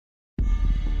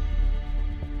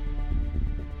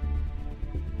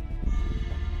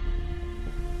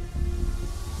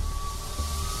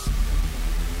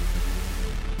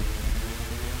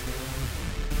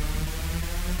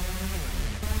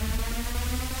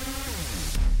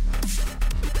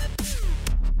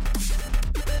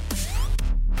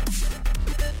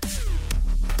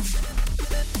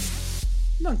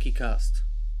Monkeycast.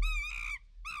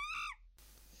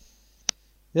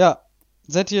 Ja,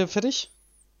 seid ihr fertig?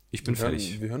 Ich bin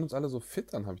fertig. Wir hören uns alle so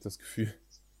fit an, habe ich das Gefühl.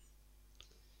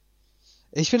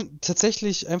 Ich bin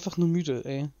tatsächlich einfach nur müde,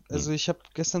 ey. Also ich habe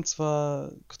gestern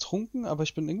zwar getrunken, aber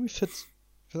ich bin irgendwie fit.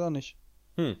 Ich weiß auch nicht.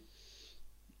 Müde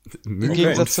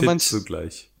Gegensatz und zu fit manch-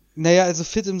 zugleich. Naja, also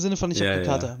fit im Sinne von, ich habe Ja, eine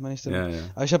ja. Kater, meine ich damit. Ja, ja.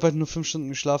 Aber ich habe halt nur 5 Stunden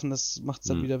geschlafen, das macht's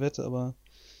dann Hm. wieder wett, aber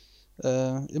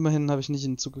immerhin habe ich nicht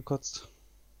in den Zug gekotzt.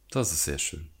 Das ist sehr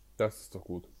schön. Das ist doch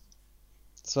gut.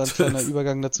 Das war ein kleiner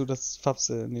Übergang dazu, dass Fabs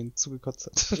in den Zug gekotzt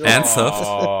hat. Ernsthaft?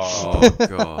 Oh. Oh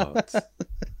Gott.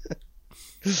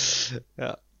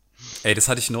 Ja. Ey, das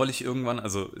hatte ich neulich irgendwann,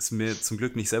 also ist mir zum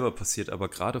Glück nicht selber passiert, aber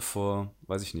gerade vor,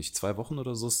 weiß ich nicht, 2 Wochen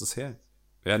oder so ist das her.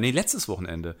 Ja, nee, letztes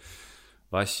Wochenende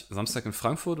war ich Samstag in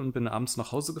Frankfurt und bin abends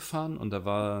nach Hause gefahren und da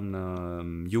war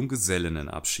ein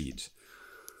Junggesellinnenabschied.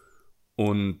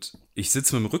 Und ich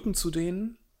sitze mit dem Rücken zu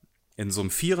denen in so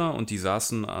einem Vierer und die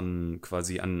saßen an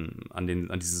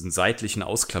diesen seitlichen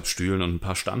Ausklappstühlen und ein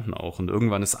paar standen auch. Und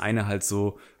irgendwann ist eine halt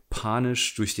so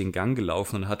panisch durch den Gang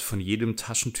gelaufen und hat von jedem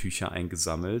Taschentücher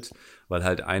eingesammelt, weil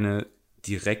halt eine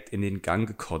direkt in den Gang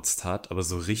gekotzt hat, aber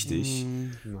so richtig.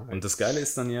 Und das Geile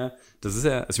ist dann ja, das ist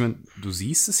ja, also ich meine, du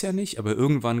siehst es ja nicht, aber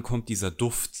irgendwann kommt dieser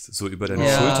Duft so über deine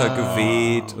Ja. Schulter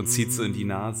geweht und zieht so in die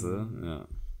Nase. Ja.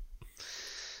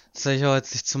 Das habe ich auch,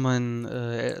 als ich zu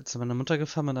meiner Mutter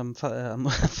gefahren bin am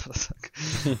Vatertag.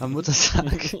 Am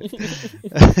Muttertag.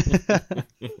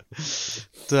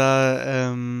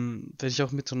 Da bin ich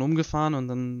auch Metronom gefahren und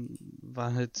dann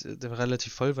war halt, der war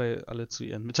relativ voll, weil alle zu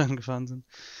ihren Müttern gefahren sind.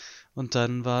 Und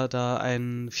dann war da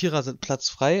ein Viererplatz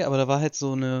frei, aber da war halt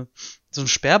so ein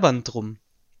Sperrband drum.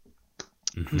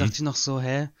 Und dachte ich noch so,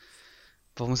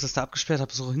 warum ist das da abgesperrt?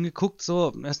 Hab so hingeguckt, so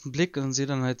auf den ersten Blick und sehe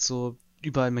dann halt so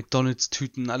überall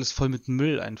McDonalds-Tüten, alles voll mit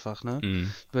Müll einfach, ne?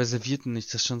 Überall Servierten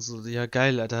nicht. Das ist schon so, ja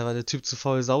geil, Alter, war der Typ zu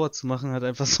faul sauer zu machen, hat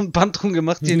einfach so ein Band drum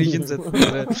gemacht, hier nicht hinsetzen,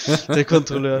 der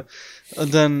Kontrolleur.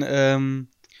 Und dann,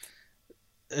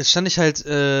 stand ich halt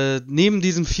neben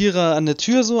diesem Vierer an der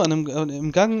Tür so,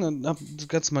 im Gang und hab das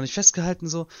Ganze mal nicht festgehalten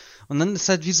so. Und dann ist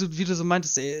halt, wie du so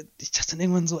meintest, ey, ich dachte dann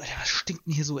irgendwann so, Alter, was stinkt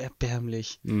denn hier so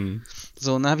erbärmlich?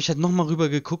 So, und dann habe ich halt nochmal rüber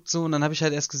geguckt so und dann habe ich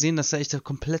halt erst gesehen, dass da echt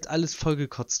komplett alles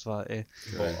vollgekotzt war, ey.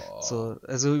 So,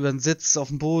 also über den Sitz, auf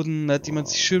dem Boden, da hat jemand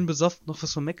sich schön besoffen, noch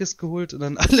was von Mc's geholt und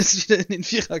dann alles wieder in den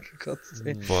Vierer gekotzt,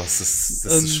 ey. Boah, das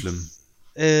ist schlimm.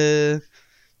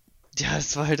 Ja,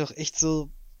 es war halt auch echt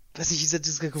so, weiß nicht,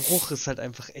 dieser Geruch ist halt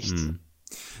einfach echt.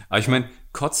 Aber ich meine,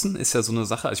 Kotzen ist ja so eine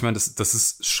Sache. Ich meine, das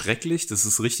ist schrecklich, das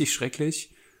ist richtig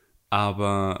schrecklich.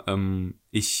 Aber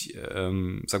ich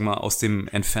sag mal, aus dem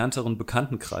entfernteren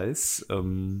Bekanntenkreis,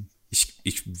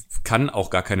 ich kann auch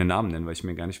gar keine Namen nennen, weil ich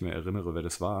mir gar nicht mehr erinnere, wer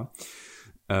das war,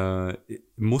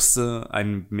 musste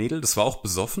ein Mädel, das war auch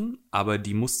besoffen, aber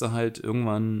die musste halt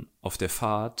irgendwann auf der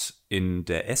Fahrt in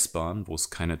der S-Bahn, wo es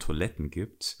keine Toiletten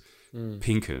gibt,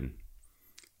 pinkeln.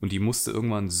 Und die musste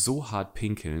irgendwann so hart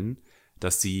pinkeln,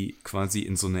 dass sie quasi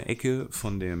in so eine Ecke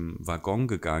von dem Waggon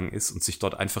gegangen ist und sich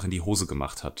dort einfach in die Hose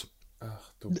gemacht hat.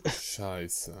 Ach du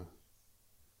Scheiße.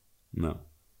 Na.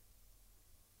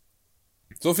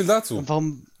 So viel dazu. Und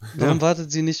warum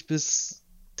wartet sie nicht, bis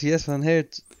die S-Bahn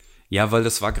hält? Ja, weil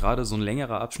das war gerade so ein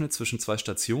längerer Abschnitt zwischen 2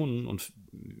 Stationen und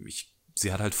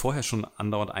sie hat halt vorher schon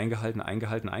andauernd eingehalten.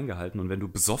 Und wenn du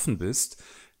besoffen bist,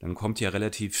 dann kommt ja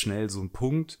relativ schnell so ein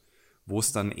Punkt, wo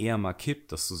es dann eher mal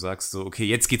kippt, dass du sagst so, okay,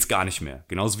 jetzt geht's gar nicht mehr.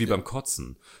 Genauso wie beim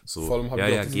Kotzen. So, Vor allem ja,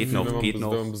 ich auch das geht Gefühl,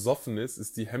 noch. wenn man besoffen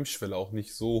ist die Hemmschwelle auch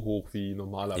nicht so hoch wie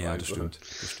normalerweise. Ja, das stimmt.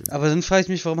 Aber dann frage ich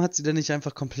mich, warum hat sie denn nicht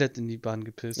einfach komplett in die Bahn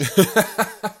gepisst?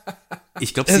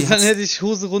 Ich glaube, Dann hätte ich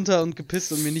Hose runter und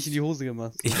gepisst und mir nicht in die Hose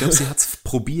gemacht. Ich glaube, sie hat's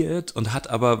probiert und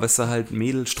hat aber, weißt du, halt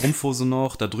Mädel, Strumpfhose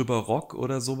noch, da drüber Rock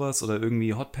oder sowas oder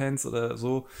irgendwie Hotpants oder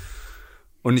so.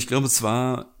 Und ich glaube, es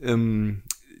war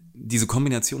diese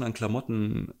Kombination an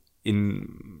Klamotten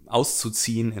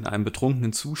auszuziehen in einem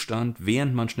betrunkenen Zustand,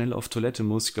 während man schnell auf Toilette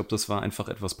muss, ich glaube, das war einfach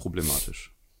etwas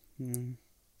problematisch.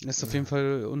 Das ist auf jeden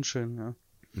Fall unschön, ja.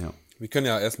 Ja. Wir können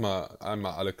ja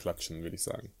einmal alle klatschen, würde ich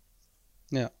sagen.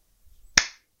 Ja.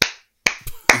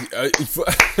 Ich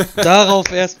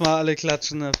Darauf erstmal alle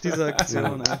klatschen auf diese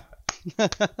Aktion, ey.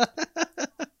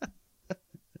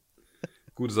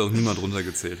 Gut, dass auch niemand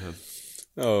runtergezählt hat.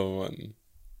 Oh Mann.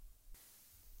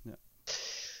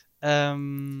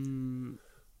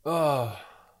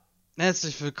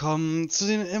 Herzlich willkommen zu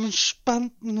den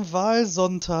entspannten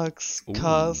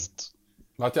Wahlsonntagscast.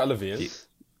 Wart ihr alle wählen?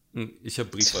 Ich habe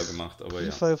Briefwahl gemacht, aber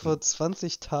ja. Vor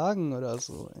 20 Tagen oder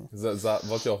so, ey.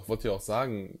 Wollt ihr auch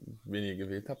sagen, wen ihr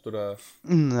gewählt habt, oder?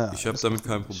 Na, Ich habe damit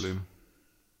kein Problem.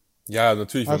 Ja,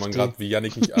 natürlich, wenn man AfD. gerade wie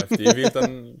Yannick nicht AfD wählt,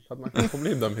 dann hat man kein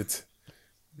Problem damit.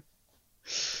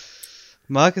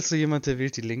 Marc ist so jemand, der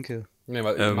wählt die Linke. Nee,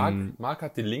 weil Marc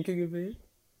hat die Linke gewählt.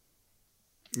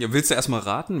 Ja, willst du erstmal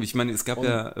raten? Ich meine, es gab Und-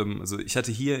 ja, also ich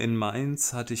hatte hier in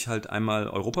Mainz, hatte ich halt einmal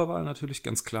Europawahl natürlich,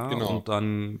 ganz klar. Genau. Und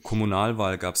dann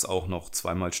Kommunalwahl gab es auch noch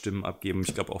zweimal Stimmen abgeben.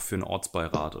 Ich glaube auch für einen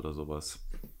Ortsbeirat oder sowas.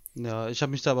 Ja, ich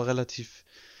habe mich da aber relativ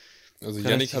Also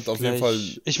Yannick hat auf jeden gleich-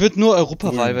 Fall. Ich würde nur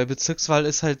Europawahl, Grün. weil Bezirkswahl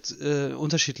ist halt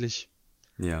unterschiedlich.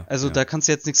 Ja. Also ja. da kannst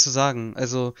du jetzt nichts zu sagen.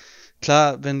 Also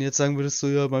klar, wenn du jetzt sagen würdest, so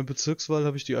ja, bei Bezirkswahl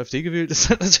habe ich die AfD gewählt, ist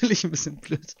halt natürlich ein bisschen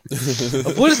blöd.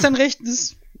 Obwohl es dein Recht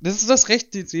ist. Das ist das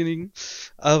Recht desjenigen.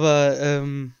 Aber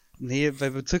nee, bei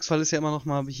Bezirkswahl ist ja immer noch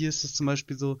mal, hier ist es zum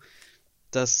Beispiel so,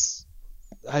 dass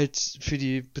halt für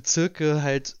die Bezirke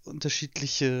halt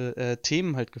unterschiedliche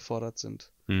Themen halt gefordert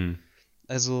sind. Hm.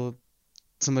 Also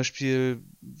zum Beispiel,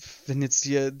 wenn jetzt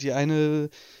die eine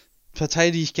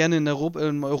Partei, die ich gerne in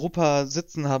Europa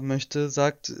sitzen haben möchte,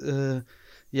 sagt,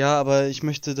 ja, aber ich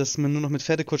möchte, dass man nur noch mit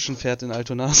Pferdekutschen fährt in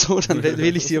Altona, so, dann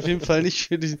wähle ich sie auf jeden Fall nicht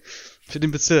für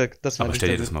den Bezirk. Das Aber meine ich stell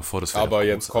dir damit. das mal vor, das wäre Aber doch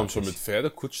jetzt kommt schon großartig. mit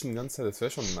Pferdekutschen die ganze Zeit, das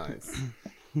wäre schon nice.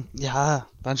 Ja,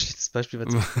 war ein schlechtes Beispiel.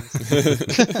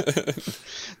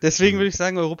 Deswegen würde ich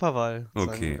sagen Europawahl.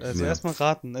 Okay, Sagen. Also ja. erstmal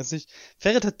raten.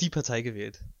 Ferret hat die Partei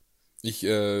gewählt. Ich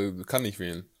kann nicht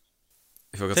wählen.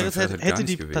 Ich wollte gerade Ferret sagen, Ferret hat hätte gar die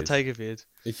nicht gewählt. Partei gewählt.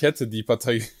 Ich hätte die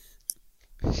Partei.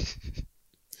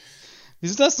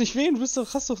 Wieso darfst du nicht wählen? Du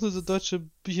hast doch nur so deutsche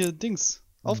hier Dings.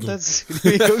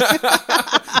 Aufenthaltsgenehmigung.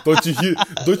 Deutsche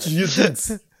hier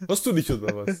Dings. Hast du nicht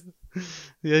oder was?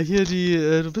 Ja, hier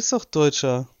du bist doch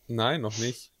Deutscher. Nein, noch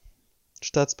nicht.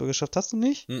 Staatsbürgerschaft hast du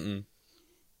nicht? Mhm.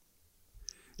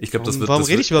 Ich glaube, das wird. Warum das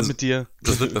rede wird, ich überhaupt also, mit dir?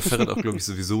 Das wird bei Ferret auch, glaube ich,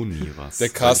 sowieso nie was. Der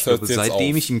Cast Weil ich hört jetzt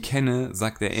seitdem auf. ich ihn kenne,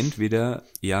 sagt er entweder,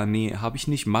 ja, nee, habe ich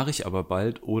nicht, mache ich aber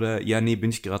bald, oder ja, nee, bin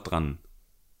ich gerade dran.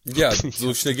 Ja,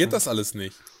 so schnell geht das alles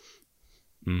nicht.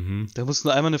 Mhm. Da musst du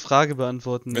nur einmal eine Frage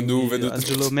beantworten. Wenn du- wie wenn du-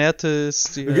 Angelo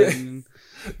Mertes, die Okay.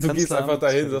 Du gehst Kanzleramt, einfach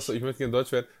dahin, fertig. sagst du, ich möchte gerne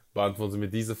Deutsch werden. Beantworten Sie mir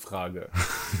diese Frage.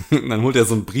 Dann holt er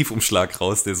so einen Briefumschlag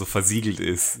raus, der so versiegelt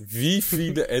ist. Wie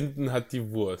viele Enden hat die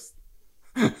Wurst?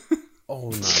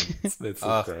 Oh nein. Das wär so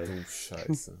Ach geil. du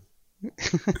Scheiße.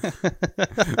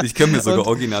 Ich kann mir sogar Und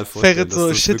original vorstellen, Ferret dass so,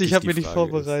 das shit, wirklich ich habe die mir nicht Frage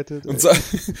vorbereitet. Und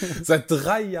seit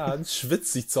 3 Jahren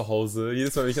schwitze ich zu Hause,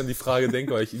 jedes Mal, wenn ich an die Frage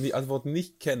denke, weil ich die Antwort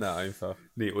nicht kenne einfach.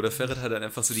 Nee, oder Ferret hat dann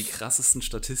einfach so die krassesten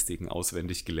Statistiken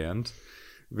auswendig gelernt.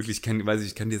 Wirklich,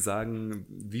 ich kann dir sagen,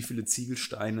 wie viele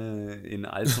Ziegelsteine in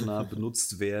Altona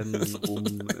benutzt werden, um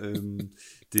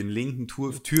den linken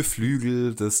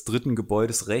Türflügel des dritten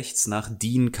Gebäudes rechts nach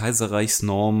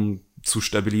DIN-Kaiserreichsnorm zu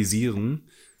stabilisieren.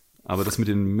 Aber das mit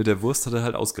der Wurst hat er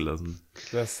halt ausgelassen.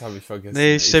 Das habe ich vergessen.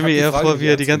 Nee, ich stelle hab mir die eher Frage vor, nicht wie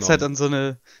er die ernst ganze Zeit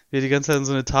genommen. an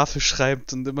so eine Tafel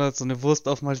schreibt und immer so eine Wurst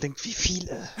aufmalt und denkt, wie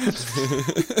viele?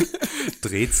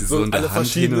 Dreht sie so in der alle Hand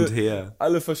hin verschiedene- und her.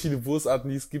 Alle verschiedene Wurstarten,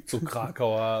 die es gibt, so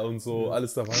Krakauer und so,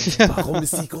 alles dabei. Warum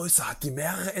ist die größer? Hat die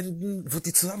mehrere Enden? Wird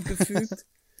die zusammengefügt?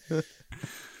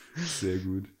 Sehr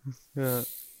gut. Ja.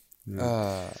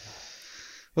 Ah.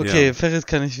 Okay, Ja. Ferret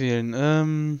kann ich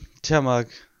wählen. Tja, Marc.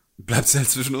 Bleibst du halt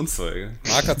zwischen uns zwei?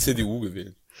 Marc hat CDU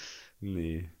gewählt.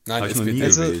 Nee. Nein, Hab ich noch nie SPD.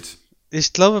 Also- gewählt.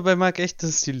 Ich glaube bei Marc echt, dass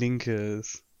es die Linke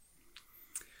ist.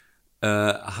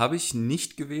 Habe ich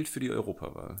nicht gewählt für die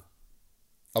Europawahl.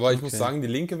 Aber ich muss Okay. sagen, die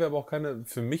Linke wäre aber auch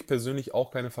für mich persönlich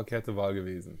auch keine verkehrte Wahl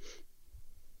gewesen.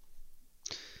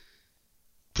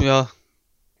 Ja,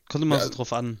 kommt immer Ja, so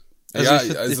drauf an. ja, ich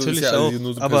find also ist natürlich ja auch,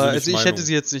 nur so aber persönliche also ich Meinung. hätte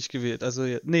sie jetzt nicht gewählt. Also,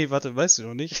 nee, warte, weißt du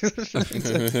noch nicht.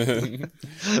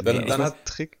 Dann hat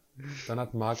Trick.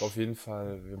 Marc auf jeden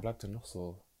Fall, wer bleibt denn noch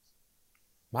so?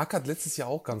 Marc hat letztes Jahr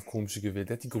auch ganz komische gewählt.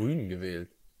 Der hat die Grünen gewählt.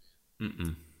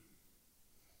 Mhm.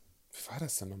 Wie war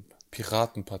das denn?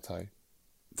 Piratenpartei.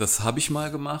 Das habe ich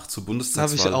mal gemacht, zur Habe ich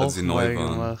Bundestagswahl, auch als sie mal neu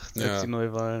waren. gemacht, Ja. als die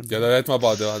Neuwahlen. Ja, da hätten wir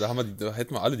aber, da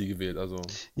hätten wir alle die gewählt. Also,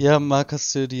 Ja, Marc,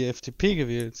 hast du die FDP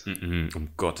gewählt? Mhm, um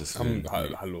Gottes Willen.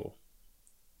 hallo.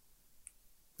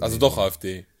 Also doch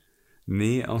AfD.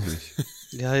 Nee, auch nicht.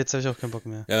 Ja, jetzt habe ich auch keinen Bock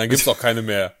mehr. Ja, dann gibt's auch keine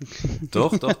mehr.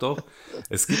 Doch.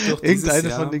 Es gibt doch dieses Irgendeine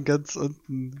Jahr, von den ganz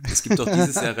unten. es gibt doch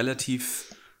dieses Jahr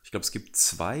relativ, ich glaube, es gibt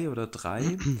 2 oder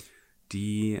 3,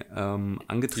 die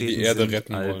angetreten Die Erde sind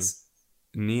retten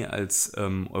als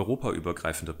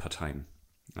europaübergreifende Parteien.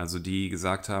 Also die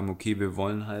gesagt haben, okay, wir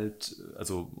wollen halt,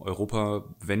 also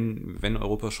Europa, wenn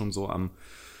Europa schon so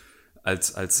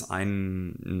als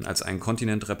ein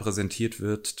Kontinent repräsentiert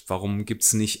wird, warum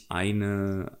gibt's nicht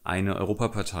eine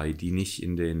Europapartei, die nicht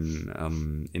in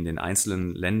den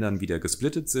einzelnen Ländern wieder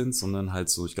gesplittet sind, sondern halt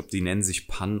so, ich glaube, die nennen sich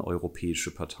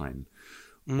paneuropäische Parteien.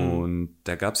 Und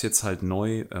da gab's jetzt halt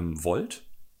neu Volt.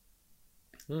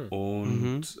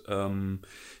 Und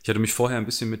ich hatte mich vorher ein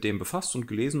bisschen mit dem befasst und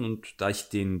gelesen und da ich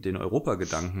den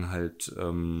Europagedanken halt,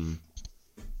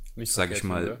 Nicht sag ich verkehrt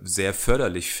mal, finde. sehr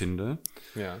förderlich finde,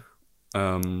 Ja.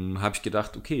 habe ich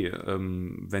gedacht, okay,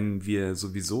 wenn wir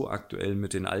sowieso aktuell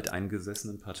mit den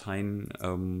alteingesessenen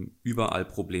Parteien überall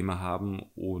Probleme haben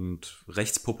und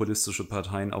rechtspopulistische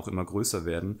Parteien auch immer größer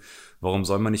werden, warum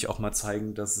soll man nicht auch mal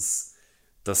zeigen, dass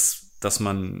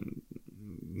man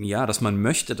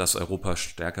möchte, dass Europa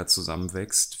stärker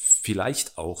zusammenwächst,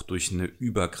 vielleicht auch durch eine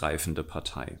übergreifende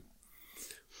Partei.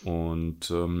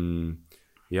 Und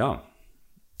ja.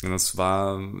 Und ich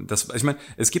meine,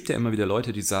 es gibt ja immer wieder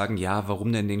Leute, die sagen, ja,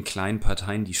 warum denn den kleinen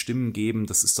Parteien die Stimmen geben?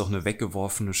 Das ist doch eine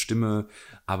weggeworfene Stimme.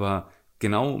 Aber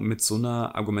genau mit so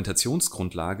einer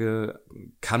Argumentationsgrundlage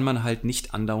kann man halt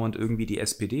nicht andauernd irgendwie die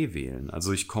SPD wählen.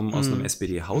 Also ich komme aus einem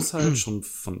SPD-Haushalt, schon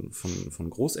von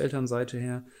Großelternseite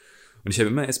her. Und ich habe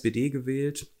immer SPD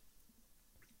gewählt.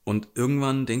 Und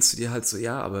irgendwann denkst du dir halt so,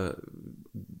 ja, aber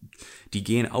die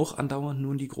gehen auch andauernd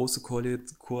nur in die große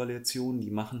Koalition.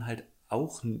 Die machen halt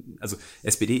auch, also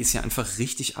SPD ist ja einfach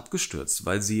richtig abgestürzt,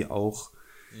 weil sie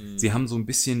haben so ein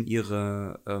bisschen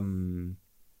ihre,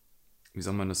 wie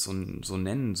soll man das so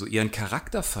nennen, so ihren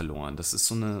Charakter verloren. Das ist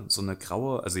so eine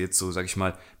graue, also jetzt so, sag ich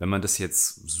mal, wenn man das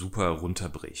jetzt super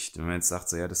runterbricht, wenn man jetzt sagt,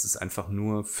 so ja, das ist einfach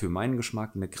nur für meinen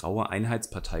Geschmack eine graue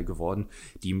Einheitspartei geworden,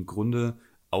 die im Grunde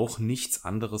auch nichts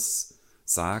anderes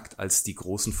sagt als die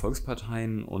großen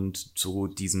Volksparteien und so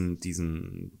diese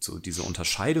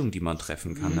Unterscheidung, die man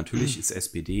treffen kann. Natürlich ist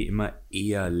SPD immer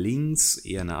eher links,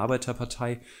 eher eine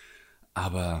Arbeiterpartei,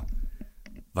 aber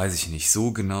weiß ich nicht,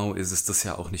 so genau ist es das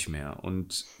ja auch nicht mehr.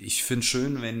 Und ich finde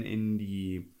schön, wenn in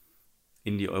die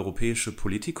europäische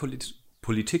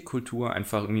Politikkultur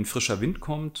einfach irgendwie ein frischer Wind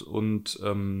kommt und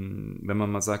wenn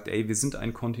man mal sagt, ey, wir sind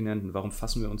ein Kontinent, warum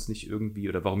fassen wir uns nicht irgendwie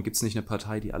oder warum gibt es nicht eine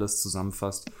Partei, die alles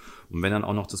zusammenfasst? Und wenn dann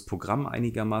auch noch das Programm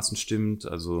einigermaßen stimmt,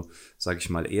 also sage ich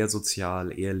mal eher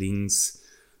sozial, eher links,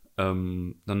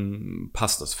 dann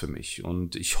passt das für mich.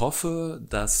 Und ich hoffe,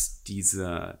 dass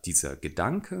dieser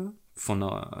Gedanke von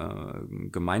einer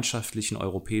gemeinschaftlichen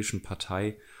europäischen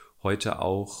Partei heute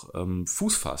auch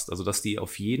Fuß fasst. Also dass die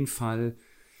auf jeden Fall,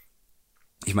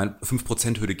 ich meine,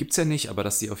 5%-Hürde gibt's ja nicht, aber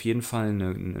dass die auf jeden Fall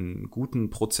einen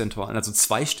guten prozentualen, also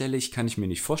zweistellig kann ich mir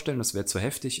nicht vorstellen, das wäre zu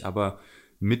heftig, aber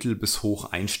mittel bis hoch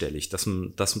einstellig, dass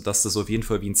das auf jeden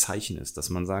Fall wie ein Zeichen ist,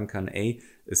 dass man sagen kann, ey,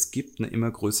 es gibt eine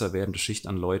immer größer werdende Schicht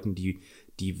an Leuten, die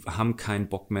haben keinen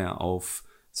Bock mehr auf,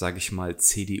 sage ich mal,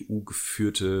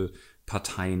 CDU-geführte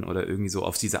Parteien oder irgendwie so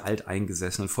auf diese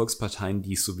alteingesessenen Volksparteien,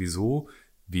 die es sowieso,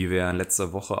 wie wir in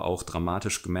letzter Woche auch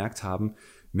dramatisch gemerkt haben,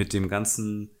 mit dem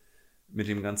ganzen,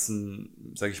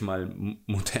 sag ich mal,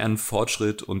 modernen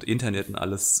Fortschritt und Internet und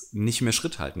alles nicht mehr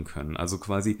Schritt halten können. Also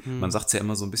quasi, man sagt es ja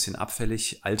immer so ein bisschen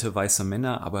abfällig, alte weiße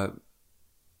Männer, aber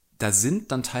da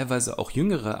sind dann teilweise auch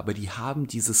Jüngere, aber die haben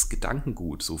dieses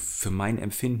Gedankengut, so für mein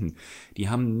Empfinden. Die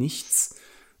haben nichts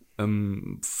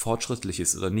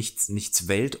Fortschrittliches oder nichts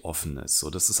Weltoffenes.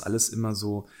 So, das ist alles immer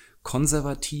so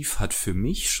konservativ, hat für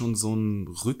mich schon so einen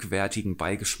rückwärtigen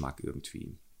Beigeschmack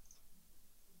irgendwie.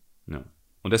 Ja.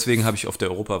 Und deswegen habe ich auf der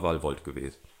Europawahl Volt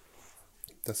gewählt.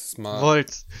 Das ist mal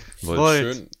Volt.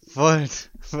 schön.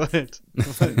 Volt.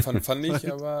 Fand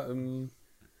ich aber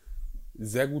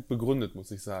sehr gut begründet, muss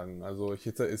ich sagen. Also es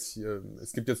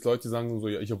gibt jetzt Leute, die sagen so,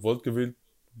 ja, ich habe Volt gewählt,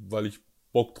 weil ich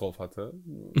Bock drauf hatte.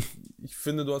 Ich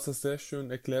finde, du hast das sehr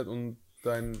schön erklärt und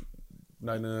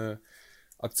deine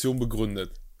Aktion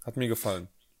begründet. Hat mir gefallen.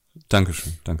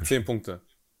 Dankeschön. 10 Punkte.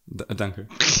 Danke.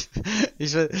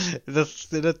 Das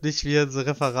erinnert mich wie an so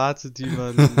Referate, die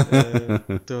man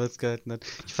damals gehalten hat.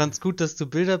 Ich fand's gut, dass du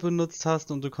Bilder benutzt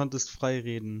hast und du konntest frei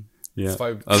reden. Ja.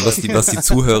 Also was die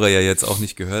Zuhörer ja jetzt auch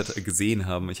nicht gesehen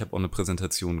haben, ich habe auch eine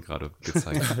Präsentation gerade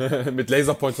gezeigt. Mit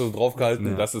Laserpointer so draufgehalten,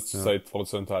 Ja, das ist zurzeit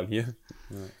horizontal hier.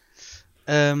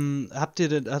 Habt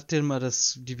ihr mal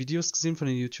die Videos gesehen von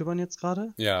den YouTubern jetzt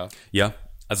gerade? Ja. Ja,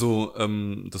 also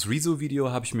das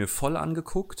Rezo-Video habe ich mir voll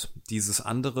angeguckt. Dieses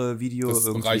andere Video, Das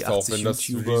irgendwie reicht auch, 80 wenn das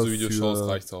YouTuber Video für, schaust,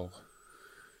 reicht's auch.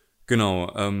 Genau,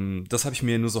 das habe ich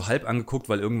mir nur so halb angeguckt,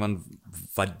 weil irgendwann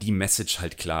war die Message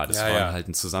halt klar. Das war halt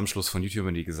ein Zusammenschluss von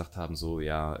YouTubern, die gesagt haben, so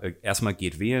ja, erstmal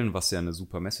geht wählen, was ja eine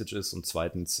super Message ist, und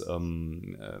zweitens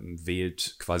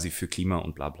wählt quasi für Klima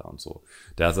und bla bla und so.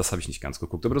 Das habe ich nicht ganz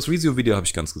geguckt, aber das Rezo-Video habe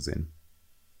ich ganz gesehen.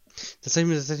 Das habe ich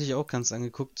mir tatsächlich auch ganz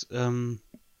angeguckt.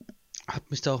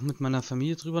 Hab mich da auch mit meiner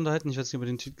Familie drüber unterhalten. Ich weiß nicht, ob wir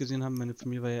den Tweet gesehen haben. Meine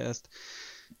Familie war ja erst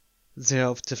sehr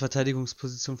auf der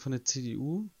Verteidigungsposition von der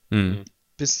CDU. Mhm.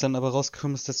 Bis dann aber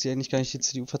rausgekommen ist, dass die eigentlich gar nicht die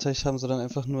CDU verteidigt haben, sondern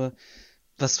einfach nur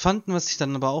was fanden, was ich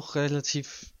dann aber auch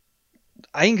relativ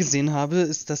eingesehen habe,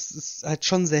 ist, dass es halt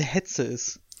schon sehr Hetze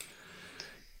ist.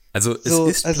 Also So,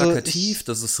 es ist also plakativ,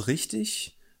 das ist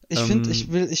richtig. ich finde,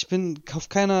 ich bin auf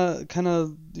keiner,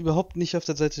 überhaupt nicht auf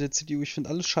der Seite der CDU. Ich finde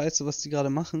alles scheiße, was die gerade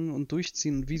machen und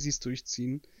durchziehen und wie sie es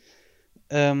durchziehen.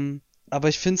 Aber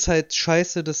ich finde es halt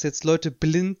scheiße, dass jetzt Leute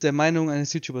blind der Meinung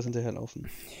eines YouTubers hinterherlaufen.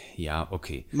 Ja,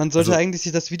 okay. Man sollte Also, eigentlich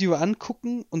sich das Video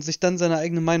angucken und sich dann seine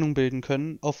eigene Meinung bilden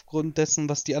können, aufgrund dessen,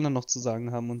 was die anderen noch zu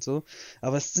sagen haben und so.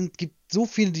 Aber gibt so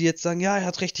viele, die jetzt sagen, ja, er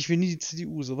hat recht, ich will nie die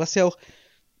CDU, so, was ja auch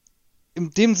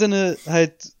in dem Sinne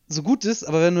halt so gut ist,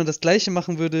 aber wenn man das Gleiche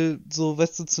machen würde, so,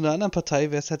 weißt du, zu einer anderen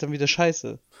Partei, wäre es halt dann wieder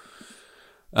scheiße.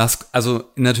 Also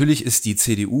natürlich ist die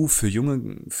CDU für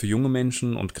junge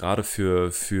Menschen und gerade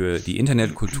für die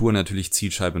Internetkultur natürlich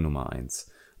Zielscheibe Nummer 1.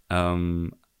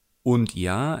 Und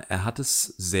ja, er hat es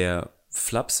sehr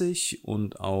flapsig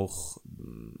und auch,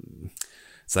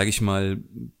 sage ich mal,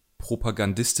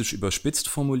 propagandistisch überspitzt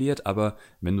formuliert, aber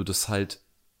wenn du das halt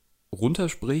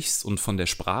runtersprichst und von der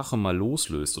Sprache mal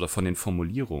loslöst oder von den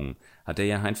Formulierungen, hat er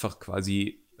ja einfach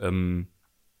quasi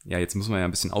ja, jetzt muss man ja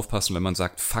ein bisschen aufpassen, wenn man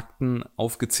sagt, Fakten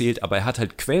aufgezählt, aber er hat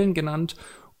halt Quellen genannt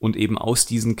und eben aus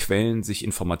diesen Quellen sich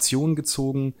Informationen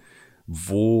gezogen,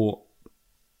 wo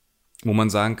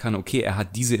man sagen kann, okay, er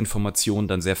hat diese Informationen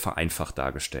dann sehr vereinfacht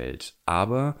dargestellt.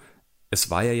 Aber es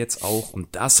war ja jetzt auch,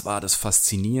 und das war das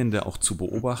Faszinierende auch zu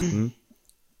beobachten,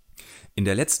 in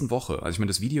der letzten Woche, also ich meine,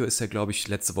 das Video ist ja, glaube ich,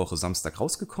 letzte Woche Samstag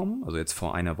rausgekommen, also jetzt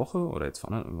vor einer Woche oder jetzt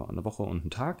vor einer Woche und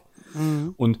einem Tag.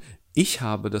 Und ich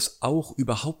habe das auch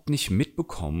überhaupt nicht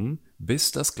mitbekommen,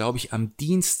 bis das, glaube ich, am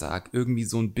Dienstag irgendwie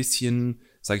so ein bisschen,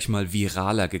 sag ich mal,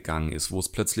 viraler gegangen ist, wo es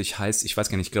plötzlich heißt, ich weiß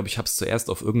gar nicht, ich glaube, ich habe es zuerst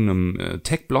auf irgendeinem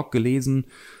Tech-Blog gelesen,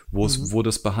 wo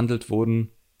das behandelt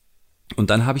wurden. Und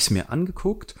dann habe ich es mir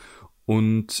angeguckt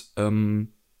und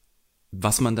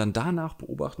was man dann danach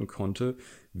beobachten konnte,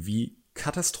 wie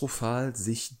katastrophal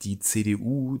sich die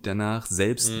CDU danach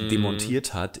selbst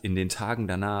demontiert hat in den Tagen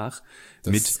danach,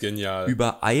 Das mit ist genial.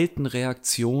 übereilten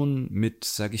Reaktionen, mit,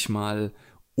 sag ich mal,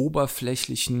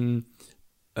 oberflächlichen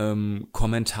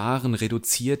Kommentaren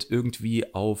reduziert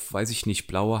irgendwie auf, weiß ich nicht,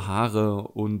 blaue Haare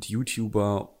und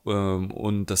YouTuber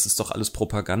und das ist doch alles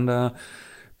Propaganda,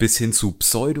 bis hin zu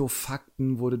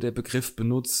Pseudofakten wurde der Begriff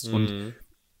benutzt und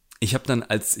ich habe dann,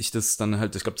 als ich das dann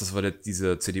halt, ich glaube, das war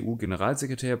dieser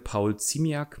CDU-Generalsekretär Paul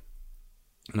Ziemiak.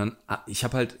 Und dann, ich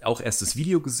habe halt auch erst das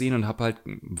Video gesehen und habe halt,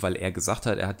 weil er gesagt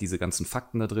hat, er hat diese ganzen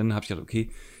Fakten da drin, habe ich gedacht,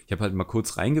 okay, ich habe halt mal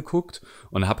kurz reingeguckt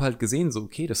und habe halt gesehen, so,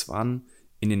 okay, das waren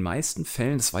in den meisten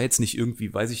Fällen, das war jetzt nicht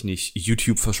irgendwie, weiß ich nicht,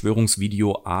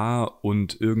 YouTube-Verschwörungsvideo A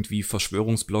und irgendwie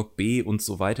Verschwörungsblog B und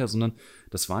so weiter, sondern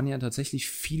das waren ja tatsächlich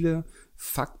viele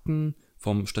Fakten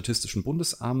vom Statistischen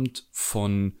Bundesamt,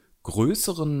 von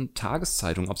größeren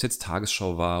Tageszeitungen, ob es jetzt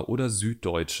Tagesschau war oder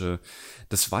Süddeutsche,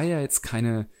 das war jetzt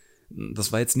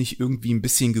nicht irgendwie ein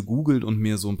bisschen gegoogelt und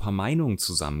mir so ein paar Meinungen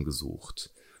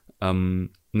zusammengesucht.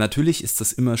 Natürlich ist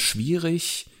das immer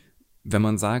schwierig, wenn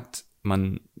man sagt,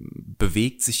 man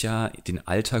bewegt sich ja den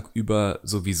Alltag über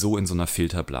sowieso in so einer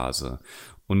Filterblase.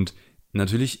 Und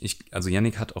natürlich, also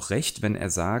Yannick hat auch recht, wenn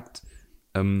er sagt,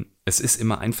 es ist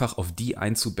immer einfach auf die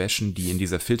einzubashen, die in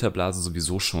dieser Filterblase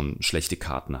sowieso schon schlechte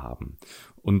Karten haben.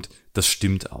 Und das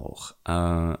stimmt auch.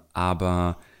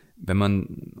 Aber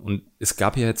und es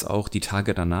gab ja jetzt auch die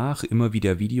Tage danach immer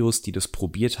wieder Videos, die das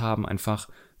probiert haben, einfach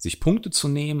sich Punkte zu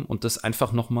nehmen und das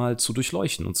einfach nochmal zu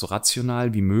durchleuchten und so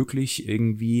rational wie möglich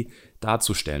irgendwie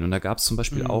darzustellen. Und da gab es zum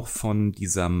Beispiel auch von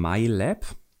dieser MyLab,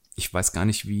 ich weiß gar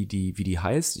nicht, wie die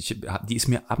heißt, die ist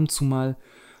mir ab und zu mal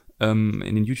in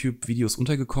den YouTube-Videos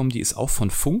untergekommen, die ist auch von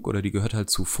Funk oder die gehört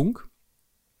halt zu Funk,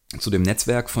 zu dem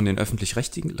Netzwerk von den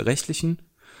Öffentlich-Rechtlichen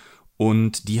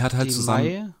und die hat halt Die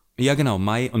zusammen... Ja, genau,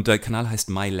 und der Kanal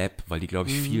heißt MyLab, weil die, glaube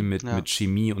ich, viel mit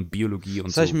Chemie und Biologie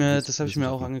und das so. Das habe ich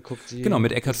mir auch angeguckt. Genau,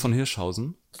 mit Eckhard von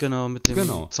Hirschhausen. Genau, mit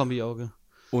dem Zombie-Auge.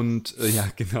 Und, ja,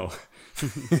 genau.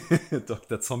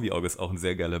 Dr. Zombie-Auge ist auch ein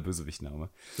sehr geiler Bösewichtname.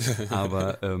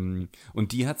 Aber,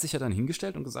 und die hat sich ja dann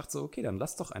hingestellt und gesagt so, okay, dann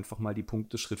lass doch einfach mal die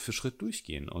Punkte Schritt für Schritt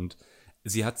durchgehen. Und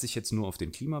sie hat sich jetzt nur auf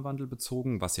den Klimawandel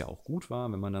bezogen, was ja auch gut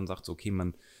war, wenn man dann sagt, so, okay,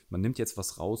 man nimmt jetzt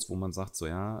was raus, wo man sagt, so,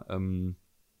 ja,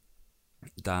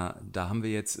 da haben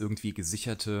wir jetzt irgendwie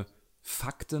gesicherte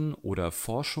Fakten oder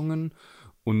Forschungen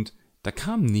und da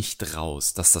kam nicht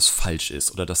raus, dass das falsch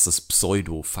ist oder dass das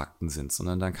Pseudo-Fakten sind,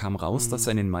 sondern da kam raus, dass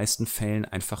er in den meisten Fällen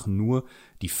einfach nur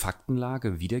die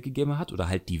Faktenlage wiedergegeben hat oder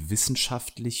halt die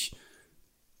wissenschaftlich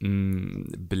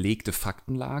belegte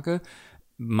Faktenlage,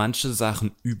 manche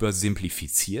Sachen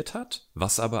übersimplifiziert hat,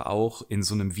 was aber auch in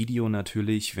so einem Video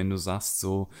natürlich, wenn du sagst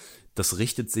so, das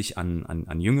richtet sich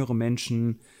an jüngere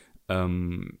Menschen,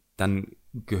 dann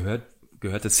gehört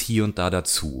gehört es hier und da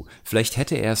dazu. Vielleicht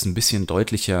hätte er es ein bisschen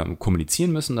deutlicher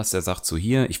kommunizieren müssen, dass er sagt, so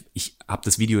hier, ich habe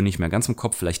das Video nicht mehr ganz im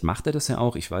Kopf, vielleicht macht er das ja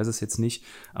auch, ich weiß es jetzt nicht,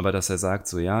 aber dass er sagt,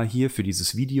 so ja, hier für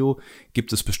dieses Video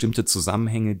gibt es bestimmte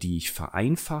Zusammenhänge, die ich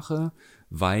vereinfache,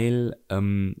 weil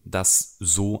das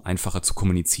so einfacher zu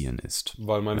kommunizieren ist.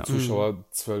 Weil meine Zuschauer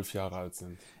 12 Jahre alt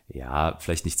sind. Ja,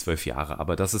 vielleicht nicht 12 Jahre,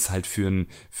 aber das ist halt für ein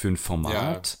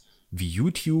Format wie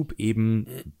YouTube eben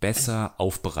besser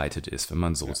aufbereitet ist, wenn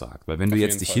man so sagt. Weil wenn du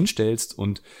jetzt dich hinstellst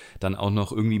und dann auch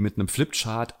noch irgendwie mit einem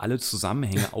Flipchart alle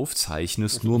Zusammenhänge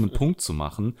aufzeichnest, nur um einen Punkt zu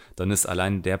machen, dann ist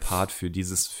allein der Part für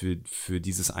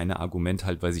dieses eine Argument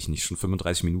halt, weiß ich nicht, schon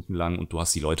 35 Minuten lang und du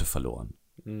hast die Leute verloren.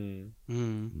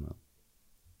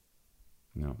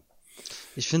 Ja.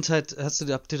 Ich finde halt,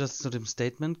 habt ihr das zu dem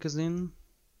Statement gesehen?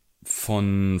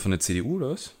 Von der CDU, oder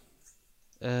was?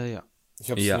 Ja. Ich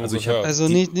hab's nur gehört. Also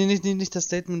nicht das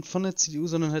Statement von der CDU,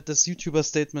 sondern halt das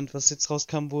YouTuber-Statement, was jetzt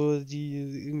rauskam, wo die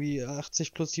irgendwie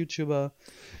 80 plus YouTuber...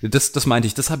 Das meinte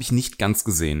ich, das habe ich nicht ganz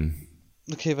gesehen.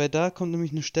 Okay, weil da kommt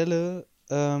nämlich eine Stelle,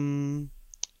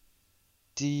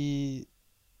 die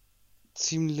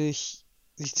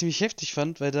ich ziemlich heftig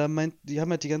fand, weil die haben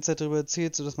halt die ganze Zeit darüber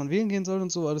erzählt, so dass man wählen gehen soll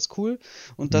und so, alles cool.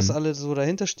 Und dass alle so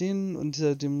dahinter stehen und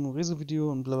dem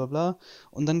Rezo-Video und bla bla bla.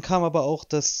 Und dann kam aber auch,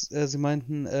 dass sie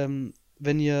meinten,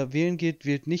 wenn ihr wählen geht,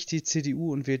 wählt nicht die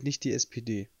CDU und wählt nicht die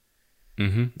SPD.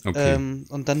 Okay.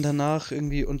 Und dann danach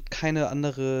irgendwie und keine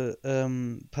andere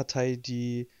Partei,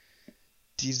 die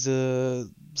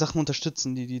diese Sachen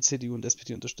unterstützen, die CDU und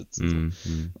SPD unterstützen.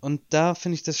 So. Und da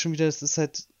finde ich das schon wieder, das ist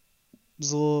halt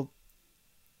so,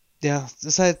 ja, das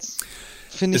ist halt,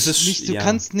 finde ich, nicht, du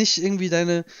kannst nicht irgendwie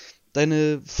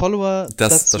deine Follower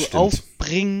dazu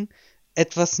aufbringen,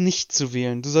 etwas nicht zu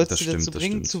wählen. Du sollst sie dazu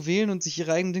bringen, zu wählen und sich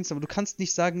ihre eigenen Dings, aber du kannst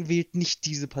nicht sagen, wählt nicht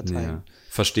diese Parteien. Ja,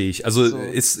 verstehe ich. Also so.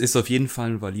 Ist auf jeden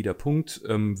Fall ein valider Punkt,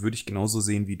 würde ich genauso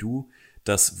sehen wie du.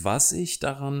 Das, was ich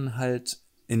daran halt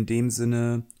in dem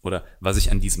Sinne, oder was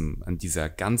ich an dieser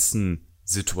ganzen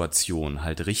Situation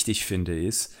halt richtig finde,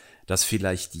 ist, dass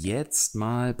vielleicht jetzt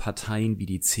mal Parteien wie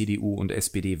die CDU und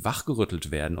SPD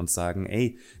wachgerüttelt werden und sagen,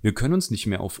 ey, wir können uns nicht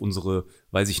mehr auf unsere,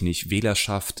 weiß ich nicht,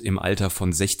 Wählerschaft im Alter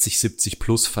von 60, 70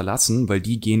 plus verlassen, weil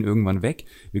die gehen irgendwann weg.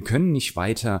 Wir können nicht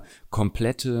weiter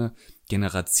komplette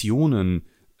Generationen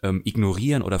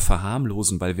ignorieren oder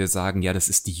verharmlosen, weil wir sagen, ja, das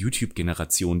ist die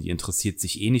YouTube-Generation, die interessiert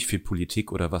sich eh nicht für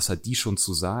Politik oder was hat die schon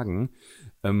zu sagen.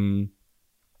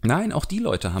 Nein, auch die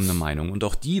Leute haben eine Meinung und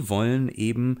auch die wollen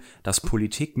eben, dass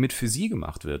Politik mit für sie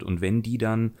gemacht wird. Und wenn die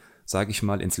dann, sage ich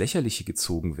mal, ins Lächerliche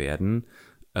gezogen werden,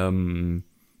 dann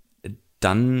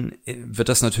wird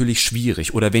das natürlich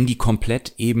schwierig. Oder wenn die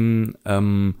komplett eben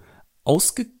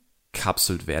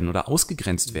ausgekapselt werden oder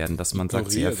ausgegrenzt werden, dass man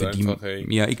sagt, ja, für die,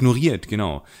 ja, ignoriert,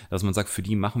 genau. Dass man sagt, für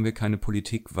die machen wir keine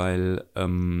Politik, weil,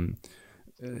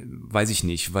 weiß ich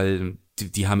nicht, weil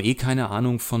die haben eh keine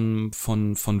Ahnung von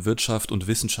Wirtschaft und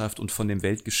Wissenschaft und von dem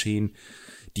Weltgeschehen.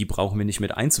 Die brauchen wir nicht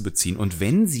mit einzubeziehen. Und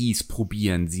wenn sie es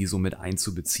probieren, sie so mit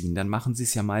einzubeziehen, dann machen sie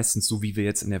es ja meistens so, wie wir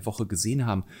jetzt in der Woche gesehen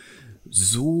haben,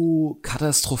 so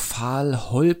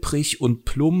katastrophal, holprig und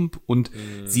plump und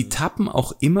sie tappen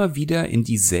auch immer wieder in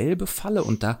dieselbe Falle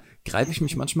und da greife ich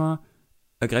mir manchmal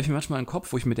in den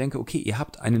Kopf, wo ich mir denke, okay, ihr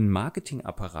habt einen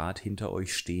Marketingapparat hinter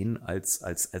euch stehen als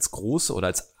große oder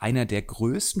als einer der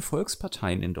größten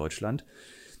Volksparteien in Deutschland.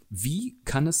 Wie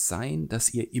kann es sein,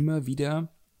 dass ihr immer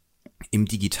wieder im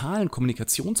digitalen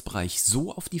Kommunikationsbereich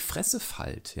so auf die Fresse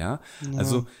fallt, ja?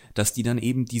 Also, dass die dann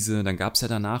eben dann gab es ja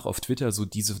danach auf Twitter so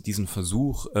diesen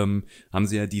Versuch, haben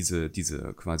sie ja diese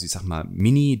quasi, ich sag mal,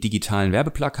 mini-digitalen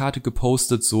Werbeplakate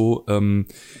gepostet, so,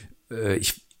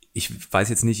 ich weiß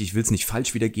jetzt nicht, ich will es nicht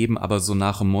falsch wiedergeben, aber so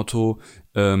nach dem Motto,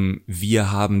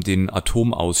 wir haben den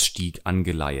Atomausstieg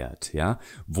angeleiert, ja,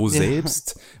 wo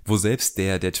selbst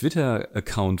der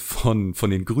Twitter-Account von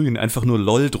den Grünen einfach nur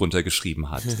LOL drunter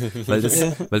geschrieben hat, weil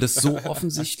das so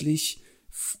offensichtlich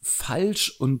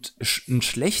falsch und ein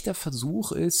schlechter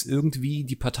Versuch ist, irgendwie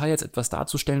die Partei als etwas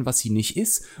darzustellen, was sie nicht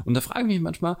ist. Und da frage ich mich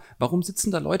manchmal, warum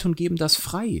sitzen da Leute und geben das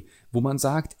frei, wo man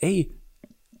sagt, ey,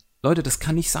 Leute, das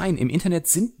kann nicht sein. Im Internet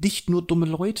sind nicht nur dumme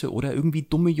Leute oder irgendwie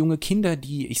dumme junge Kinder,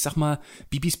 die, ich sag mal,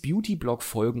 Bibis Beauty-Blog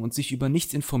folgen und sich über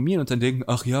nichts informieren und dann denken,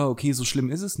 ach ja, okay, so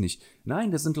schlimm ist es nicht. Nein,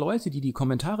 das sind Leute, die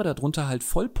Kommentare darunter halt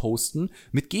voll posten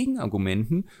mit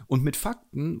Gegenargumenten und mit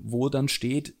Fakten, wo dann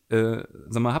steht,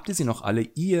 sag mal, habt ihr sie noch alle?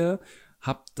 Ihr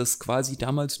habt das quasi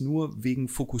damals nur wegen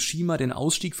Fukushima den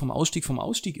Ausstieg vom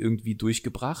Ausstieg irgendwie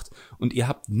durchgebracht und ihr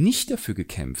habt nicht dafür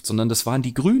gekämpft, sondern das waren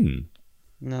die Grünen.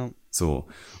 Ja. So.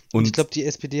 Und ich glaube, die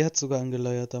SPD hat sogar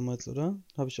angeleiert damals, oder?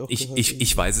 Habe ich auch gehört.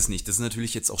 Ich weiß es nicht. Das ist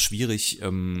natürlich jetzt auch schwierig,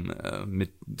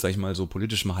 mit, sag ich mal, so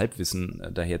politischem Halbwissen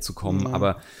daherzukommen. Ja.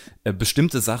 Aber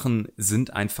bestimmte Sachen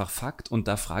sind einfach Fakt. Und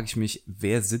da frage ich mich,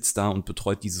 wer sitzt da und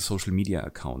betreut diese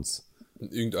Social-Media-Accounts?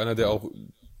 Irgendeiner, der auch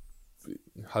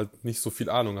halt nicht so viel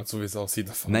Ahnung hat, so wie es aussieht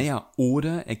davon. Naja,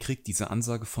 oder er kriegt diese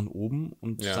Ansage von oben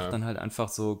und Ja. sagt dann halt einfach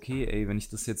so, okay, ey, wenn ich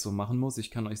das jetzt so machen muss,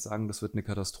 ich kann euch sagen, das wird eine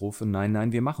Katastrophe.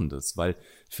 Nein, wir machen das, weil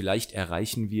vielleicht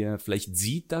vielleicht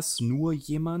sieht das nur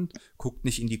jemand, guckt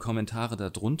nicht in die Kommentare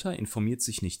darunter, informiert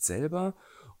sich nicht selber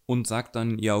und sagt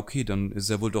dann, ja, okay, dann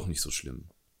ist ja wohl doch nicht so schlimm.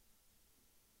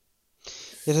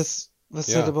 Ja, was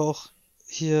Ja. halt aber auch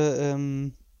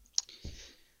hier,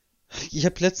 ich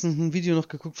habe letztens ein Video noch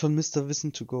geguckt von Mr.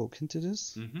 Wissen to Go. Kennt ihr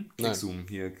das? Clickzoom,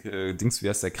 hier, Dings, wie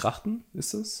heißt der, Krachten?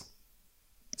 Ist das?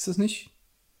 Ist das nicht?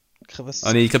 Was?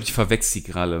 Ah, nee, ich glaube, ich verwechsel die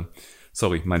gerade.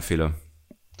 Sorry, mein Fehler.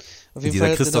 Auf jeden Dieser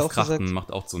Fall hat er da Christoph auch Krachten gesagt,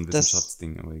 macht auch so ein dass-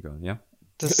 Wissenschaftsding, aber egal, ja?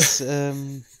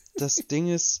 das Ding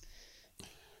ist,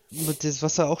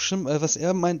 was er auch schlimm, was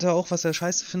er meinte auch, was er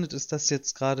scheiße findet, ist, dass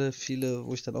jetzt gerade viele,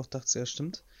 wo ich dann auch dachte, ja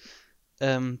stimmt,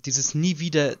 dieses Nie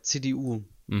wieder CDU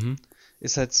Mhm.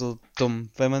 ist halt so dumm,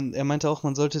 weil er meinte auch,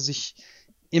 man sollte denen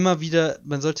immer wieder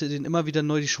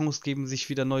neu die Chance geben, sich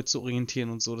wieder neu zu orientieren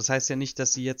und so. Das heißt ja nicht,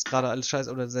 dass sie jetzt gerade alles scheiße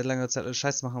oder seit langer Zeit alles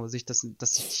scheiße machen, aber dass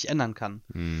sich nicht ändern kann.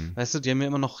 Mhm. Weißt du, die haben ja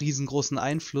immer noch riesengroßen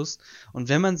Einfluss. Und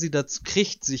wenn man sie dazu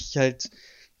kriegt,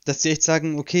 dass sie echt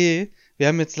sagen, okay, wir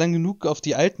haben jetzt lang genug auf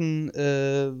die Alten,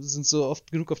 sind so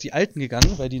oft genug auf die Alten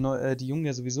gegangen, weil die Jungen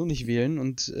ja sowieso nicht wählen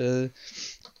und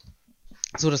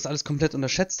so das alles komplett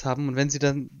unterschätzt haben. Und wenn sie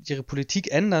dann ihre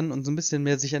Politik ändern und so ein bisschen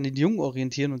mehr sich an den Jungen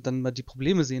orientieren und dann mal die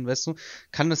Probleme sehen, weißt du,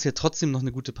 kann das ja trotzdem noch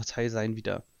eine gute Partei sein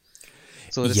wieder.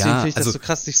 So, deswegen Ja, finde ich das also- so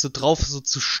krass, sich so drauf so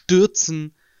zu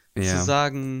stürzen, Ja. zu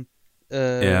sagen,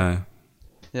 Ja.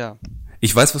 ja.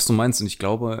 Ich weiß, was du meinst und ich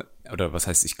glaube, oder was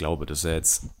heißt ich glaube, das ist ja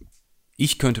jetzt,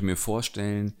 ich könnte mir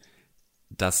vorstellen,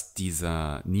 dass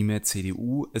dieser Nie mehr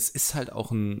CDU, es ist halt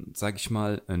auch sag ich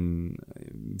mal,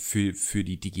 für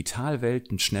die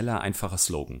Digitalwelt ein schneller, einfacher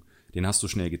Slogan. Den hast du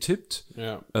schnell getippt,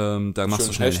 Ja. da machst Schön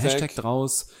du schnell einen Hashtag. Hashtag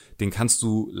draus, den kannst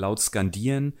du laut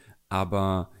skandieren,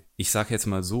 aber ich sag jetzt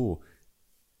mal so,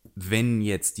 wenn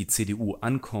jetzt die CDU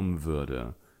ankommen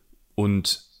würde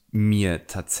und mir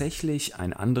tatsächlich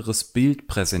ein anderes Bild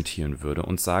präsentieren würde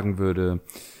und sagen würde,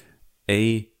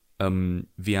 ey,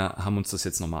 wir haben uns das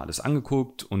jetzt nochmal alles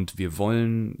angeguckt und wir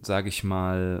wollen, sage ich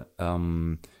mal,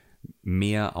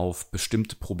 mehr auf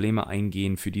bestimmte Probleme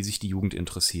eingehen, für die sich die Jugend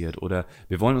interessiert oder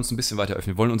wir wollen uns ein bisschen weiter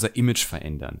öffnen, wir wollen unser Image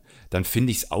verändern, dann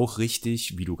finde ich es auch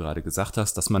richtig, wie du gerade gesagt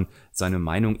hast, dass man seine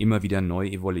Meinung immer wieder neu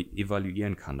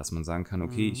evaluieren kann, dass man sagen kann,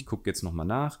 okay, ich gucke jetzt nochmal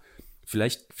nach,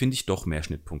 vielleicht finde ich doch mehr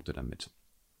Schnittpunkte damit.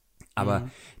 Aber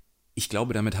ich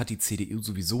glaube, damit hat die CDU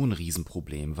sowieso ein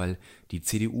Riesenproblem, weil die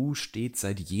CDU steht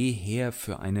seit jeher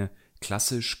für eine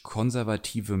klassisch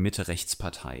konservative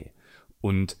Mitte-Rechts-Partei.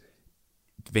 Und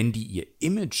wenn die ihr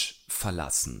Image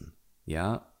verlassen,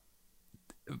 ja,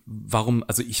 warum,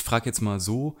 also ich frage jetzt mal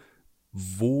so,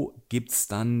 wo gibt's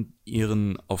dann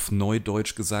ihren, auf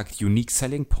Neudeutsch gesagt, Unique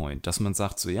Selling Point, dass man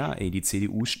sagt so, ja, ey, die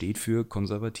CDU steht für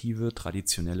konservative,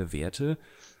 traditionelle Werte.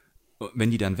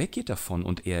 Wenn die dann weggeht davon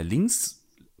und eher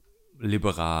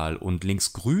linksliberal und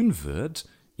linksgrün wird,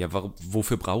 ja,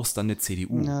 wofür brauchst du dann eine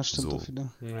CDU? Ja, stimmt so. auch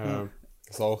wieder. Ja.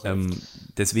 Ist auch.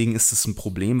 Deswegen ist es ein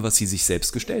Problem, was sie sich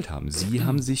selbst gestellt haben. Sie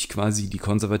haben sich quasi die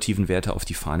konservativen Werte auf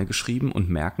die Fahne geschrieben und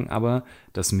merken aber,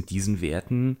 dass mit diesen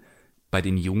Werten bei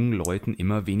den jungen Leuten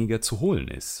immer weniger zu holen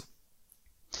ist.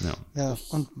 Ja. Ja,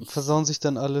 und versauen sich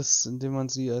dann alles, indem man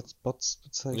sie als Bots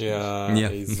bezeichnet. Ja, Ja.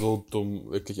 ey, so dumm,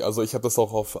 wirklich. Also ich habe das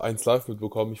auch auf 1 Live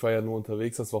mitbekommen. Ich war ja nur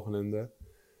unterwegs das Wochenende.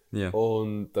 Ja.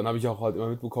 Und dann habe ich auch halt immer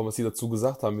mitbekommen, was sie dazu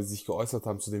gesagt haben, wie sie sich geäußert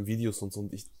haben zu den Videos und so.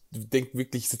 Und ich denke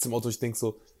wirklich, ich sitze im Auto, ich denke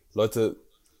so, Leute,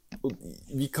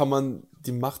 wie kann man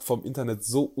die Macht vom Internet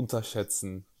so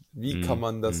unterschätzen? Wie kann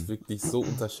man das wirklich so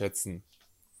unterschätzen?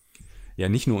 Ja,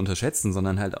 nicht nur unterschätzen,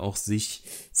 sondern halt auch sich,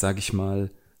 sag ich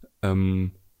mal,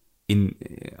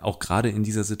 auch gerade in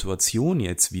dieser Situation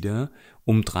jetzt wieder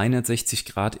um 360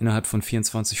 Grad innerhalb von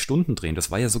 24 Stunden drehen.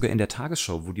 Das war ja sogar in der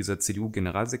Tagesschau, wo dieser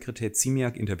CDU-Generalsekretär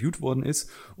Ziemiak interviewt worden ist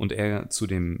und er zu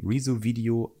dem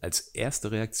Rezo-Video als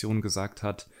erste Reaktion gesagt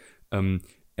hat,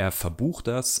 er verbucht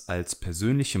das als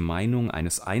persönliche Meinung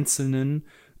eines Einzelnen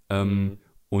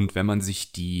und wenn man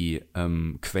sich die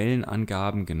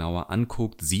Quellenangaben genauer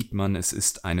anguckt, sieht man, es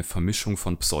ist eine Vermischung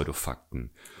von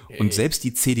Pseudofakten. Und selbst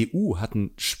die CDU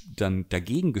hatten dann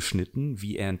dagegen geschnitten,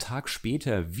 wie er einen Tag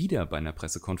später wieder bei einer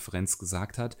Pressekonferenz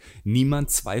gesagt hat,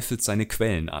 niemand zweifelt seine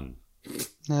Quellen an.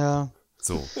 Ja,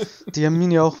 So. Die haben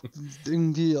ihn ja auch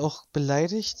irgendwie auch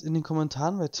beleidigt in den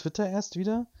Kommentaren bei Twitter erst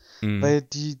wieder, weil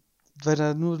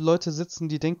da nur Leute sitzen,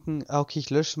 die denken, okay,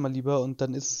 ich lösche mal lieber und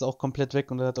dann ist es auch komplett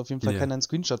weg und da hat auf jeden Fall keiner einen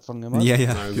Screenshot von gemacht. Ja,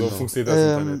 Nein, so genau. funktioniert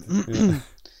das Internet.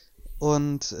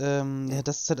 Und ja,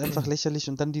 das ist halt einfach lächerlich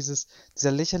und dann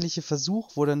dieser lächerliche Versuch,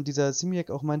 wo dann dieser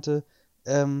Simiak auch meinte,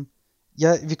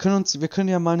 ja, wir können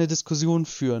ja mal eine Diskussion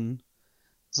führen.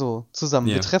 So, zusammen.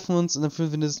 Ja. Wir treffen uns und dann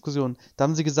führen wir eine Diskussion. Da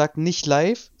haben sie gesagt, nicht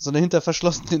live, sondern hinter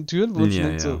verschlossenen Türen, wo man schon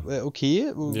denkt, so,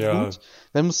 okay, Ja. gut,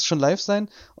 dann muss es schon live sein.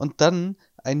 Und dann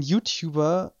ein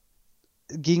YouTuber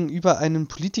gegenüber einem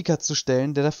Politiker zu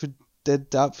stellen, der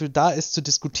dafür da ist zu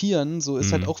diskutieren, so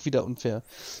ist halt auch wieder unfair.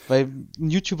 Weil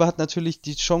ein YouTuber hat natürlich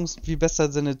die Chance, viel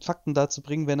besser seine Fakten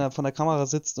darzubringen, wenn er von der Kamera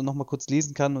sitzt und nochmal kurz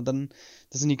lesen kann und dann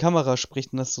das in die Kamera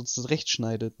spricht und das so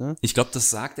zurechtschneidet, ne? Ich glaube, das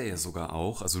sagt er ja sogar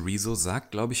auch. Also Rezo sagt,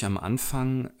 glaube ich, am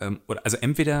Anfang,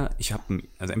 entweder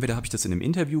habe ich das in einem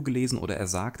Interview gelesen oder er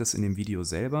sagt es in dem Video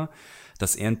selber,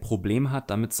 dass er ein Problem hat,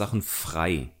 damit Sachen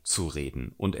frei zu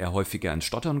reden und er häufiger ins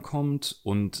Stottern kommt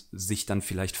und sich dann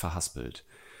vielleicht verhaspelt.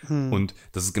 Und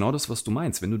das ist genau das, was du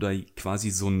meinst. Wenn du da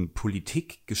quasi so einen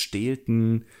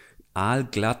politikgestählten,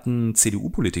 aalglatten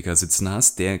CDU-Politiker sitzen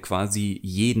hast, der quasi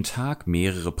jeden Tag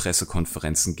mehrere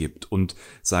Pressekonferenzen gibt und,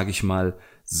 sage ich mal,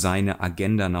 seine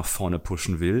Agenda nach vorne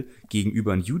pushen will,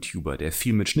 gegenüber einem YouTuber, der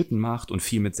viel mit Schnitten macht und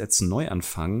viel mit Sätzen neu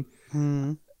anfangen,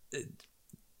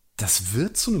 das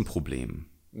wird zu einem Problem.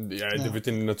 Ja, der wird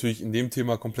den natürlich in dem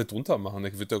Thema komplett runter machen.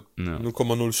 Der wird ja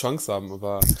 0,0 Chance haben,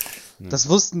 aber Das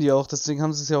wussten die auch, deswegen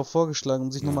haben sie es ja auch vorgeschlagen,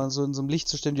 um sich nochmal so in so einem Licht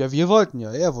zu stellen. Ja, wir wollten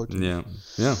ja, er wollte nicht.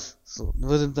 Ja. So,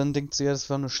 dann denkt sie, ja, das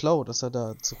war nur schlau, dass er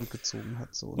da zurückgezogen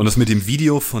hat. So. Und das mit dem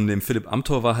Video von dem Philipp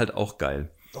Amthor war halt auch geil.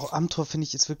 Auch Amthor, finde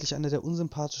ich, ist wirklich einer der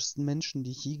unsympathischsten Menschen,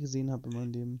 die ich je gesehen habe in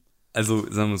meinem Leben. Also,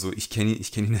 sagen wir so, ich kenne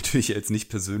ihn natürlich jetzt nicht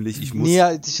persönlich. Ich muss, nee,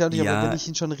 aber wenn ich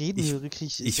ihn schon reden höre,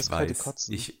 kriege ich das kalte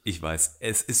Kotzen. Ich weiß,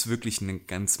 es ist wirklich eine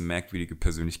ganz merkwürdige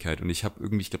Persönlichkeit. Und ich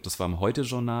glaube, das war im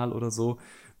Heute-Journal oder so,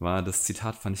 war das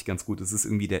Zitat, fand ich ganz gut. Es ist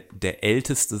irgendwie der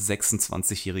älteste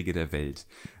 26-Jährige der Welt.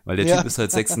 Weil der Typ ist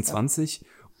halt 26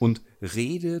 und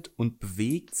redet und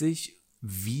bewegt sich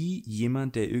wie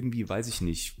jemand, der irgendwie, weiß ich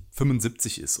nicht,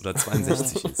 75 ist oder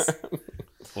 62 ist.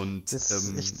 Und, das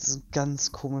ist echt so ein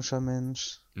ganz komischer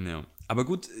Mensch. Ja, aber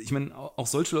gut, ich meine, auch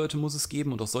solche Leute muss es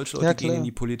geben und auch solche Leute gehen in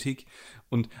die Politik.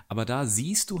 Aber da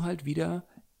siehst du halt wieder,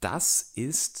 das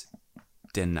ist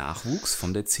der Nachwuchs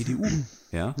von der CDU.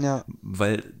 Ja.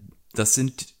 Weil das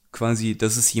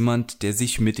ist jemand, der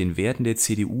sich mit den Werten der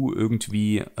CDU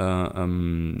irgendwie,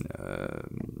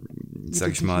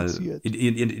 sag ich mal,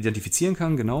 identifizieren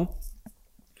kann, genau.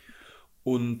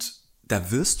 Und da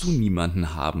wirst du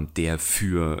niemanden haben, der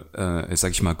für,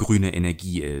 sag ich mal, grüne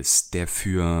Energie ist, der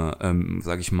für,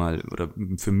 sag ich mal, oder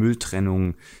für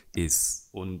Mülltrennung ist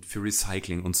und für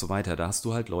Recycling und so weiter. Da hast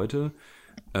du halt Leute,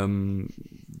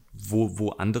 wo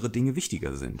andere Dinge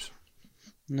wichtiger sind.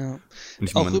 Ja.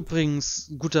 Auch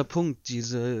übrigens, guter Punkt,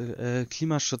 diese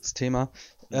Klimaschutzthema.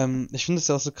 Ich finde es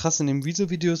ja auch so krass, in dem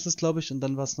Rezo-Video ist es, glaube ich, und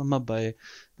dann war es nochmal bei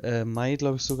Mai,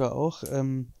 glaube ich, sogar auch,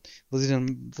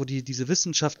 wo diese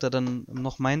Wissenschaftler dann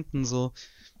noch meinten, so,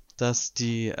 dass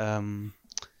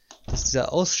dass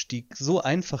dieser Ausstieg so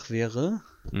einfach wäre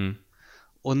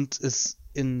und es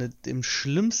im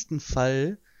schlimmsten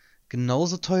Fall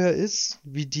genauso teuer ist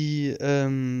wie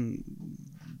den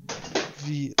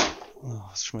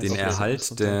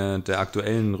Erhalt der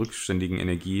aktuellen rückständigen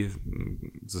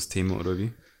Energiesysteme oder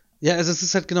wie? Ja, also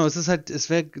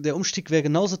der Umstieg wäre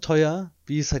genauso teuer,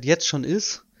 wie es halt jetzt schon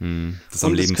ist. Das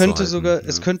am Und Leben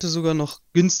es könnte sogar noch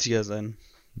günstiger sein.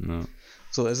 Ja.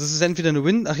 So, es ist entweder eine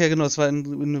es war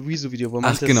ein Rezo-Video, wo man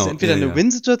meinte, genau. Es ist entweder eine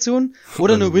Win-Situation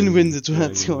oder eine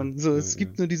Win-Win-Situation. So, es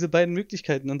gibt nur diese beiden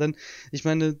Möglichkeiten. Und dann, ich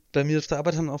meine, bei mir auf der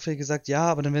Arbeit haben auch viele gesagt, ja,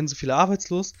 aber dann werden so viele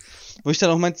arbeitslos. Wo ich dann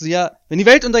auch meinte, so, ja, wenn die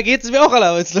Welt untergeht, sind wir auch alle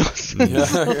arbeitslos.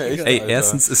 echt,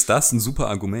 erstens ist das ein super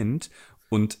Argument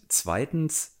und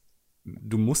zweitens,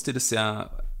 du musst dir das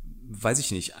ja, weiß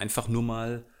ich nicht, einfach nur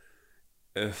mal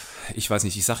ich weiß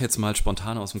nicht, ich sag jetzt mal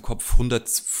spontan aus dem Kopf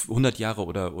 100 Jahre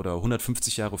oder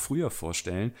 150 Jahre früher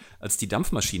vorstellen, als die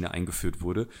Dampfmaschine eingeführt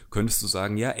wurde, könntest du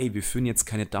sagen, ja, wir führen jetzt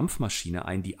keine Dampfmaschine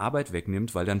ein, die Arbeit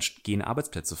wegnimmt, weil dann gehen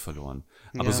Arbeitsplätze verloren.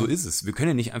 Aber so ist es. Wir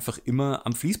können ja nicht einfach immer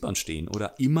am Fließband stehen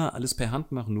oder immer alles per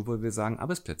Hand machen, nur weil wir sagen,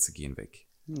 Arbeitsplätze gehen weg.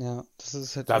 Ja, das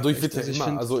ist halt dadurch wird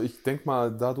ja ich denke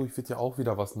mal, dadurch wird ja auch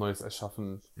wieder was Neues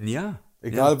erschaffen. Ja.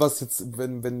 Egal was jetzt,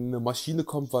 wenn eine Maschine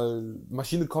kommt,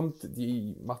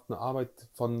 die macht eine Arbeit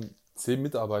von 10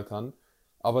 Mitarbeitern,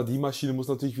 aber die Maschine muss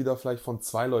natürlich wieder vielleicht von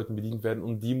 2 Leuten bedient werden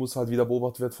und die muss halt wieder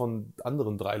beobachtet werden von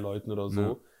anderen 3 Leuten oder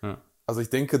so. Ja. Also ich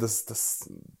denke, dass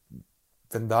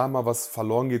wenn da mal was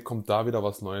verloren geht, kommt da wieder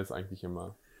was Neues eigentlich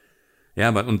immer. Ja,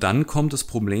 aber und dann kommt das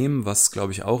Problem, was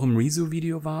glaube ich auch im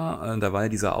Rezo-Video war. Da war ja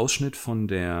dieser Ausschnitt von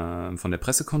der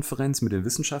Pressekonferenz mit den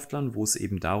Wissenschaftlern, wo es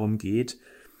eben darum geht,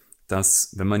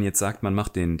 dass, wenn man jetzt sagt, man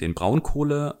macht den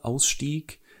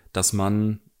Braunkohleausstieg, dass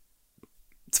man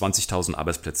 20.000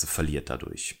 Arbeitsplätze verliert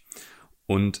dadurch.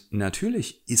 Und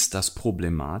natürlich ist das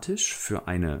problematisch für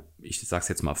eine, ich sag's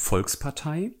jetzt mal,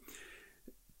 Volkspartei,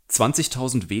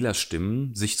 20.000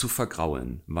 Wählerstimmen sich zu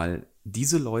vergraulen, weil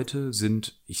diese Leute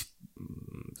sind,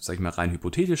 sag ich mal rein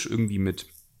hypothetisch, irgendwie mit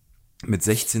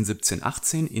 16, 17,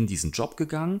 18 in diesen Job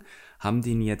gegangen, haben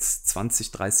den jetzt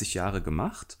 20, 30 Jahre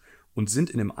gemacht und sind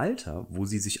in einem Alter, wo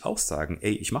sie sich auch sagen,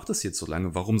 ey, ich mache das jetzt so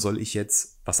lange, warum soll ich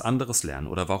jetzt was anderes lernen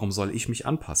oder warum soll ich mich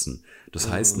anpassen? Das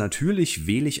heißt, natürlich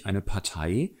wähle ich eine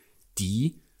Partei,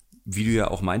 die, wie du ja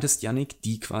auch meintest, Yannick,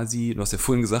 die quasi, du hast ja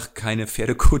vorhin gesagt, keine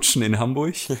Pferdekutschen in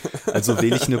Hamburg, also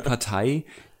wähle ich eine Partei,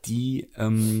 die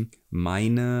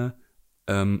meine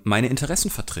Interessen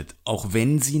vertritt, auch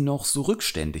wenn sie noch so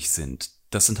rückständig sind.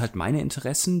 Das sind halt meine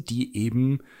Interessen, die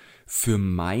eben für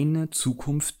meine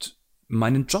Zukunft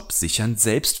meinen Job sichern,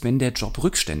 selbst wenn der Job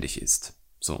rückständig ist.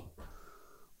 So.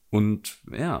 Und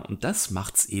ja, und das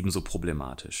macht's eben so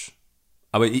problematisch.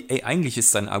 Aber ey, eigentlich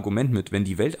ist sein Argument mit, wenn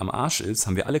die Welt am Arsch ist,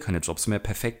 haben wir alle keine Jobs mehr,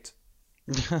 perfekt.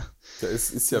 Ja. Ja,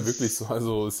 es ist ja wirklich so,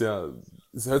 also es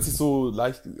hört sich so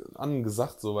leicht an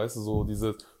gesagt, so, weißt du, so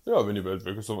dieses, ja, wenn die Welt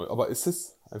weg ist, aber es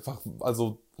ist einfach,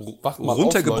 also wacht mal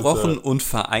runtergebrochen auf, Leute. Und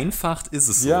vereinfacht ist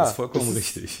es so, Ja, ist vollkommen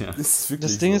richtig. Ja. Ist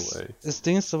wirklich Das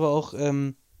Ding ist aber auch,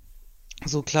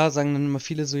 so klar sagen dann immer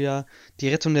viele so, ja, die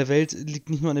Rettung der Welt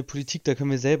liegt nicht nur an der Politik, da können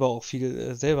wir selber auch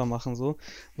viel selber machen, so.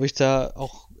 Wo ich da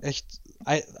auch echt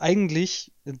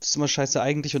eigentlich, es ist immer scheiße,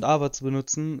 eigentlich und aber zu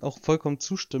benutzen, auch vollkommen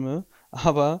zustimme,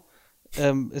 aber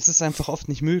es ist einfach oft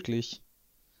nicht möglich.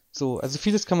 So, also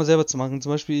vieles kann man selber zu machen.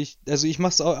 Zum Beispiel, ich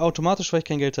mache es automatisch, weil ich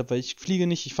kein Geld habe, weil ich fliege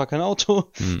nicht, ich fahre kein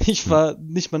Auto, ich fahre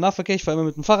nicht mal Nahverkehr, ich fahre immer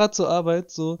mit dem Fahrrad zur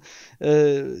Arbeit. So,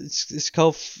 ich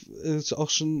kaufe auch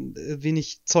schon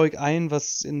wenig Zeug ein,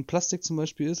 was in Plastik zum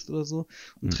Beispiel ist oder so.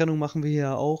 Und Trennung machen wir hier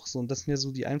ja auch so. Und das sind ja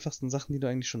so die einfachsten Sachen, die du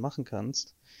eigentlich schon machen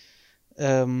kannst.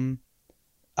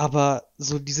 Aber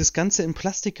so dieses ganze in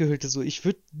Plastik gehüllte, so, ich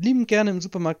würde liebend gerne im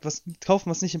Supermarkt was kaufen,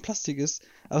 was nicht in Plastik ist,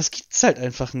 aber es gibt's halt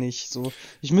einfach nicht. So,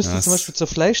 ich müsste zum Beispiel zur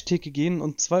Fleischtheke gehen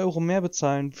und 2 Euro mehr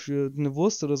bezahlen für eine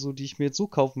Wurst oder so, die ich mir jetzt so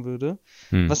kaufen würde,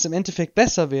 was im Endeffekt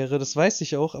besser wäre, das weiß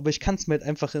ich auch, aber ich kann es mir halt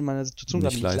einfach in meiner Situation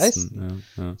gerade nicht leisten.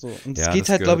 Ja. So, und es geht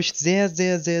halt, glaube ich, sehr,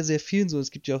 sehr, sehr, sehr vielen so. Es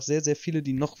gibt ja auch sehr, sehr viele,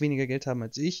 die noch weniger Geld haben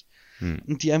als ich.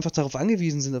 Und die einfach darauf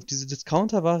angewiesen sind, auf diese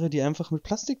Discounterware, die einfach mit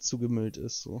Plastik zugemüllt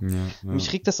ist. So. Ja.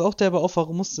 Mich regt das auch derbe auf,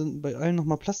 warum muss denn bei allen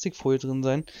nochmal Plastikfolie drin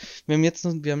sein? Wir haben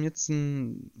jetzt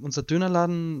unser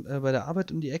Dönerladen bei der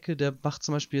Arbeit um die Ecke, der macht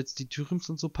zum Beispiel jetzt die Thürims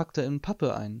und so, packt er in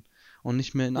Pappe ein und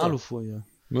nicht mehr in Alufolie.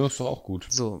 Ja, ist doch auch gut.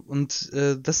 So, und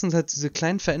das sind halt diese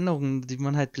kleinen Veränderungen, die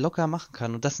man halt locker machen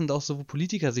kann. Und das sind auch so, wo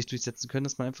Politiker sich durchsetzen können,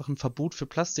 dass man einfach ein Verbot für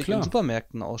Plastik in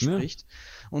Supermärkten ausspricht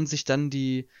und sich dann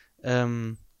die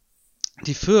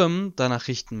Firmen danach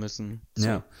richten müssen. So.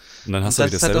 Ja. Und dann hast du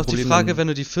das ist halt auch Problem, die Frage, wenn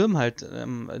du die Firmen halt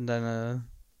in deine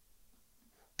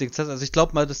Dings hast. Also ich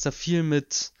glaube mal, dass da viel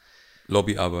mit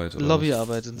Lobbyarbeit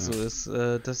und so ist,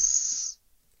 dass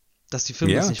die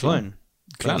Firmen das nicht wollen.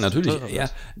 Klar, natürlich.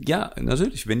 Ja,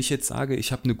 natürlich. Wenn ich jetzt sage,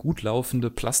 ich habe eine gut laufende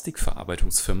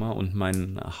Plastikverarbeitungsfirma und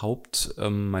meine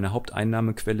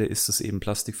Haupteinnahmequelle ist es eben,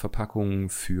 Plastikverpackungen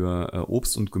für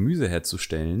Obst und Gemüse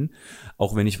herzustellen,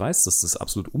 auch wenn ich weiß, dass das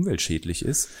absolut umweltschädlich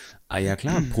ist, ja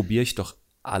klar, probiere ich doch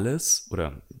alles,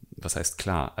 oder was heißt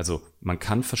klar, also man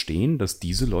kann verstehen, dass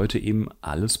diese Leute eben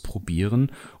alles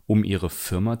probieren, um ihre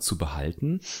Firma zu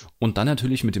behalten und dann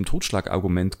natürlich mit dem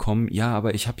Totschlagargument kommen, ja,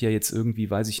 aber ich habe ja jetzt irgendwie,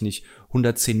 weiß ich nicht,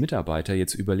 110 Mitarbeiter,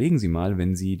 jetzt überlegen Sie mal,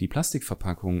 wenn Sie die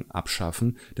Plastikverpackung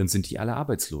abschaffen, dann sind die alle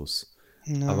arbeitslos.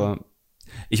 Ja. Aber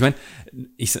ich meine,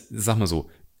 ich sag mal so,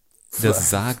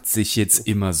 das sagt sich jetzt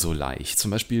immer so leicht.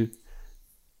 Zum Beispiel,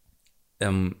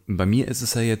 bei mir ist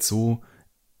es ja jetzt so,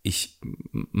 ich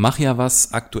mache ja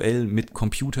was aktuell mit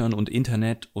Computern und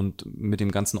Internet und mit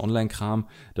dem ganzen Online-Kram.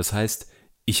 Das heißt,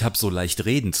 ich habe so leicht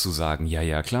reden zu sagen,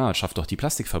 ja klar, schaff doch die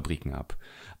Plastikfabriken ab.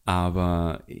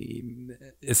 Aber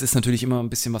es ist natürlich immer ein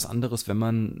bisschen was anderes, wenn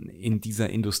man in dieser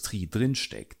Industrie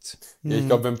drinsteckt. Ja, ich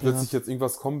glaube, wenn plötzlich jetzt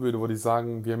irgendwas kommen würde, wo die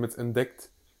sagen, wir haben jetzt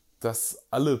entdeckt, dass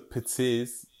alle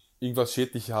PCs irgendwas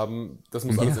schädlich haben, das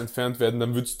muss alles entfernt werden,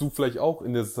 dann würdest du vielleicht auch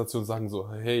in der Situation sagen so,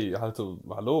 hey,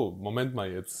 hallo, Moment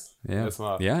mal jetzt. Ja,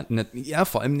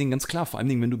 vor allem ganz klar, vor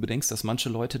allem wenn du bedenkst, dass manche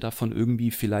Leute davon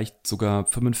irgendwie vielleicht sogar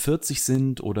 45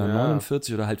 sind oder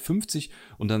 49 oder halt 50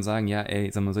 und dann sagen, ja, ey,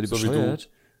 sag mal, seid ihr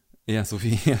bescheuert? Ja, so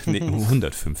wie, ja, nee,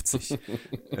 150.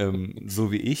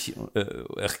 So wie ich,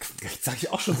 jetzt sag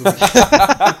ich auch schon so wie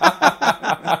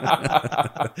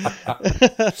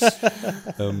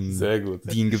ich. Sehr gut.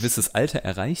 Die ein gewisses Alter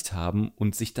erreicht haben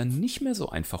und sich dann nicht mehr so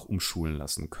einfach umschulen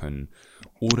lassen können.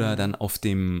 Oder dann auf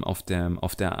dem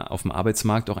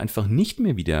Arbeitsmarkt auch einfach nicht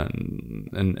mehr wieder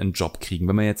einen Job kriegen.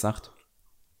 Wenn man jetzt sagt,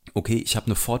 okay, ich habe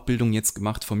eine Fortbildung jetzt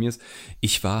gemacht von mir.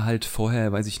 Ich war halt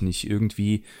vorher, weiß ich nicht,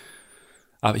 irgendwie,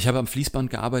 aber ich habe am Fließband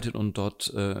gearbeitet und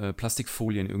dort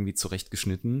Plastikfolien irgendwie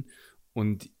zurechtgeschnitten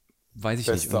und weiß ich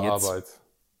nicht. Beste Und jetzt, Arbeit.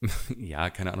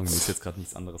 ja, keine Ahnung, mir ist jetzt gerade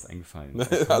nichts anderes eingefallen. Nee, Ich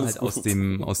komme alles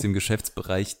halt aus dem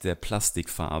Geschäftsbereich der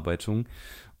Plastikverarbeitung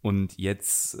und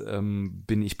jetzt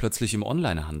bin ich plötzlich im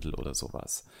Onlinehandel oder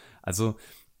sowas. Also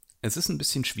es ist ein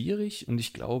bisschen schwierig und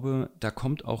ich glaube, da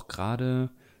kommt auch gerade,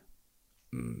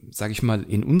 sage ich mal,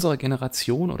 in unserer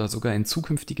Generation oder sogar in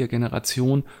zukünftiger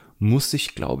Generation muss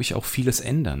sich, glaube ich, auch vieles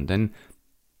ändern. Denn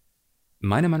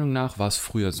meiner Meinung nach war es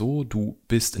früher so, du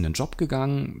bist in den Job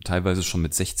gegangen, teilweise schon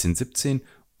mit 16, 17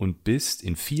 und bist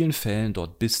in vielen Fällen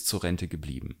dort bis zur Rente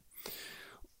geblieben.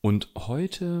 Und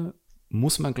heute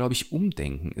muss man, glaube ich,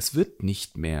 umdenken. Es wird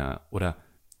nicht mehr oder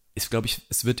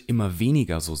es wird immer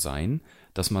weniger so sein,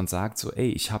 dass man sagt so,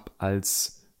 ey, ich habe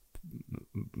als,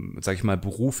 sag ich mal,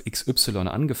 Beruf XY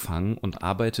angefangen und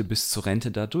arbeite bis zur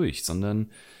Rente dadurch, sondern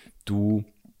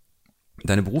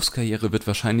deine Berufskarriere wird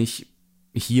wahrscheinlich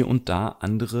hier und da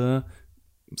andere,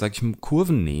 sag ich mal,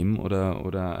 Kurven nehmen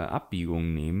oder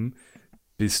Abbiegungen nehmen,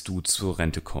 bis du zur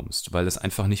Rente kommst, weil es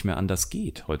einfach nicht mehr anders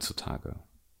geht heutzutage.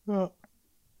 Ja.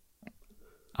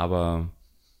 Aber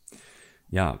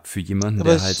ja, für jemanden,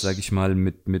 Aber der halt, sag ich mal,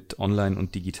 mit online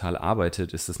und digital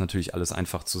arbeitet, ist das natürlich alles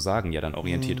einfach zu sagen. Ja, dann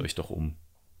orientiert euch doch um.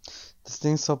 Das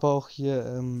Ding ist aber auch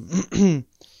hier,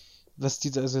 was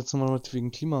diese, also jetzt nochmal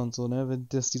wegen Klima und so, ne, wenn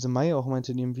das diese Mai auch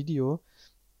meinte in ihrem Video,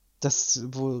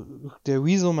 wo der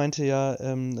Rezo meinte ja,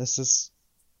 es ist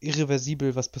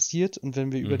irreversibel, was passiert, und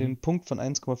wenn wir über den Punkt von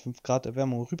 1,5 Grad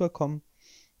Erwärmung rüberkommen,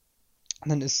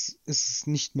 dann ist es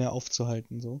nicht mehr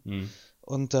aufzuhalten, so.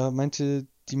 Und da meinte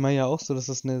die Maya auch so, dass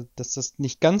das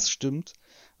nicht ganz stimmt,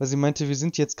 weil sie meinte, wir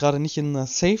sind jetzt gerade nicht in einer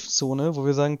Safe-Zone, wo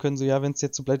wir sagen können, so, ja, wenn es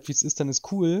jetzt so bleibt, wie es ist, dann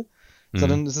ist cool,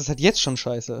 sondern es ist halt jetzt schon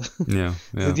scheiße. Ja,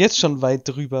 Wir ja. sind jetzt schon weit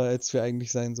drüber, als wir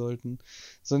eigentlich sein sollten.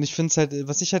 So, und ich finde es halt,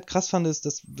 was ich halt krass fand, ist,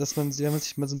 dass man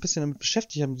sich mal so ein bisschen damit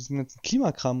beschäftigt hat, mit diesem ganzen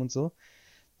Klimakram und so,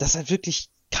 dass halt wirklich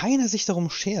keiner sich darum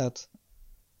schert,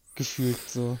 gefühlt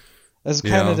so. Also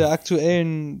keiner Ja. der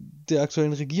aktuellen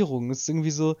Regierung. Es ist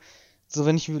irgendwie so,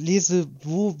 wenn ich lese,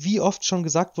 wie oft schon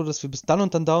gesagt wurde, dass wir bis dann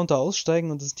und dann da und da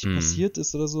aussteigen und es nicht passiert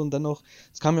ist oder so, und dann auch,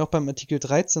 es kam ja auch beim Artikel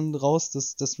 13 raus,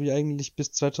 dass wir eigentlich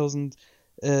bis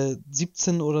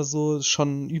 2017 oder so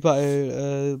schon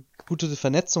überall gute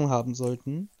Vernetzung haben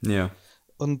sollten. Ja.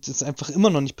 Und es einfach immer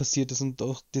noch nicht passiert ist und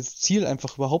auch das Ziel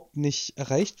einfach überhaupt nicht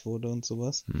erreicht wurde und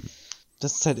sowas.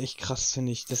 Das ist halt echt krass,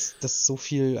 finde ich, dass so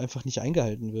viel einfach nicht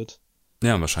eingehalten wird.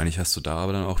 Ja, wahrscheinlich hast du da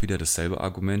aber dann auch wieder dasselbe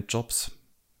Argument Jobs.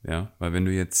 Ja, weil wenn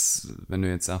du jetzt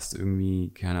sagst,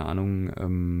 irgendwie, keine Ahnung,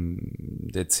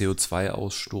 der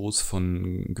CO2-Ausstoß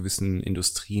von gewissen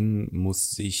Industrien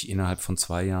muss sich innerhalb von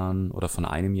 2 Jahren oder von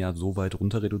einem Jahr so weit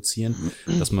runter reduzieren,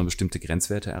 dass man bestimmte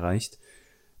Grenzwerte erreicht.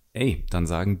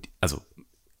 Dann also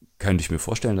könnte ich mir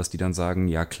vorstellen, dass die dann sagen,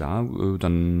 ja klar,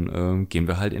 dann gehen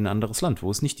wir halt in ein anderes Land, wo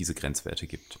es nicht diese Grenzwerte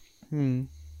gibt.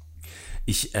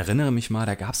 Ich erinnere mich mal,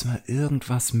 da gab es mal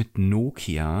irgendwas mit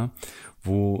Nokia,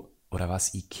 oder war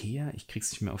es Ikea? Ich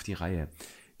krieg's nicht mehr auf die Reihe.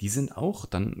 Die sind auch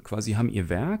dann quasi, haben ihr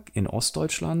Werk in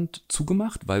Ostdeutschland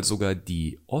zugemacht, weil sogar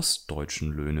die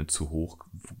ostdeutschen Löhne zu hoch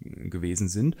gewesen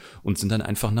sind, und sind dann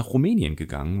einfach nach Rumänien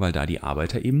gegangen, weil da die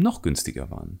Arbeiter eben noch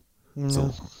günstiger waren. Ja.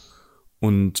 So.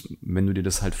 Und wenn du dir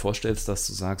das halt vorstellst, dass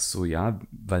du sagst, so ja,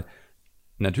 weil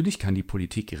natürlich kann die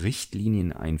Politik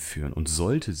Richtlinien einführen und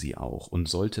sollte sie auch und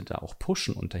sollte da auch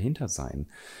pushen und dahinter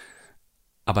sein.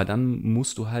 Aber dann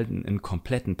musst du halt einen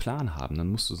kompletten Plan haben. Dann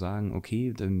musst du sagen,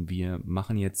 okay, denn wir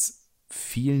machen jetzt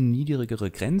viel niedrigere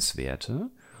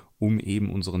Grenzwerte, um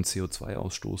eben unseren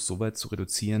CO2-Ausstoß so weit zu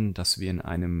reduzieren, dass wir in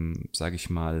einem, sage ich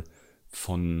mal,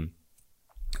 von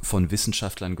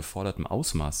Wissenschaftlern gefordertem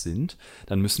Ausmaß sind.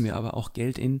 Dann müssen wir aber auch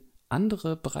Geld in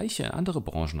andere Bereiche, andere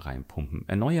Branchen reinpumpen.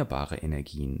 Erneuerbare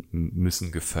Energien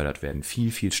müssen gefördert werden,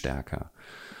 viel, viel stärker.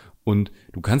 Und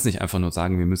du kannst nicht einfach nur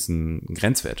sagen, wir müssen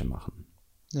Grenzwerte machen.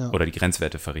 Ja. Oder die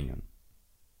Grenzwerte verringern.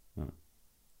 Ja.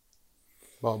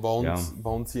 Bei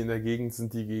uns hier in der Gegend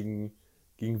sind die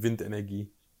gegen Windenergie.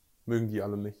 Mögen die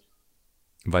alle nicht.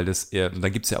 Weil da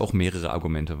gibt es ja auch mehrere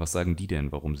Argumente. Was sagen die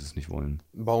denn, warum sie es nicht wollen?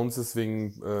 Bei uns ist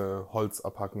wegen Holz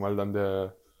abhacken, weil dann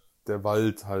der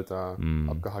Wald halt da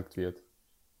abgehackt wird.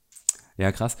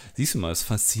 Ja, krass. Siehst du mal, ist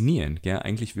faszinierend, gell?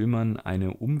 Eigentlich will man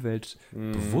eine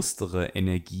umweltbewusstere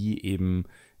Energie eben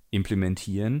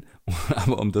implementieren,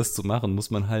 aber um das zu machen, muss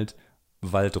man halt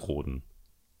Wald roden.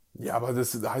 Ja, aber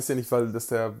das heißt ja nicht, weil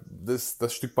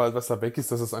das Stück Wald, was da weg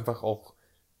ist, dass es einfach auch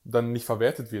dann nicht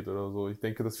verwertet wird oder so. Ich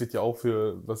denke, das wird ja auch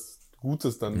für was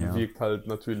Gutes dann Ja. bewirkt halt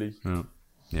natürlich. Ja.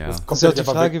 Ja. Das Das kommt ist ja auch nicht die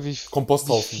einfach Frage, weg.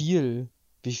 Komposthaufen.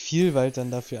 wie viel Wald dann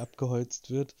dafür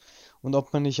abgeholzt wird und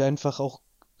ob man nicht einfach auch,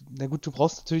 na gut, du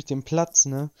brauchst natürlich den Platz,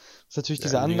 ne? Du musst natürlich Ja,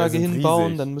 diese die Dinger Anlage sind hinbauen,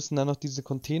 riesig. dann müssen da noch diese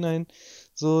Container hin.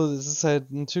 So, es ist halt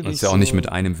Das natürlich ist ja auch so. nicht mit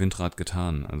einem Windrad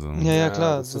getan. Also, Ja, Ja,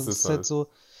 klar, das so, ist das es ist halt halt. so.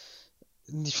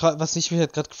 Was ich mich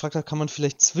halt gerade gefragt habe, kann man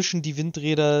vielleicht zwischen die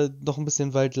Windräder noch ein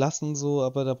bisschen Wald lassen, so,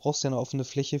 aber da brauchst du ja eine offene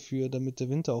Fläche für, damit der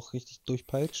Wind da auch richtig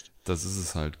durchpeitscht. das ist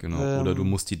es halt, genau. Oder du Ähm,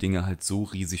 musst die Dinge halt so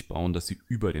riesig bauen, dass sie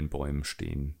über den Bäumen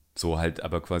stehen. So halt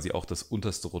aber quasi auch das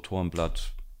unterste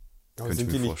Rotorenblatt, Aber könnte ich sind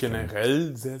mir die nicht vorstellen.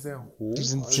 generell sehr, sehr hoch? Die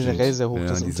sind Also, generell sehr hoch. Ja,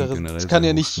 Das die sind untere, generell das kann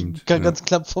sehr ja hoch, nicht stimmt. kann Ja. ganz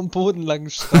knapp vom Boden lang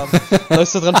schraben.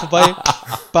 Läufst du dran vorbei,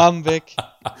 bam, weg.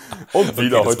 Und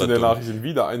wieder das heute war in den dumm. Nachrichten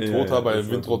wieder ein Ja, Toter ja, bei das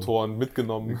war Windrotoren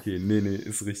mitgenommen. Okay, nee,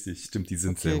 ist richtig. Stimmt, die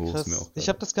sind sehr Okay, hoch, ist mir krass. auch Ich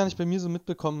habe das gar nicht bei mir so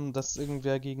mitbekommen, dass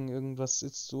irgendwer gegen irgendwas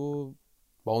ist so.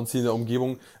 Bei uns hier in der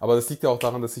Umgebung. Aber das liegt ja auch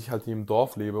daran, dass ich halt hier im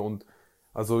Dorf lebe und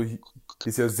also hier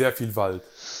ist ja sehr viel Wald.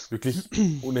 Wirklich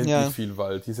unendlich Ja. viel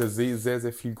Wald. Hier ist ja sehr, sehr,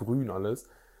 sehr viel Grün alles.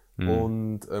 Hm.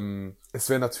 Und es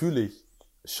wäre natürlich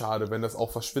schade, wenn das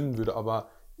auch verschwinden würde, aber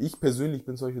ich persönlich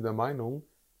bin zum Beispiel der Meinung,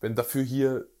 wenn dafür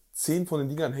hier 10 von den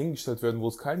Dingern hingestellt werden, wo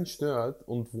es keinen stört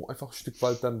und wo einfach ein Stück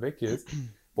Wald dann weg ist,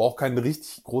 wo auch kein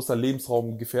richtig großer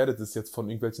Lebensraum gefährdet ist jetzt von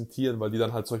irgendwelchen Tieren, weil die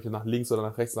dann halt solche nach links oder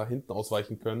nach rechts, nach hinten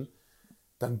ausweichen können,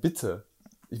 dann bitte.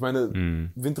 Ich meine,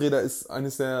 Hm. Windräder ist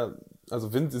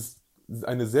also Wind ist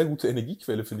eine sehr gute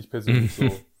Energiequelle, finde ich persönlich so.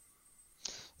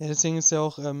 Ja, deswegen ist ja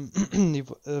auch,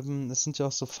 es sind ja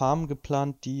auch so Farmen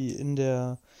geplant, die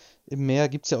im Meer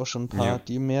gibt's ja auch schon ein paar, Ja.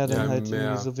 die im Meer Ja, dann im halt Meer.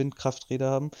 irgendwie so Windkrafträder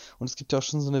haben. Und es gibt ja auch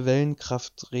schon so eine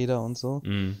Wellenkrafträder und so.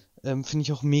 Hm. Finde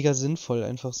ich auch mega sinnvoll,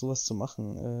 einfach sowas zu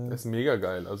machen. Das ist mega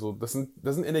geil. Also das sind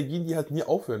Energien, die halt nie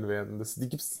aufhören werden. Die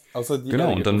gibt's außer die Genau,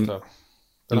 Erde und geht dann- unter.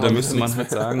 Und haben da wir müsste man nichts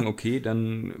halt mehr. sagen, okay,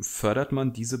 dann fördert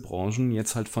man diese Branchen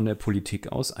jetzt halt von der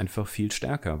Politik aus einfach viel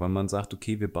stärker, weil man sagt,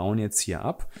 okay, wir bauen jetzt hier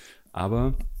ab,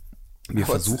 aber wir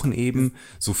Aber versuchen eben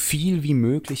so viel wie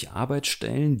möglich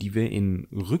Arbeitsstellen, die wir in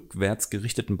rückwärts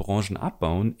gerichteten Branchen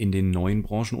abbauen, in den neuen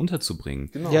Branchen unterzubringen.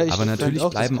 Genau. Ja, ich Aber find natürlich auch,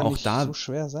 bleiben das kann auch nicht da so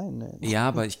schwer sein, ne? Ja,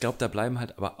 aber ich glaube, da bleiben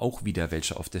halt aber auch wieder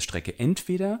welche auf der Strecke.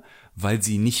 Entweder, weil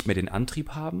sie nicht mehr den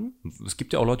Antrieb haben. Es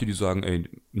gibt ja auch Leute, die sagen, ey,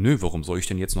 nö, warum soll ich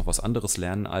denn jetzt noch was anderes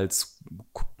lernen als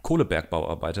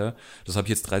Kohlebergbauarbeiter? Das habe ich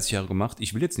jetzt 30 Jahre gemacht.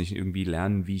 Ich will jetzt nicht irgendwie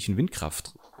lernen, wie ich ein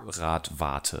Windkraftrad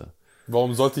warte.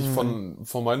 Warum sollte ich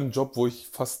von meinem Job, wo ich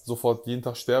fast sofort jeden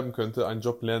Tag sterben könnte, einen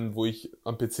Job lernen, wo ich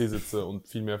am PC sitze und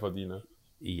viel mehr verdiene?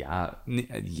 Ja,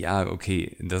 ja,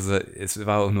 okay. Es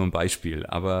war auch nur ein Beispiel.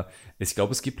 Aber ich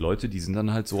glaube, es gibt Leute, die sind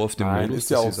dann halt so auf dem Nein, Modus, ist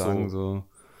ja dass sie auch sagen so. so,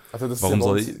 Also das warum ist ja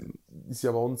soll bei uns, ist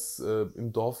ja bei uns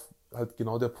im Dorf halt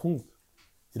genau der Punkt.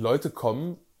 Die Leute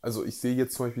kommen, also ich sehe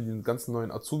jetzt zum Beispiel die ganzen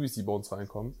neuen Azubis, die bei uns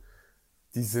reinkommen,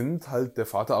 die sind halt, der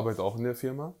Vater arbeitet auch in der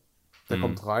Firma, der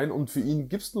kommt rein und für ihn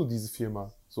gibt's nur diese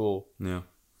Firma. So, ja.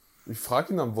 ich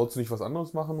frage ihn dann, wolltest du nicht was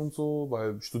anderes machen und so,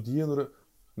 weil studieren oder,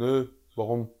 nö,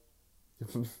 warum?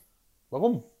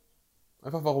 Warum?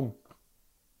 Einfach warum?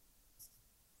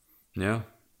 Ja,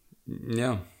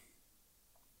 ja.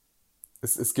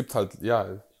 Es gibt halt,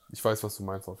 ja, ich weiß, was du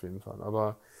meinst auf jeden Fall,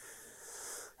 aber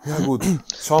ja gut,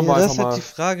 schauen Ja, wir das einfach ist halt mal. die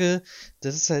Frage,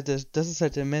 das ist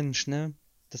halt der Mensch, ne?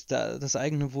 Dass da das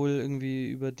eigene Wohl irgendwie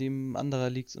über dem anderer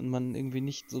liegt und man irgendwie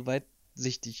nicht so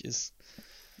weitsichtig ist.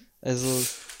 Also,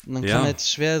 man Ja. kann halt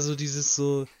schwer so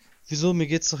wieso, mir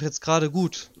geht's doch jetzt gerade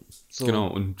gut. So. Genau,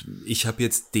 und ich habe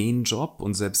jetzt den Job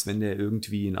und selbst wenn der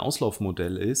irgendwie ein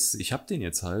Auslaufmodell ist, ich habe den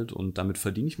jetzt halt und damit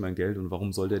verdiene ich mein Geld und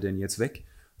warum soll der denn jetzt weg?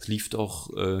 Es lief doch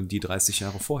die 30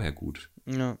 Jahre vorher gut.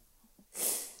 Ja.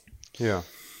 Ja,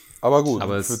 aber gut,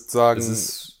 Aber ich würde sagen, es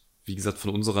ist, wie gesagt, von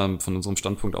unserem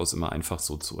Standpunkt aus immer einfach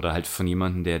so oder halt von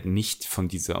jemandem, der nicht von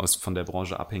der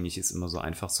Branche abhängig ist, immer so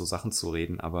einfach so Sachen zu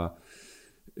reden, aber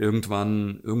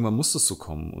irgendwann muss das so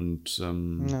kommen und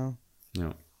Ja.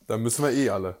 ja. da müssen wir eh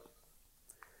alle.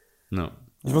 Ja.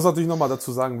 Ich muss natürlich nochmal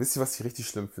dazu sagen, wisst ihr, was ich richtig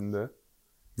schlimm finde?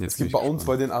 Jetzt Es bin gibt ich bei uns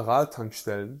gespannt. bei den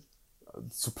Aral-Tankstellen,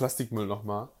 zu Plastikmüll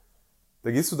nochmal,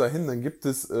 da gehst du da hin, dann gibt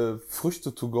es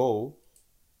Früchte to go,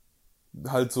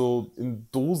 halt so in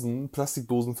Dosen,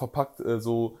 Plastikdosen verpackt,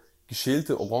 so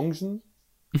geschälte Orangen,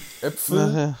 Äpfel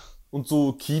Nachher. und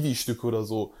so Kiwi-Stücke oder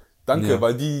so. Danke, Ja.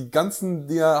 weil die ganzen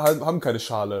Dinger haben keine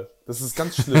Schale. Das ist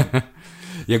ganz schlimm.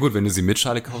 Ja gut, wenn du sie mit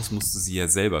Schale kaufst, musst du sie ja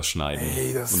selber schneiden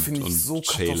Ey, das finde ich so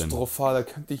schälen. katastrophal, da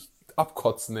könnte ich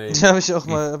abkotzen, ey. Ja, habe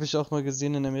ich auch mal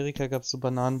gesehen, in Amerika gab es so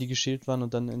Bananen, die geschält waren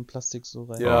und dann in Plastik so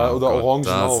rein. Ja, Oh oder Gott, Orangen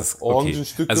das auch. ist okay.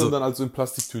 Orangenstücke Also- und dann also in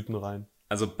Plastiktüten rein.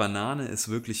 Also Banane ist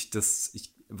wirklich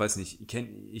ich weiß nicht,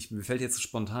 mir fällt jetzt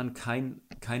spontan kein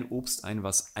Obst ein,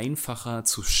 was einfacher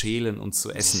zu schälen und zu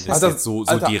essen ist. Alter, Jetzt so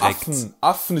Alter, direkt.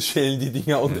 Affen schälen die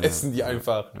Dinger und essen die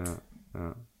einfach.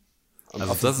 Und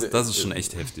Also Affen- das ist schon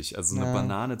echt heftig. Also eine Ja.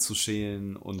 Banane zu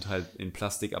schälen und halt in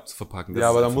Plastik abzuverpacken, das Ja,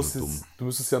 aber ist da einfach nur du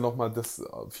müsstest ja nochmal,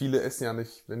 viele essen ja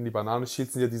nicht, wenn die Banane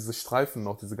schälst, sind ja diese Streifen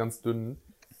noch, diese ganz dünnen.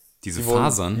 Diese Die wollen,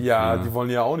 Fasern. Ja, die wollen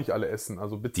ja auch nicht alle essen,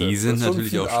 also bitte. Die Das sind ist schon natürlich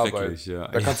viel auch Arbeit. schrecklich, ja.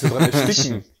 Da kannst du dran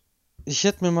ersticken. Ich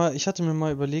hatte mir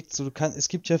mal überlegt, es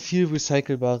gibt ja viel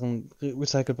recycelbaren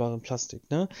Plastik,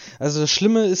 ne? Also das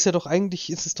Schlimme ist ja doch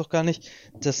eigentlich, ist es doch gar nicht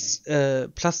das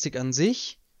Plastik an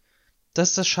sich,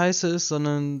 dass das scheiße ist,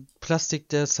 sondern Plastik,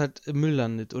 der es halt im Müll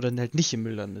landet oder halt nicht im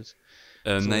Müll landet.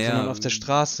 Sondern auf der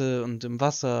Straße und im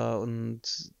Wasser und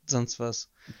sonst was.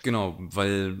 Genau,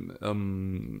 weil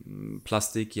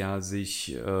Plastik ja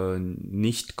sich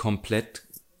nicht komplett,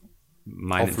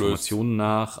 meinen Auflöst. Informationen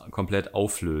nach, komplett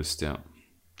auflöst, ja.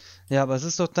 Ja, aber es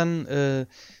ist doch dann,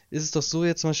 ist es doch so,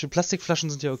 jetzt zum Beispiel Plastikflaschen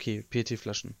sind ja okay,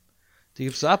 PET-Flaschen. Die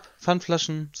gibst du ab,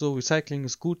 Pfandflaschen, so Recycling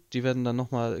ist gut, die werden dann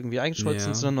nochmal irgendwie eingeschmolzen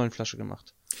und zu einer neuen Flasche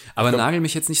gemacht. Aber nagel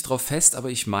mich jetzt nicht drauf fest, aber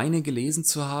ich meine gelesen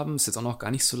zu haben, ist jetzt auch noch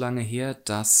gar nicht so lange her,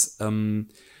 dass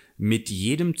mit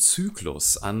jedem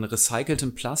Zyklus an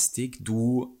recyceltem Plastik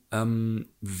du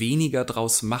weniger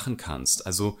draus machen kannst.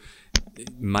 Also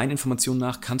meinen Informationen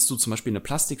nach kannst du zum Beispiel eine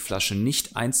Plastikflasche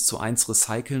nicht 1:1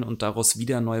 recyceln und daraus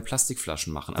wieder neue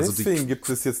Plastikflaschen machen. Also Deswegen gibt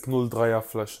es jetzt 0,3er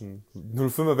Flaschen.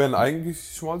 0,5er werden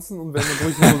eingeschmolzen und werden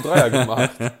dann durch 0,3er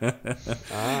gemacht.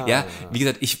 Ja, wie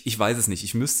gesagt, ich weiß es nicht.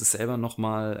 Ich müsste es selber noch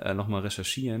mal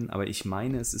recherchieren, aber ich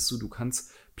meine, es ist so, du kannst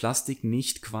Plastik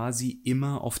nicht quasi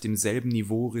immer auf demselben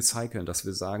Niveau recyceln, dass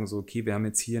wir sagen so, okay, wir haben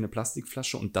jetzt hier eine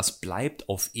Plastikflasche und das bleibt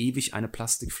auf ewig eine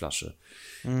Plastikflasche.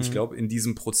 Ich glaube, in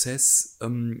diesem Prozess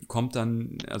kommt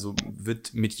dann, also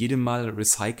wird mit jedem Mal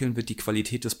recyceln, wird die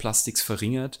Qualität des Plastiks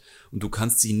verringert und du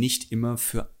kannst sie nicht immer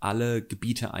für alle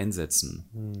Gebiete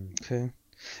einsetzen. Okay.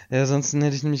 Ja, ansonsten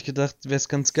hätte ich nämlich gedacht, wäre es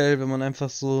ganz geil, wenn man einfach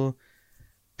so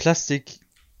Plastik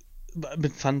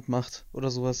mit Pfand macht oder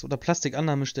sowas. Oder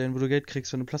Plastikannahmestellen, wo du Geld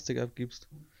kriegst, wenn du Plastik abgibst.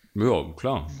 Ja,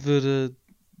 klar. Würde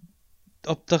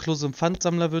Obdachlose und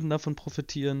Pfandsammler würden davon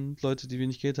profitieren, Leute, die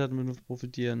wenig Geld hatten, würden davon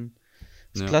profitieren.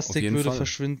 Das Ja, Plastik auf jeden würde Fall.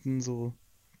 verschwinden, so.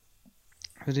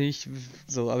 Würde ich,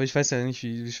 so, aber ich weiß ja nicht,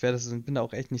 wie schwer das ist. Ich bin da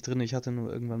auch echt nicht drin. Ich hatte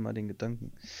nur irgendwann mal den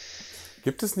Gedanken.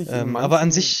 Gibt es nicht in Aber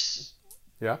an sich,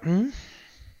 Ja?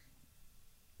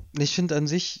 ich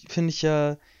finde ich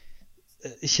ja,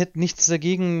 ich hätte nichts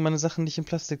dagegen, meine Sachen nicht in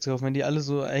Plastik zu kaufen, wenn die alle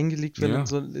so eingelegt werden Ja. und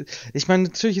so. Ich meine,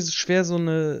 natürlich ist es schwer, so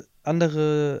eine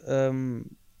andere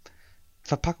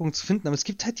Verpackung zu finden, aber es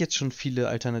gibt halt jetzt schon viele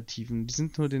Alternativen. Die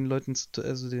sind nur den Leuten,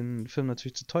 den Firmen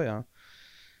natürlich zu teuer.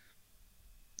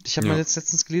 Ich habe Ja. mal jetzt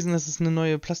letztens gelesen, dass es eine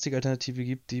neue Plastikalternative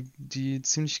gibt, die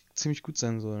ziemlich gut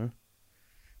sein soll.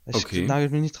 Ich Okay. nagel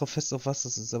mich nicht drauf fest, auf was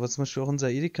das ist, aber zum Beispiel auch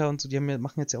unser Edeka und so,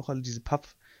 machen jetzt ja auch alle diese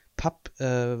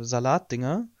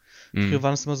Salatdinger. Früher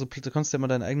waren es immer so, da konntest du ja immer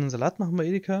deinen eigenen Salat machen bei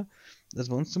Edeka,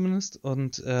 also bei uns zumindest,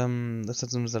 und das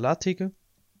hat so eine Salattheke.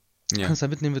 Ja. Kannst da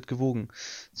mitnehmen, wird gewogen.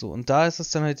 So, und da ist es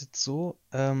dann halt jetzt so,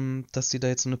 dass die da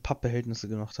jetzt so eine Pappbehältnisse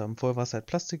gemacht haben. Vorher war es halt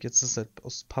Plastik, jetzt ist es halt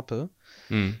aus Pappe.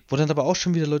 Wo dann aber auch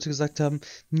schon wieder Leute gesagt haben,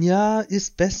 ja,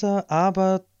 ist besser,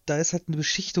 aber da ist halt eine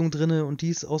Beschichtung drinne und die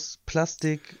ist aus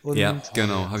Plastik und Ja,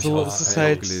 genau, habe ich so, auch, es ist hab ich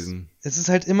halt, auch gelesen. es ist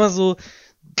halt immer so,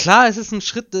 klar, es ist ein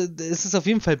Schritt, es ist auf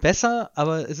jeden Fall besser,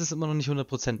 aber es ist immer noch nicht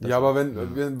 100% besser. Ja, aber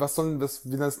wenn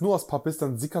das nur aus Pappe ist,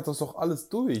 dann sickert das doch alles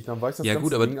durch. Dann weicht das Ja ganze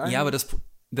gut, aber Ding ein. ja, aber das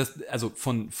also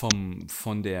von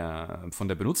der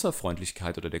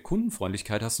Benutzerfreundlichkeit oder der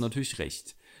Kundenfreundlichkeit hast du natürlich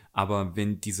recht. Aber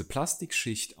wenn diese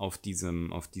Plastikschicht auf dieser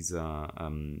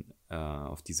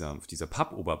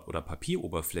oder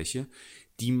Papieroberfläche,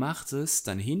 die macht es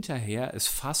dann hinterher ist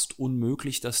fast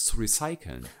unmöglich, das zu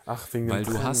recyceln. Ach, wegen Weil dem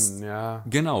du Trennen, hast, ja.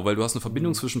 genau, weil du hast eine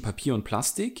Verbindung zwischen Papier und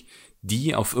Plastik,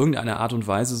 die auf irgendeine Art und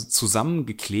Weise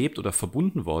zusammengeklebt oder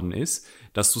verbunden worden ist,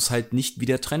 dass du es halt nicht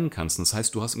wieder trennen kannst. Das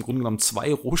heißt, du hast im Grunde genommen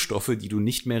zwei Rohstoffe, die du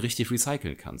nicht mehr richtig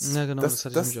recyceln kannst. Ja, genau, Das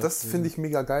hatte ich nämlich auch finde gelesen. ich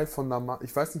mega geil von der Marke.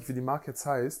 Ich weiß nicht, wie die Marke jetzt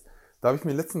heißt. Da habe ich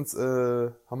mir letztens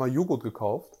haben wir Joghurt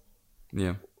gekauft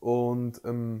Ja. und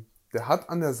der hat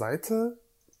an der Seite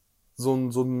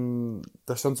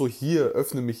da stand so hier,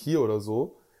 öffne mich hier oder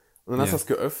so. Und dann hast du Ja. das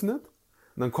geöffnet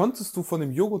Und dann konntest du von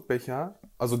dem Joghurtbecher,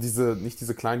 also nicht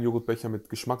diese kleinen Joghurtbecher mit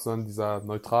Geschmack, sondern dieser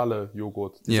neutrale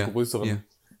Joghurt, diese größeren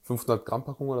 500 Gramm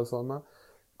Packung oder so immer,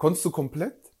 konntest du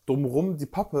komplett drumherum die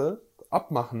Pappe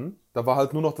abmachen. Da war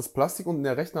halt nur noch das Plastik und in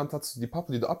der rechten Hand hattest du die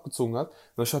Pappe, die du abgezogen hast.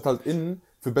 Und dann stand halt innen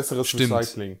für besseres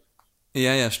Recycling.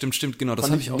 Ja, stimmt, genau,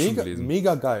 das habe ich auch schon gelesen.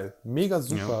 Mega geil, mega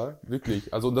super,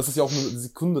 wirklich. Also und das ist ja auch eine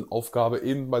Sekundenaufgabe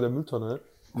eben bei der Mülltonne,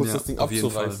 kurz das Ding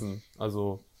abzureißen.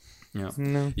 Also ja.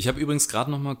 Ich habe übrigens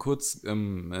gerade noch mal kurz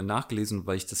nachgelesen,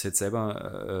 weil ich das jetzt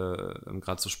selber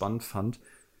gerade so spannend fand.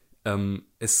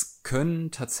 Es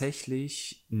können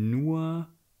tatsächlich nur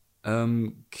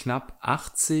knapp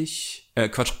 80,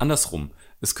 andersrum.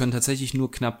 Es können tatsächlich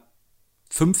nur knapp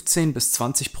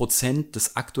 15-20%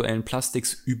 des aktuellen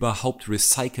Plastiks überhaupt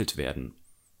recycelt werden.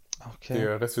 Okay.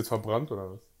 Der Rest wird verbrannt,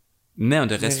 oder was? Ne,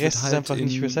 und der Rest wird ist halt einfach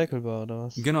nicht recycelbar, oder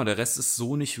was? Genau, der Rest ist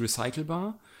so nicht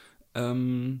recycelbar.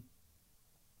 Und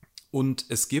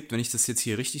es gibt, wenn ich das jetzt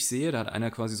hier richtig sehe, da hat einer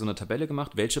quasi so eine Tabelle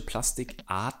gemacht, welche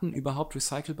Plastikarten überhaupt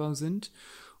recycelbar sind.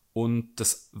 Und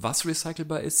das, was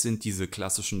recycelbar ist, sind diese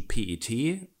klassischen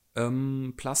PET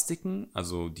Plastiken,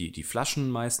 also die Flaschen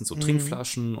meistens, so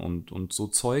Trinkflaschen und so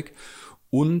Zeug.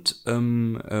 Und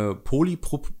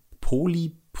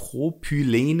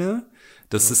Polypropylene,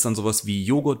 das ist dann sowas wie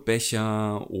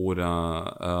Joghurtbecher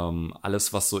oder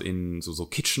alles, was so in so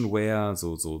Kitchenware,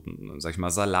 so sag ich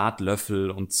mal, Salatlöffel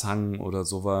und Zangen oder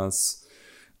sowas.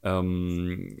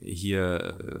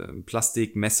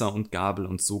 Plastik, Messer und Gabel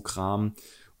und so Kram.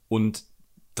 Und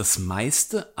das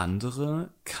meiste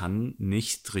andere kann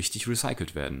nicht richtig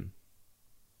recycelt werden.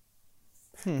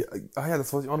 Ja,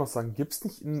 das wollte ich auch noch sagen. Gibt es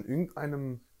nicht in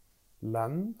irgendeinem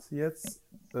Land jetzt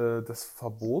das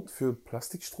Verbot für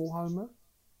Plastikstrohhalme?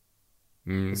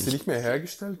 Dass die nicht mehr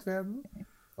hergestellt werden?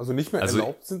 Also nicht mehr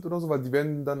erlaubt sind oder so? Weil die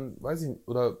werden dann, weiß ich nicht,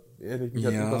 oder ehrlich, mich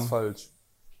hat irgendwas falsch.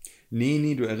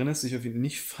 Nee, du erinnerst dich auf jeden Fall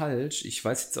nicht falsch. Ich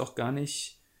weiß jetzt auch gar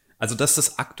nicht... Also, dass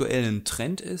das aktuell ein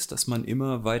Trend ist, dass man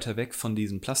immer weiter weg von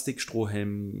diesen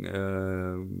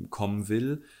Plastikstrohhelmen kommen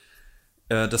will,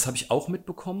 das habe ich auch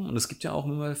mitbekommen. Und es gibt ja auch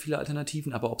immer viele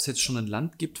Alternativen. Aber ob es jetzt schon ein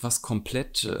Land gibt, was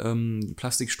komplett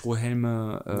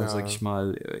Plastikstrohhelme, sag ich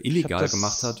mal, illegal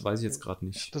gemacht hat, weiß ich jetzt gerade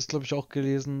nicht. Ich habe das, glaube ich, auch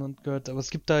gelesen und gehört. Aber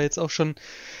es gibt da jetzt auch schon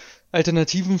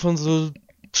Alternativen von so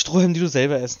Strohhelmen, die du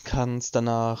selber essen kannst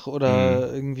danach.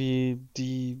 Oder irgendwie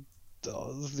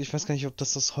ich weiß gar nicht, ob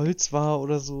das Holz war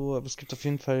oder so, aber es gibt auf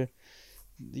jeden Fall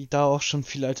da auch schon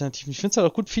viele Alternativen. Ich finde es halt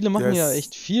auch gut, viele machen ja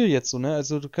echt viel jetzt so, ne?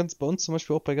 Also du kannst bei uns zum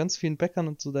Beispiel auch bei ganz vielen Bäckern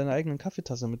und so deine eigenen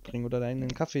Kaffeetasse mitbringen oder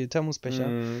deinen Kaffee-Thermosbecher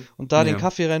und da den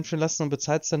Kaffee reinfüllen lassen und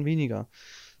bezahlst dann weniger.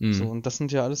 So, und das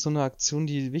sind ja alles so eine Aktionen,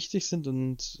 die wichtig sind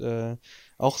und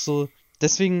auch so,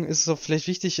 deswegen ist es auch vielleicht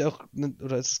wichtig,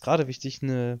 oder ist es gerade wichtig,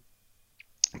 eine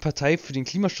Partei für den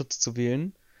Klimaschutz zu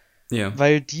wählen. Ja.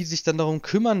 Weil die sich dann darum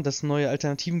kümmern, dass neue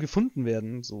Alternativen gefunden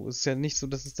werden. So, es ist ja nicht so,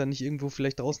 dass es da nicht irgendwo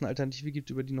vielleicht draußen eine Alternative gibt,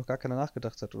 über die noch gar keiner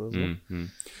nachgedacht hat oder so.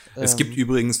 Es gibt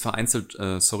übrigens vereinzelt,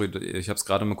 sorry, ich habe es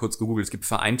gerade mal kurz gegoogelt, es gibt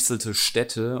vereinzelte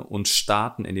Städte und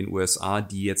Staaten in den USA,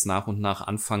 die jetzt nach und nach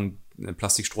anfangen,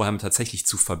 Plastikstrohhalme tatsächlich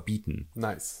zu verbieten.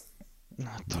 Nice.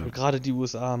 Na toll, gerade die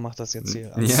USA macht das jetzt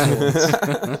hier.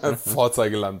 Ja.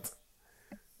 Vorzeigeland.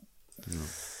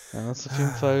 Ja, das ist auf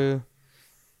jeden Fall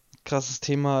krasses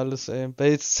Thema alles, ey.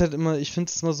 Weil es ist halt immer, ich finde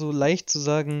es immer so leicht zu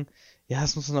sagen, ja,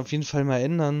 das muss man auf jeden Fall mal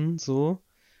ändern, so.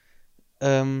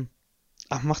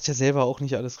 Ach, macht ja selber auch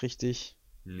nicht alles richtig.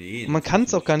 Nee. Und man kann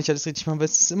es auch gar nicht alles richtig machen, weil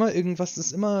es ist immer irgendwas, es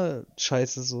ist immer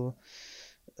scheiße, so.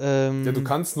 Ja, du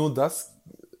kannst nur das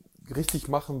richtig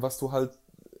machen, was du halt,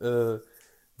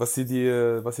 was dir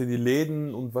die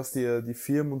Läden und was dir die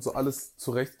Firmen und so alles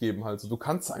zurechtgeben halt. So, du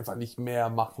kannst einfach nicht mehr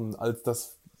machen als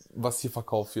das, was hier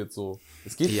verkauft wird, so.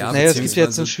 Es geht ja, naja, es gibt ja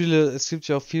jetzt so es gibt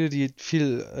ja auch viele, die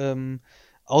viel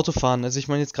Auto fahren. Also ich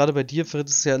meine jetzt gerade bei dir, Fred,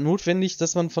 ist es ja notwendig,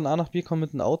 dass man von A nach B kommt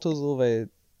mit einem Auto, so, weil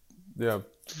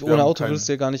ohne Auto würdest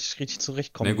du ja gar nicht richtig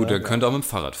zurechtkommen. Na gut, er könnte auch mit dem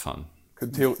Fahrrad fahren.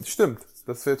 Stimmt.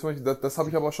 Das wäre zum Beispiel, das habe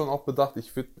ich aber schon auch bedacht.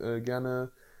 Ich würde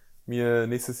gerne mir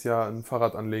nächstes Jahr ein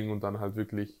Fahrrad anlegen und dann halt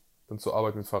wirklich dann zur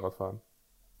Arbeit mit Fahrrad fahren.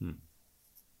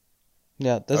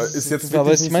 Ja, das ist jetzt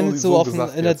aber ich meine so auf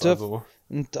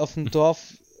dem Dorf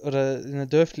oder in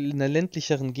der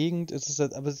ländlicheren Gegend ist es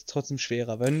halt, aber es ist trotzdem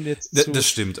schwerer. Wenn du jetzt das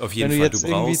stimmt, auf jeden Fall. Wenn du jetzt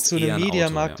irgendwie zu einem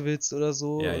Mediamarkt willst oder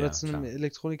so, oder zu einem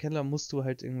Elektronikhändler, musst du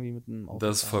halt irgendwie mit einem Auto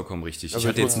Das ist fahren. vollkommen richtig. Ich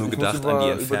hatte jetzt nur gedacht an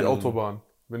die Entfernung. Über die Autobahn,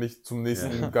 wenn ich zum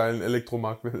nächsten geilen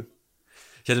Elektromarkt will.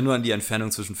 Ich hatte nur an die Entfernung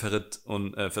zwischen Ferrets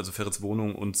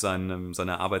Wohnung und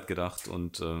seiner Arbeit gedacht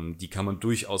und die kann man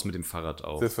durchaus mit dem Fahrrad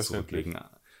auch zurücklegen.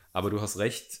 Aber du hast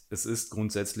recht, es ist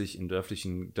grundsätzlich in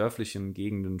dörflichen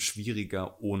Gegenden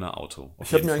schwieriger ohne Auto.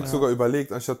 Ich habe mir eigentlich sogar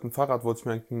überlegt, anstatt ein Fahrrad wollte ich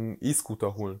mir eigentlich einen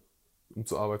E-Scooter holen, um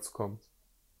zur Arbeit zu kommen.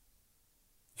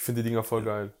 Ich finde die Dinger voll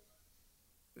geil.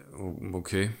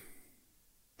 Okay.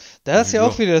 Da ist ja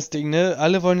auch wieder das Ding, ne?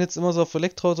 Alle wollen jetzt immer so auf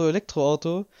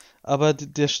Elektroauto, aber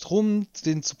der Strom,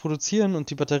 den zu produzieren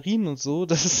und die Batterien und so,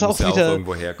 das ist auch ja wieder. Auch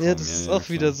irgendwo herkommen. Ja, das ist auch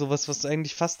wieder sowas, was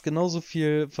eigentlich fast genauso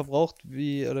viel verbraucht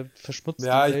wie oder verschmutzt.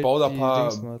 Ja, die ich baue da Welt ein wie paar.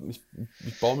 Dingsmart.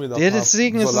 Ich baue mir da Ja, ein paar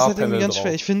deswegen ist es halt irgendwie Solarpanel ganz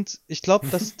drauf. schwer. Ich glaube,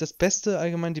 dass das Beste,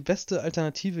 allgemein die beste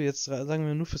Alternative, jetzt sagen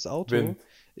wir nur fürs Auto, Wind.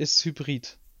 ist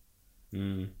Hybrid.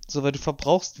 Hm. So, weil du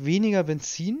verbrauchst weniger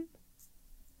Benzin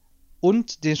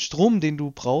und den Strom, den du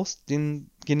brauchst,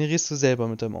 den generierst du selber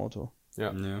mit deinem Auto.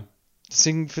 Ja.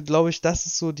 Deswegen glaube ich, das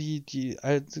ist so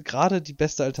gerade die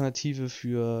beste Alternative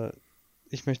für,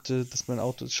 ich möchte, dass mein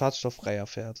Auto schadstofffreier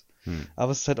fährt.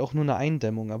 Aber es ist halt auch nur eine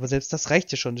Eindämmung. Aber selbst das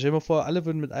reicht ja schon. Stell dir mal vor, alle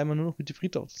würden mit einmal nur noch mit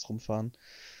Hybridautos rumfahren.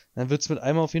 Dann wird es mit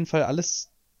einmal auf jeden Fall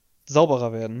alles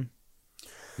sauberer werden.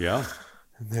 Ja.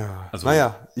 Ja. Also-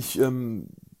 Naja,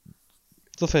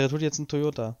 So, Ferret, hol dir jetzt einen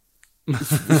Toyota.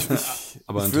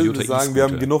 Aber ein ich würde Toyota sagen, wir haben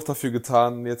E-Scooter. genug dafür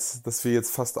getan, dass wir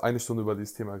jetzt fast eine Stunde über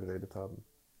dieses Thema geredet haben.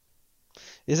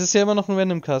 Es ist ja immer noch ein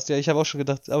Randomcast, ja, ich habe auch schon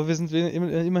gedacht, aber wir sind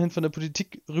immerhin von der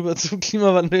Politik rüber zum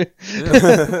Klimawandel.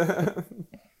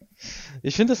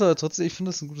 Ich finde das aber trotzdem, ich finde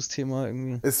das ein gutes Thema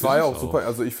irgendwie. Es war ja auch auch. super,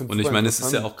 also ich finde Und ich meine, es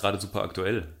ist ja auch gerade super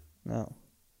aktuell. Ja.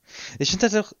 Ich finde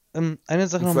halt auch, eine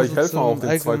Sache nochmal Vielleicht helfen wir auch den zwei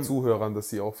allgemein- Zuhörern, dass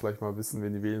sie auch vielleicht mal wissen,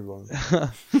 wen die wählen sollen.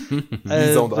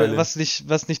 Äh, und Eileen. was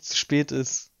nicht zu spät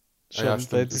ist. Schon, Ja,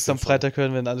 stimmt, weil ist sie es ja am schon. Freitag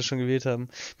hören, wenn alle schon gewählt haben.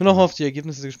 Ich bin auch mal auf die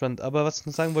Ergebnisse gespannt. Aber was ich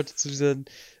noch sagen wollte zu dieser,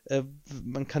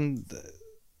 man kann,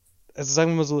 also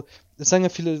sagen wir mal so, es sagen ja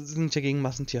viele, sind ja gegen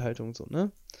Massentierhaltung und so,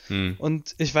 ne?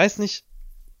 Und ich weiß nicht,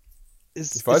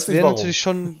 Ich weiß es nicht, wäre warum.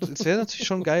 es wäre natürlich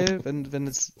schon geil, wenn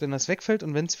das wegfällt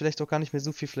und wenn es vielleicht auch gar nicht mehr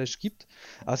so viel Fleisch gibt.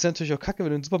 Aber es wäre natürlich auch kacke,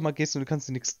 wenn du in den Supermarkt gehst und du kannst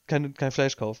dir kein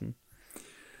Fleisch kaufen.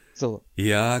 So.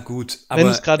 Ja, gut. Wenn du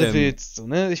Aber es gerade willst, so,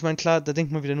 ne? Ich meine, klar, da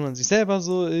denkt man wieder nur an sich selber,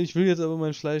 so, ich will jetzt aber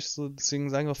mein Fleisch, so, deswegen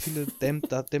sagen auch viele,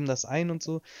 dämmen das ein und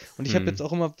so. Und ich habe jetzt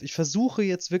auch immer, ich versuche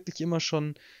jetzt wirklich immer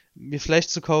schon, mir Fleisch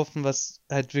zu kaufen, was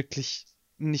halt wirklich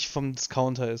nicht vom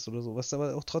Discounter ist oder so, was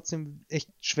aber auch trotzdem echt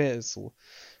schwer ist, so.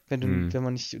 Wenn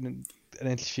man nicht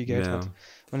unendlich viel Geld Ja. hat.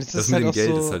 Und jetzt Das ist mit halt dem auch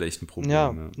Geld so, ist halt echt ein Problem.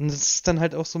 ja, Ne? und es ist dann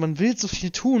halt auch so, man will so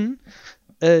viel tun.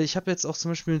 Ich habe jetzt auch zum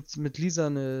Beispiel mit Lisa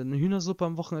eine Hühnersuppe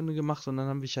am Wochenende gemacht und dann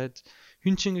haben wir halt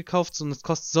Hühnchen gekauft und das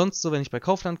kostet sonst so, wenn ich bei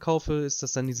Kaufland kaufe, ist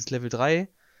das dann dieses Level 3,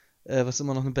 was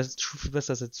immer noch eine Stufe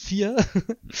besser ist als 4.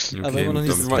 Aber immer noch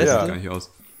nicht das damit kenn ich mich Beste. gar nicht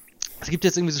aus. Es gibt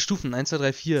jetzt irgendwie so Stufen, 1, 2,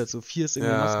 3, 4. So 4 ist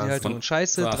irgendwie Ja, Massentierhaltung und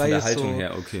Scheiße, von 3 der ist Haltung so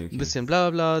her, okay. ein bisschen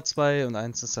bla bla bla, 2 und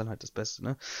 1 ist dann halt das Beste,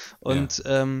 ne? Und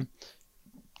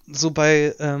so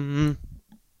bei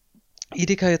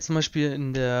Edeka jetzt zum Beispiel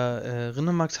in der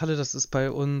Rindermarkthalle, das ist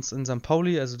bei uns in St.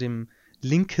 Pauli, also dem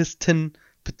linkesten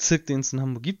Bezirk, den es in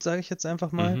Hamburg gibt, sage ich jetzt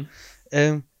einfach mal,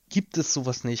 gibt es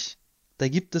sowas nicht. Da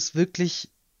gibt es wirklich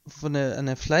an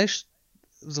der Fleisch,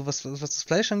 so was das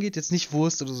Fleisch angeht, jetzt nicht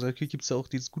Wurst oder so, da gibt es ja auch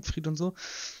dieses Gutfried und so,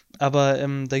 aber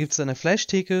da gibt es an der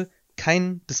Fleischtheke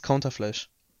kein Discounterfleisch.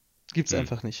 Gibt's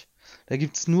einfach nicht. Da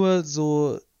gibt's nur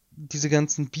so diese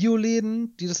ganzen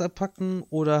Bioläden, die das abpacken,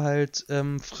 oder halt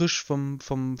frisch vom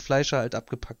Fleischer halt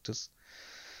abgepacktes.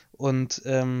 Und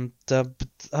da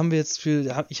haben wir jetzt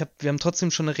wir haben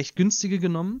trotzdem schon eine recht günstige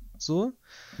genommen, so,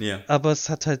 Ja. aber es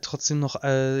hat halt trotzdem noch,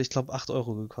 ich glaube, 8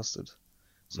 Euro gekostet.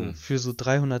 So, für so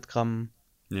 300 Gramm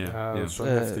Ja, das ist schon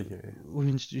Äh, heftig, ey.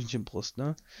 Hühnchenbrust,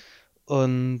 ne?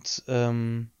 Und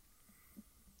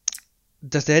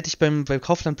da hätte ich beim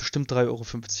Kaufland bestimmt 3,50 Euro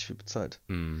für bezahlt.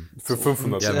 Für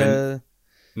 500 Ja, Gramm.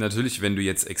 Natürlich, wenn du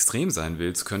jetzt extrem sein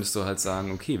willst, könntest du halt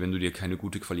sagen, okay, wenn du dir keine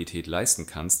gute Qualität leisten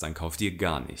kannst, dann kauf dir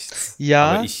gar nichts.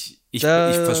 Ja, Aber ich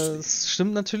verstehe. das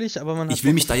stimmt natürlich, aber man hat Ich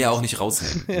will Bock mich auf da ja was. auch nicht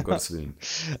raushängen, um Gottes Willen.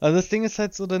 Also das Ding ist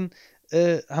halt so, dann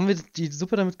haben wir die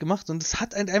Suppe damit gemacht und es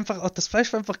hat halt einfach auch, das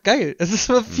Fleisch war einfach geil. Es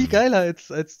war viel geiler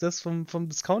als das vom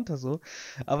Discounter so.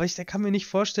 Aber ich kann mir nicht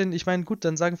vorstellen, ich meine, gut,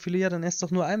 dann sagen viele, ja, dann esst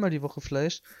doch nur einmal die Woche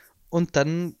Fleisch und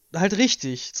dann halt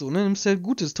richtig, so, ne, nimmst ja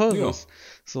gutes, teures. Ja.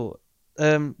 So.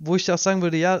 Wo ich auch sagen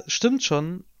würde, ja, stimmt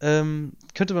schon,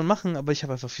 könnte man machen, aber ich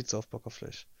habe einfach viel zu oft Bock auf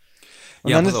Fleisch. Und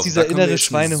Ja, dann pass ist auf, dieser da können wir innere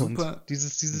jetzt eine Schweinehund. super-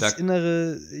 Dieses da-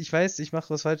 innere, ich weiß, ich mache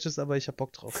was Falsches, aber ich habe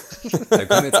Bock drauf. Da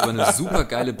können wir jetzt aber eine super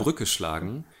geile Brücke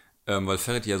schlagen, weil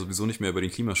Ferret ja sowieso nicht mehr über den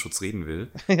Klimaschutz reden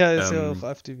will. Ja, ist ja auch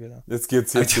AfD-Wähler. Jetzt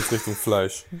geht's Richtung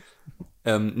Fleisch.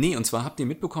 Nee, und zwar habt ihr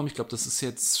mitbekommen, ich glaube, das ist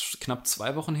jetzt knapp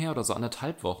 2 Wochen her oder so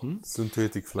 1,5 Wochen,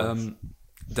 Synthetikfleisch.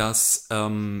 dass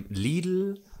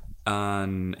Lidl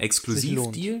ein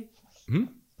Exklusivdeal.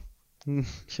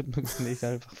 Ich habe nur gesehen,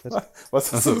 egal, einfach fest.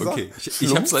 Was hast du Achso, gesagt? okay. Ich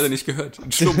habe es leider nicht gehört.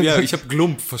 Schlump, ja, ich habe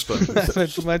Glump verstanden. Weil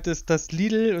du meintest, das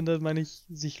Lidl und dann meine ich,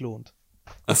 sich lohnt.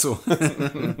 Achso.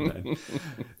 Nein.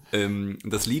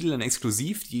 Das Lidl ein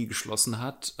Exklusiv, die geschlossen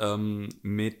hat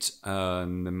mit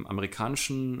einem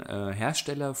amerikanischen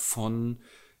Hersteller von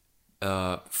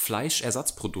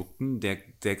Fleischersatzprodukten, der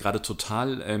gerade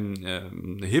total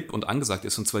hip und angesagt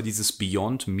ist, und zwar dieses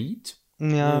Beyond Meat.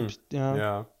 Ja, ja.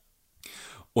 Ja.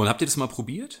 Und habt ihr das mal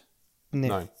probiert? Nee.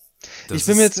 Nein. Das Ich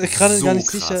bin mir ist jetzt gerade so gar nicht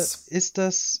krass. sicher,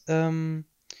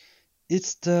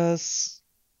 ist das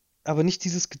aber nicht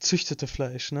dieses gezüchtete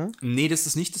Fleisch, ne? Nee, das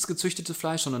ist nicht das gezüchtete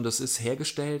Fleisch, sondern das ist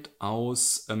hergestellt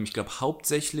aus, ich glaube,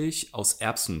 hauptsächlich aus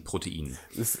Erbsenprotein.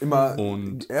 Das ist immer,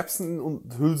 Und- Erbsen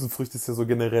und Hülsenfrüchte ist ja so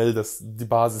generell die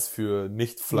Basis für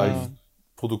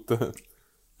Nicht-Fleischprodukte.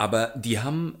 Aber die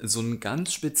haben so ein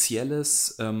ganz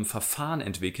spezielles Verfahren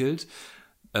entwickelt.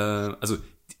 Also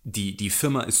die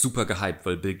Firma ist super gehypt,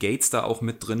 weil Bill Gates da auch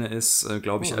mit drin ist,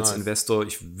 glaube ich, Oh, als nice. Investor.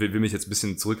 Ich will mich jetzt ein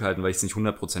bisschen zurückhalten, weil ich es nicht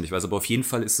 100% weiß. Aber auf jeden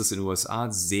Fall ist das in den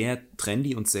USA sehr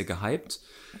trendy und sehr gehypt.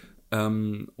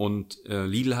 Und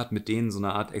Lidl hat mit denen so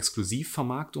eine Art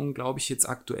Exklusivvermarktung, glaube ich, jetzt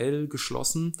aktuell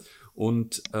geschlossen.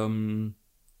 Und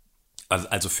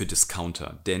also für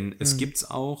Discounter. Denn es gibt's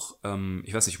auch,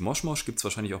 ich weiß nicht, Mosch gibt's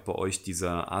wahrscheinlich auch bei euch,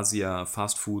 dieser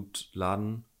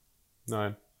Asia-Fastfood-Laden.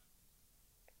 Nein.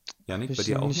 Janik, Hab bei ich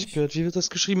dir noch auch nicht nicht? gehört. Wie wird das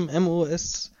geschrieben?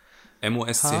 MOS?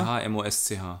 MOSCH,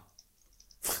 MOSCH.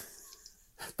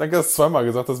 Danke, dass du zweimal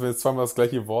gesagt hast, wenn jetzt zweimal das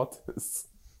gleiche Wort ist.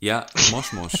 Ja,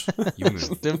 Mosch. Junge.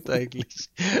 Stimmt eigentlich.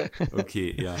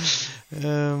 Okay, ja.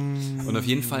 Und auf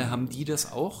jeden Fall haben die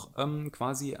das auch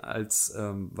quasi als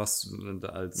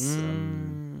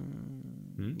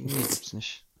Nee, gibt's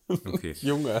nicht. okay.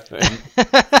 Junge.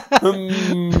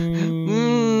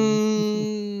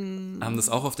 Haben das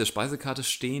auch auf der Speisekarte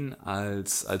stehen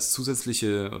als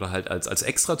zusätzliche oder halt als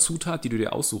extra Zutat, die du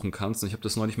dir aussuchen kannst. Und ich habe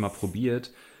das neulich mal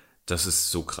probiert. Das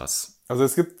ist so krass. Also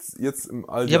es gibt jetzt im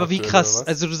Aldi Ja, aber wie aktuell, krass? oder was?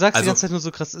 Also du sagst Also, die ganze Zeit nur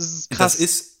so krass. Es ist krass. Das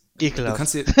ist ekelhaft. Du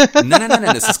kannst dir. Nein,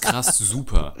 das ist krass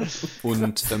super.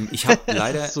 Und ich habe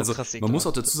leider, So also krass man muss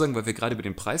auch ekelhaft. dazu sagen, weil wir gerade über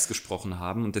den Preis gesprochen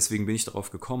haben und deswegen bin ich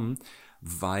darauf gekommen,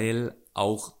 weil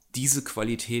auch diese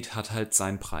Qualität hat halt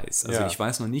seinen Preis. Also Ja. ich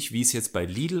weiß noch nicht, wie es jetzt bei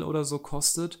Lidl oder so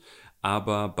kostet,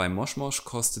 aber bei Mosch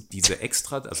kostet diese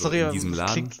extra, also Sorry, in aber diesem das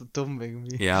Laden. klingt so dumm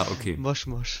irgendwie. Ja, okay.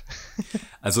 Mosch.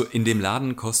 Also in dem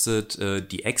Laden kostet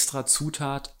die extra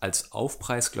Zutat als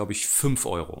Aufpreis, glaube ich, 5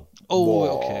 Euro. Oh,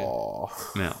 okay. Boah.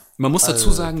 Ja. Man muss dazu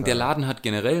Alter. sagen, der Laden hat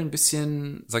generell ein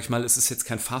bisschen, sag ich mal, es ist jetzt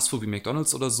kein Fastfood wie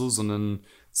McDonald's oder so, sondern,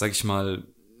 sag ich mal,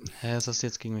 Hä, was hast du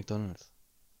jetzt gegen McDonald's?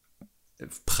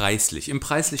 preislich, im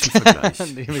preislichen Vergleich.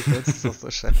 Nee, McDonald's ist doch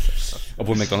so scheiße.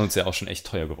 Obwohl McDonald's ja auch schon echt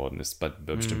teuer geworden ist bei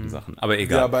bestimmten Sachen. Aber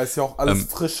egal. Ja, aber ist ja auch alles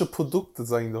frische Produkte,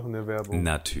 sagen die doch in der Werbung.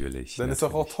 Natürlich. Dann ist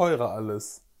doch auch teurer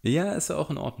alles. Ja, ist ja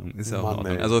auch in Ordnung. Ist ja auch in Mann,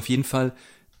 Ordnung. ey. Also auf jeden Fall,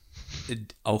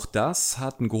 auch das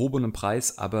hat einen gehobenen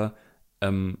Preis, aber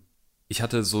ich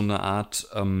hatte so eine Art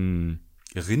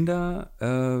Rinder,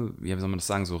 wie soll man das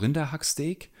sagen, so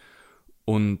Rinderhacksteak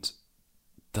und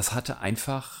das hatte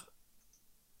einfach,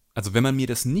 also wenn man mir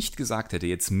das nicht gesagt hätte,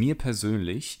 jetzt mir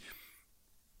persönlich,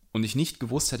 und ich nicht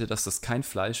gewusst hätte, dass das kein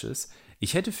Fleisch ist,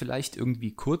 ich hätte vielleicht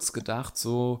irgendwie kurz gedacht,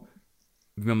 so,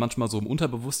 wie man manchmal so im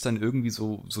Unterbewusstsein irgendwie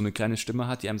so eine kleine Stimme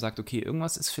hat, die einem sagt, okay,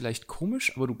 irgendwas ist vielleicht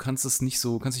komisch, aber du kannst es nicht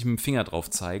so, kannst nicht mit dem Finger drauf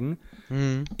zeigen.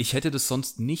 Ich hätte das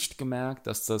sonst nicht gemerkt,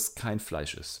 dass das kein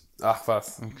Fleisch ist. Ach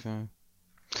was. Okay.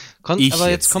 Ich aber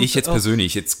jetzt auch-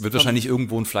 persönlich. Jetzt wird wahrscheinlich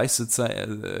irgendwo ein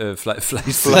Fleischsitzer,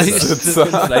 Fleischsitzer.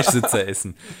 Fleischsitzer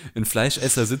essen. Ein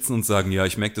Fleischesser sitzen und sagen, ja,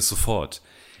 ich merke das sofort.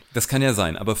 Das kann ja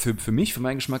sein, aber für mich, für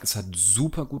meinen Geschmack, es hat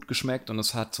super gut geschmeckt und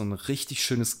es hat so ein richtig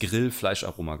schönes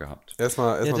Grillfleischaroma gehabt.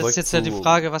 Erstmal Ja, das ist direkt jetzt ja die zu-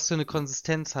 Frage, was für eine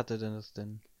Konsistenz hatte denn das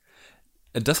denn?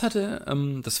 Das hatte,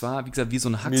 das war, wie gesagt, wie so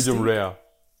ein Hacksteak. Medium Rare.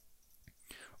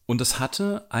 Und das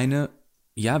hatte eine,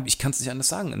 ja, ich kann es nicht anders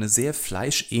sagen, eine sehr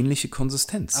fleischähnliche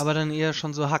Konsistenz. Aber dann eher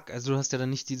schon so Hack. Also du hast ja dann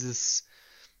nicht dieses.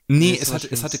 nee, zum es hatte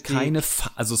Beispiel ein keine,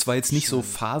 Steak. also es war jetzt nicht so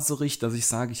Schön. faserig, dass ich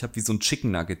sage, ich habe wie so ein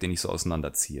Chicken Nugget, den ich so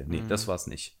auseinanderziehe. Nee, das war's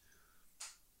nicht.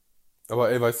 Aber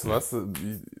ey, weißt du was?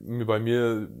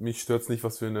 Mich stört's nicht,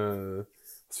 was für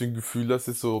ein Gefühl das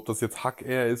ist, so ob das jetzt Hack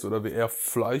eher ist oder eher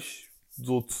Fleisch,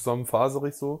 so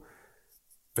zusammenfaserig so.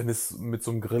 Wenn es mit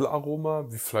so einem Grillaroma,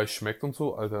 wie Fleisch schmeckt und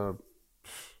so, Alter,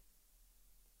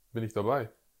 bin ich dabei.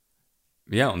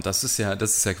 Ja, und das ist ja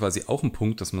quasi auch ein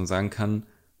Punkt, dass man sagen kann,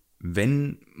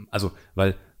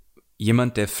 weil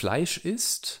jemand, der Fleisch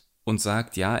isst und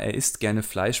sagt, ja, er isst gerne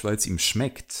Fleisch, weil es ihm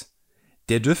schmeckt,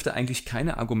 der dürfte eigentlich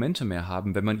keine Argumente mehr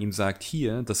haben, wenn man ihm sagt,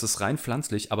 hier, das ist rein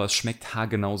pflanzlich, aber es schmeckt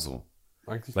haargenauso.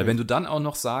 Eigentlich Weil wenn du nicht. dann auch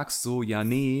noch sagst, so, ja,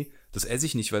 nee, das esse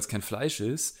ich nicht, weil es kein Fleisch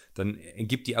ist, dann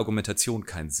ergibt die Argumentation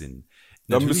keinen Sinn.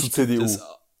 Dann bist du Natürlich gibt CDU.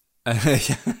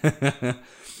 es, ja,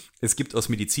 es gibt aus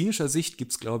medizinischer Sicht,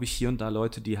 gibt es, glaube ich, hier und da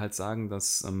Leute, die halt sagen,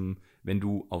 dass wenn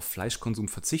du auf Fleischkonsum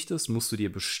verzichtest, musst du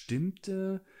dir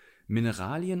bestimmte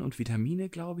Mineralien und Vitamine,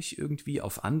 glaube ich, irgendwie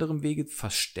auf anderem Wege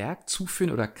verstärkt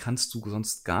zuführen oder kannst du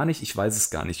sonst gar nicht? Ich weiß es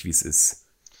gar nicht, wie es ist.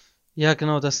 Ja,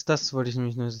 genau, das wollte ich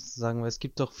nämlich nur sagen, weil es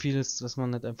gibt doch vieles, was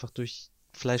man nicht einfach durch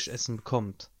Fleischessen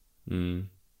bekommt. Hm.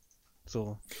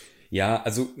 So. Ja,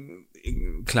 also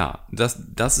klar, das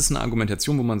ist eine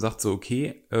Argumentation, wo man sagt so,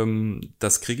 okay,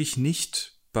 das kriege ich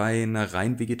nicht bei einer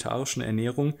rein vegetarischen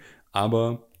Ernährung,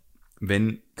 aber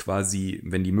wenn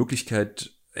die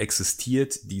Möglichkeit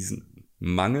existiert, diesen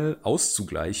Mangel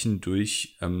auszugleichen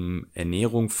durch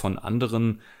Ernährung von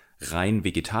anderen rein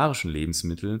vegetarischen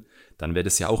Lebensmitteln, dann wäre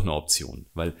das ja auch eine Option.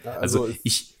 Weil, Ja, also also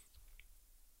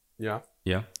ja.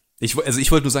 ja, ich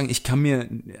wollte nur sagen, ich kann mir,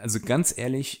 also ganz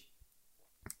ehrlich,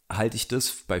 halte ich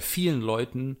das bei vielen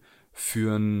Leuten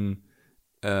für eine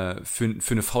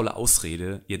faule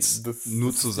Ausrede, jetzt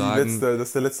nur zu sagen, Das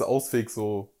ist der letzte Ausweg,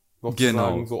 so noch zu Genau.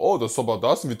 sagen, so, oh, das ist aber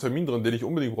da ist ein Vitamin drin, den ich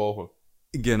unbedingt brauche.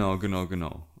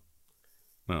 genau.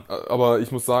 Ja. Aber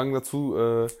ich muss sagen dazu,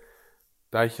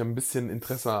 da ich ein bisschen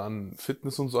Interesse an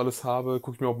Fitness und so alles habe,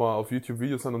 gucke ich mir auch mal auf YouTube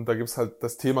Videos an und da gibt's halt,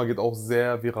 das Thema geht auch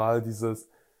sehr viral, dieses,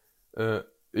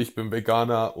 ich bin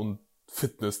Veganer und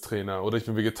Fitnesstrainer oder ich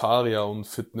bin Vegetarier und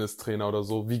Fitnesstrainer oder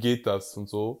so. Wie geht das und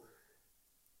so?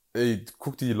 Ey,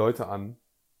 guck dir die Leute an.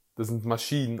 Das sind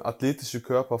Maschinen, athletische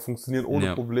Körper, funktionieren ohne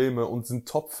Ja. Probleme und sind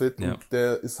topfit Ja. und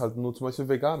der ist halt nur zum Beispiel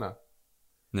Veganer.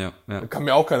 Ja. Da kann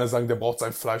mir auch keiner sagen, der braucht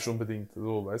sein Fleisch unbedingt.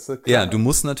 So, weißt du? Ja, Klar. du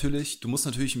musst natürlich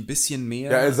ein bisschen mehr.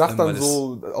 Ja, er sagt dann weil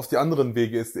so, auf die anderen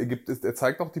Wege er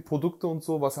zeigt auch die Produkte und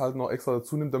so, was er halt noch extra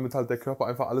dazu nimmt, damit halt der Körper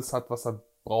einfach alles hat, was er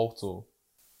braucht, so.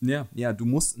 Ja, du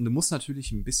musst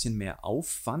natürlich ein bisschen mehr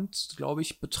Aufwand, glaube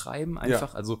ich, betreiben.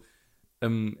 Einfach, also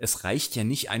es reicht ja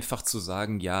nicht einfach zu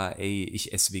sagen, ja, ey,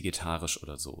 ich esse vegetarisch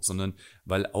oder so, sondern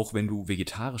weil auch wenn du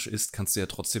vegetarisch isst, kannst du ja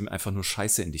trotzdem einfach nur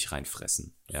Scheiße in dich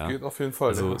reinfressen. Ja? Geht auf jeden Fall.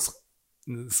 Also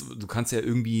ja. du kannst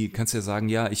ja sagen,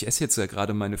 ja, ich esse jetzt ja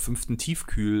gerade meine 5.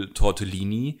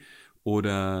 Tiefkühl-Tortellini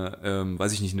oder,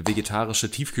 weiß ich nicht, eine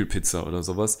vegetarische Tiefkühlpizza oder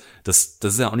sowas. Das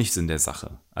ist ja auch nicht Sinn der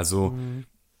Sache. Also,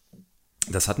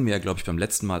 das hatten wir ja, glaube ich, beim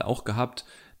letzten Mal auch gehabt,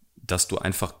 dass du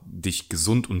einfach dich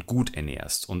gesund und gut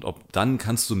ernährst. Und dann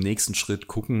kannst du im nächsten Schritt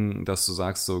gucken, dass du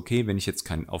sagst, so, okay, wenn ich jetzt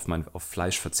auf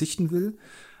Fleisch verzichten will,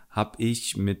 habe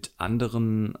ich mit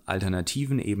anderen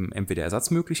Alternativen eben entweder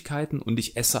Ersatzmöglichkeiten und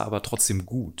ich esse aber trotzdem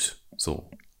gut. So.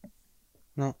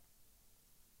 Ja.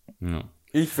 Ja.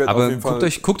 Ich werde auf Aber jeden Fall,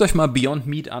 guckt euch mal Beyond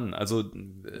Meat an. Also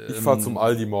ich fahr zum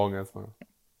Aldi morgen erstmal.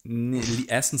 nee,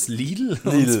 erstens Lidl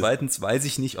und Lidl. zweitens weiß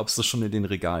ich nicht, ob es das schon in den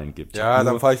Regalen gibt. Ich Ja, hab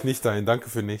dann nur, fahre ich nicht dahin. Danke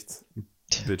für nichts.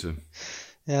 bitte.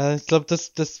 Ja, ich glaube,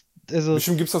 also,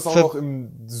 Bestimmt gibt's das auch Ver- noch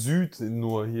im Süd,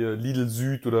 nur hier, Lidl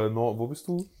Süd oder Nord. Wo bist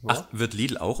du? Ach, wird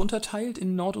Lidl auch unterteilt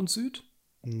in Nord und Süd?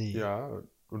 nee. Ja,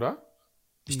 oder?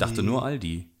 Ich dachte Nee. nur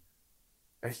Aldi.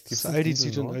 Echt? Das ist nicht Aldi Lidl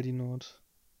Süd und Nord? Aldi Nord.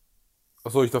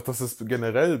 Achso, ich dachte, das ist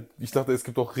generell. Ich dachte, es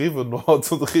gibt auch Rewe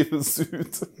Nord und Rewe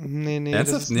Süd. Nee,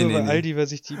 Ernsthaft? das ist Nee, nur nee, bei nee. Aldi, weil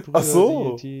sich die Brüder, Ach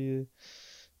so. die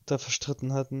da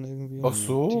verstritten hatten irgendwie. Ach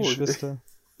so. Die Geschwister.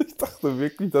 Ich dachte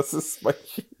wirklich, das ist mein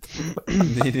Kind.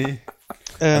 Nee.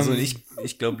 Also Ähm,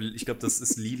 ich glaube, das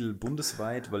ist Lidl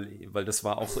bundesweit, weil das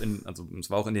war auch es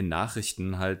war auch in den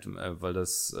Nachrichten halt, weil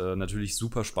das natürlich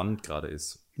super spannend gerade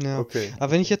ist. Ja. Okay.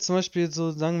 Aber wenn ich jetzt zum Beispiel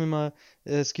so, sagen wir mal,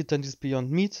 es gibt dann dieses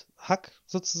Beyond Meat Hack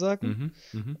sozusagen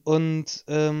und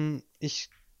ich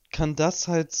kann das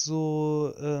halt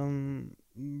so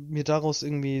mir daraus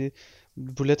irgendwie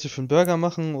eine Bulette für einen Burger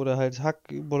machen oder halt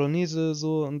Hack Bolognese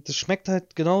so und das schmeckt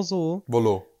halt genau so,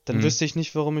 Volo. dann wüsste ich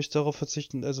nicht, warum ich darauf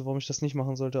verzichten, also warum ich das nicht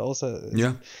machen sollte, außer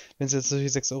Ja. wenn es jetzt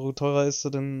natürlich 6 Euro teurer ist, so,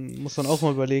 dann muss man auch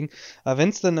mal überlegen. Aber wenn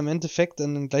es dann im Endeffekt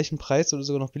an den gleichen Preis oder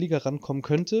sogar noch billiger rankommen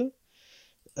könnte,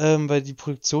 weil die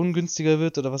Produktion günstiger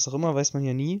wird oder was auch immer, weiß man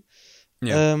ja nie,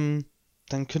 Ja.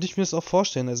 dann könnte ich mir das auch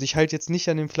vorstellen. Also ich halte jetzt nicht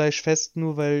an dem Fleisch fest,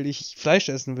 nur weil ich Fleisch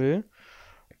essen will.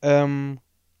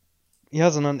 Ja,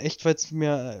 sondern echt, weil es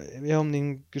mir eher um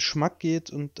den Geschmack geht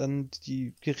und dann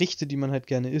die Gerichte, die man halt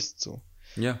gerne isst, so.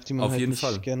 Ja, Auf die man auf halt jeden nicht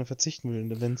Fall. gerne verzichten will.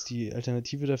 Und wenn es die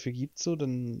Alternative dafür gibt, so,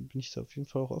 dann bin ich da auf jeden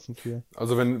Fall auch offen für.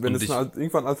 Also wenn Und es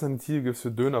irgendwann Alternative gibt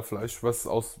für Dönerfleisch, was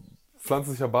aus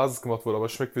pflanzlicher Basis gemacht wurde, aber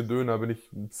schmeckt wie Döner,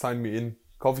 sign me in.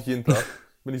 Kaufe ich jeden Tag.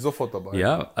 Bin ich sofort dabei.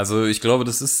 Ja, also ich glaube,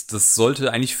 das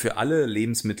sollte eigentlich für alle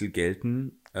Lebensmittel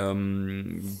gelten.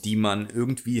 die man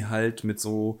irgendwie halt mit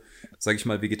so, sage ich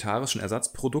mal, vegetarischen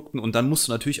Ersatzprodukten, und dann musst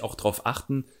du natürlich auch darauf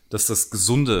achten, dass das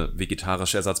gesunde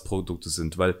vegetarische Ersatzprodukte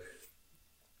sind, weil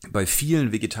bei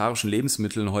vielen vegetarischen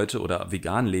Lebensmitteln heute oder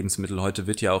veganen Lebensmitteln heute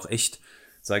wird ja auch echt,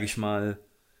 sage ich mal,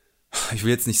 ich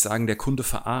will jetzt nicht sagen, der Kunde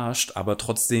verarscht, aber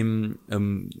trotzdem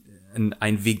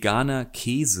ein veganer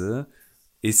Käse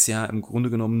ist ja im Grunde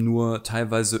genommen nur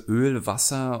teilweise Öl,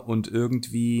 Wasser und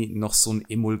irgendwie noch so ein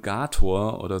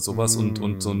Emulgator oder sowas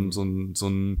und so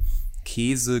ein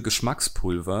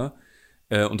Käse-Geschmackspulver.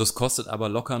 Und das kostet aber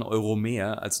locker 1 Euro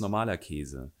mehr als normaler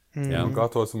Käse. Ja?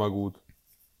 Emulgator ist immer gut.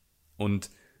 Und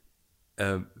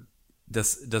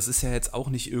das ist ja jetzt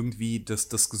auch nicht irgendwie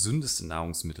das gesündeste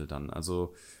Nahrungsmittel dann.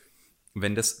 Also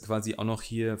wenn das quasi auch noch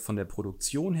hier von der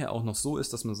Produktion her auch noch so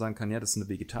ist, dass man sagen kann, ja, das ist eine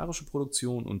vegetarische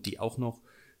Produktion und die auch noch,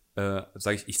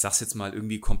 ich sag's jetzt mal,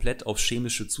 irgendwie komplett auf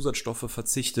chemische Zusatzstoffe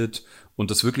verzichtet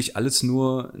und das wirklich alles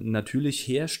nur natürlich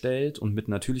herstellt und mit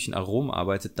natürlichen Aromen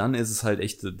arbeitet, dann ist es halt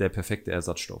echt der perfekte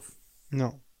Ersatzstoff.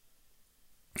 Ja.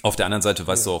 Auf der anderen Seite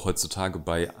weißt du auch heutzutage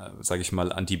bei, sage ich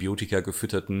mal, Antibiotika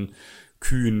gefütterten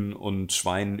Kühen und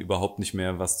Schweinen überhaupt nicht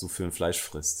mehr, was du für ein Fleisch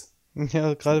frisst.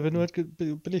 Ja, gerade wenn du halt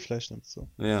Billigfleisch nimmst. So.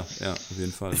 Ja, auf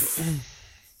jeden Fall.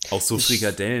 Auch so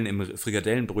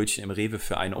Frikadellenbrötchen im Rewe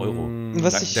für 1 Euro.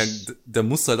 Da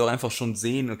musst du halt auch einfach schon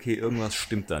sehen, okay, irgendwas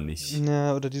stimmt da nicht.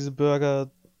 Ja, oder diese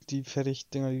Burger, die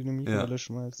Fertigdinger, die du in die Mikrowelle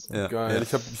schmeißt. Ja. Geil, ja.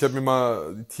 Ich hab mir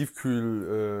mal die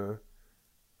Tiefkühl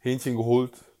Hähnchen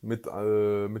geholt mit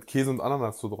Käse und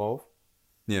Ananas so drauf.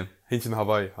 Ja. Hähnchen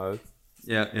Hawaii halt.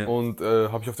 Ja. Und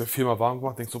habe ich auf der Firma warm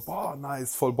gemacht, denk so, boah,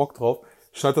 nice, voll Bock drauf.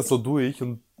 Schneid das so durch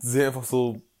und sehe einfach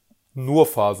so nur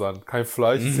Fasern, kein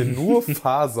Fleisch, ich sehe nur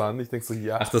Fasern. Ich denk so,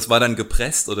 ja. Ach, das war dann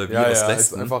gepresst oder wie aus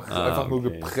Resten? Ist einfach nur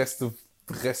gepresste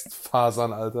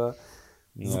Restfasern, Alter.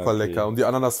 Super lecker. Und die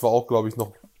Ananas war auch, glaube ich,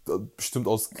 noch bestimmt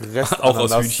aus Restananas. Auch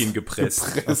aus Hühnchen gepresst.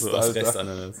 Also aus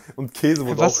Restananas. Und Käse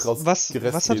wurde auch raus. Was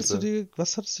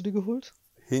hattest du dir geholt?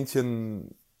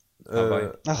 Hähnchen.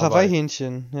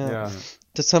 Hawaii-Hähnchen, ja.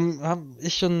 Das haben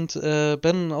ich und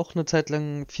Ben auch eine Zeit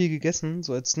lang viel gegessen,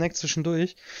 so als Snack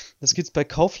zwischendurch. Das gibt's bei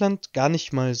Kaufland gar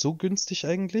nicht mal so günstig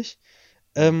eigentlich.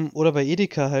 Oder bei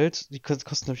Edeka halt. Die kosten,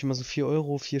 glaube ich, immer so 4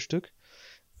 Euro, 4 Stück.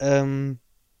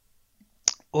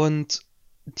 Und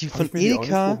die von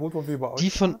Edeka,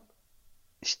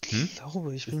 ich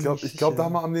glaube, ich glaube, da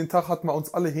haben wir an dem Tag hatten wir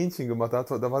uns alle Hähnchen gemacht.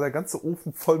 Da war der ganze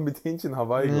Ofen voll mit Hähnchen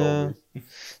Hawaii, glaube ich.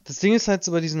 Das Ding ist halt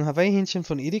so bei diesen Hawaii-Hähnchen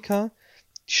von Edeka,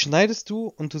 die schneidest du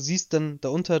und du siehst dann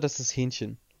darunter, das ist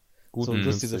Hähnchen. Gut, so, du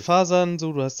hast diese Fasern,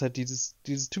 so, du hast halt dieses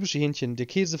typische Hähnchen. Der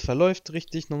Käse verläuft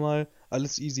richtig normal,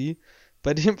 alles easy.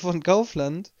 Bei dem von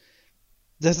Kaufland,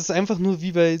 das ist einfach nur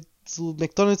wie bei so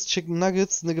McDonald's Chicken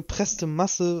Nuggets, eine gepresste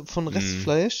Masse von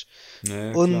Restfleisch.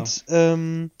 Ja, und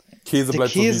Käse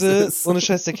bleibt so, wie es ist. Ohne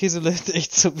Scheiß, der Käse bleibt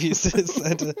echt so, wie es ist,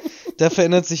 Alter. Da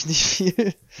verändert sich nicht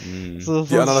viel. So,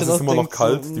 die Ananas ist immer noch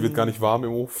kalt, die wird gar nicht warm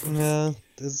im Ofen. Ja,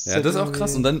 das ist auch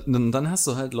krass. Und dann hast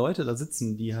du halt Leute da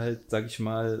sitzen, die halt, sag ich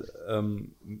mal,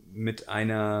 mit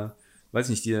einer, weiß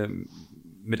nicht,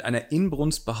 mit einer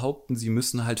Inbrunst behaupten, sie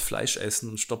müssen halt Fleisch essen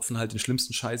und stopfen halt den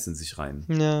schlimmsten Scheiß in sich rein.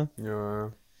 Ja.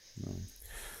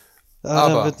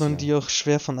 Aber da wird man die auch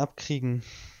schwer von abkriegen.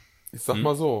 Ich sag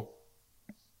mal so.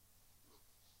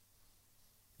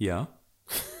 Ja.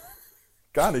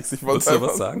 Gar nichts. Ich wollte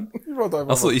was sagen? Ich wollte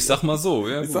einfach. Achso, ich sag mal so.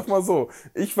 Ja, ich sag mal so.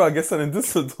 Ich war gestern in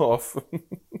Düsseldorf.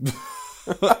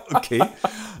 Okay.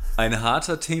 Ein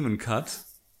harter Themencut.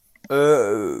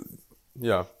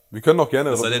 Ja. Wir können auch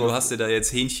gerne. Was sei denn, du hast dir da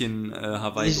jetzt Hähnchen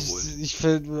Hawaii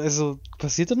geholt. Also,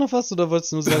 passiert da noch was oder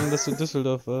wolltest du nur sagen, dass du in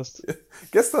Düsseldorf warst?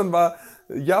 Gestern war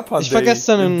Japan Day. Ich war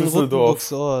gestern in Düsseldorf.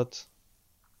 Ort.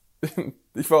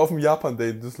 Ich war auf dem Japan Day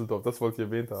in Düsseldorf, das wollte ich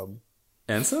erwähnt haben.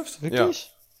 Ernsthaft?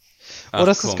 Wirklich? Ja.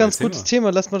 Das ist ein ganz gutes Thema.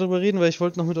 Lass mal drüber reden, weil ich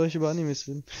wollte noch mit euch über Animes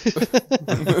reden.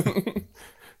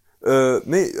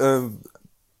 Eilen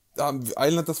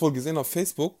hat das wohl gesehen auf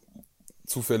Facebook,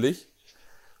 zufällig,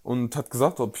 und hat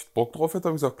gesagt, ob ich Bock drauf hätte.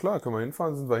 Habe ich gesagt, klar, können wir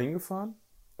hinfahren. Sind wir hingefahren.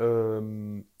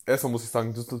 Erstmal muss ich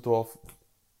sagen, Düsseldorf,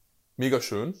 mega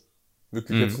schön.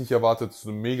 Wirklich, hätte ich nicht erwartet. Es ist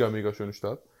eine mega, mega schöne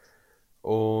Stadt.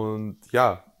 Und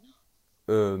ja,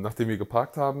 nachdem wir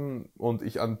geparkt haben und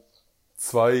ich an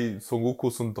 2 Son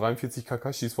Gokus und 43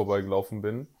 Kakashis vorbeigelaufen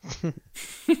bin,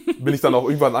 bin ich dann auch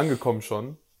irgendwann angekommen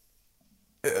schon.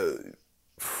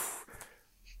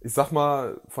 Ich sag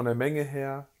mal, von der Menge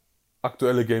her,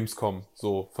 aktuelle Gamescom,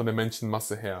 so, von der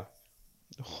Menschenmasse her.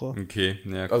 Okay,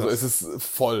 ja, krass. Also es ist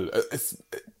voll. Es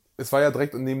war ja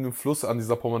direkt neben dem Fluss an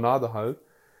dieser Promenade halt.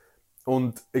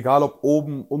 Und egal ob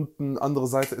oben, unten, andere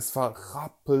Seite, es war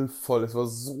rappelvoll. Es war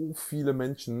so viele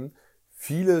Menschen.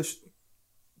 Viele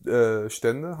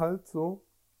Stände halt so.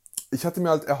 Ich hatte mir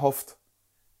halt erhofft,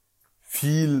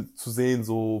 viel zu sehen,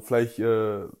 so vielleicht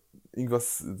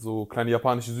irgendwas, so kleine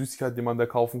japanische Süßigkeiten, die man da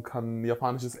kaufen kann,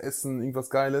 japanisches Essen, irgendwas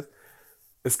Geiles.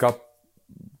 Es gab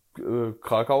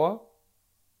Krakauer,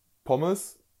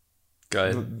 Pommes,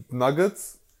 Geil.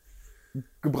 Nuggets,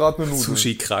 gebratene Nudeln.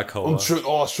 Sushi Krakauer. Und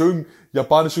schön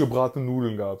japanische gebratene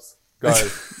Nudeln gab's.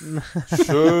 Geil.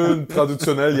 Schön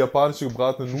traditionell japanische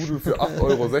gebratene Nudeln für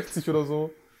 8,60 € oder so.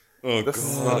 Oh Das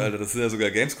Gott, war- Alter, das sind ja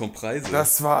sogar Gamescom-Preise.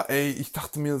 Das war, ich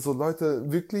dachte mir so,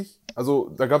 Leute, wirklich? Also,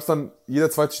 da gab's dann, jeder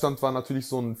zweite Stand war natürlich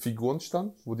so ein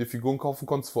Figurenstand, wo du Figuren kaufen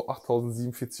konntest für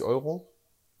 8.047 €.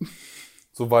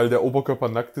 So, weil der Oberkörper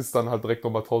nackt ist, dann halt direkt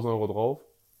nochmal 1.000 € drauf.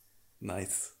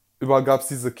 Nice. Überall gab's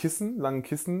diese Kissen, langen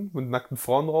Kissen mit nackten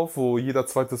Frauen drauf, wo jeder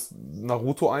zweites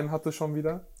Naruto einen hatte schon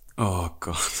wieder. Oh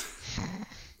Gott.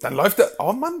 Dann läuft der,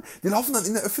 oh Mann, die laufen dann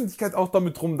in der Öffentlichkeit auch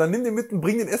damit rum. Dann nimm den mit und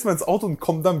bring den erstmal ins Auto und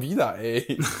komm dann wieder,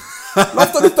 ey.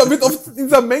 Lauf doch nicht damit auf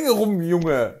dieser Menge rum,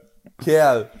 Junge.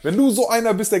 Kerl. Wenn du so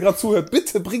einer bist, der gerade zuhört,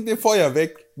 bitte bring den Feuer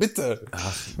weg. Bitte.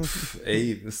 Ach,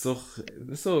 ey, ist doch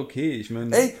okay. Ich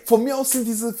meine, Ey, von mir aus sind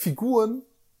diese Figuren,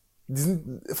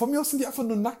 von mir aus sind die einfach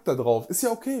nur nackt da drauf. Ist ja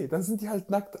okay, dann sind die halt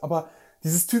nackt. Aber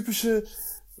dieses typische,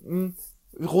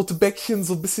 rote Bäckchen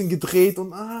so ein bisschen gedreht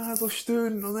und so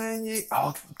stöhnen und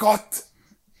oh Gott.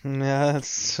 Ja,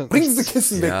 das ist schon Bring diese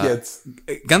Kissen Ja. weg jetzt.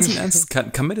 ganz im Ernst,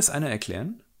 kann mir das einer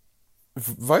erklären?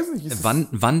 Weiß nicht. Ist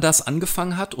Wann das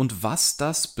angefangen hat und was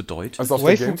das bedeutet? also auf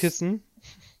der Games, Waifu-Kissen.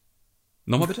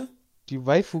 Nochmal bitte? Die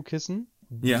Waifu-Kissen.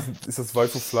 Ja. ist das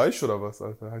Waifu Fleisch oder was,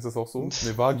 Alter? Heißt das auch so?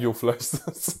 Ne, Wagyu Fleisch ist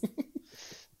das.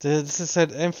 Das ist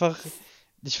halt einfach,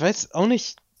 ich weiß auch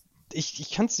nicht,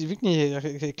 ich kann es dir wirklich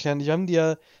nicht erklären. Wir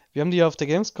haben die ja auf der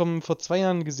Gamescom vor 2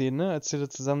 Jahren gesehen, ne, als wir da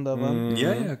zusammen da waren.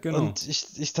 Ja, genau. Und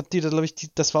ich hab die da, glaube ich,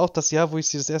 das war auch das Jahr, wo ich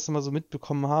sie das erste Mal so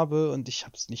mitbekommen habe und ich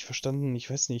hab's nicht verstanden, ich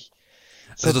weiß nicht.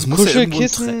 Es Also hat das ein muss ja irgendwo ein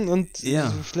Kuschelkissen und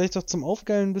Ja. vielleicht auch zum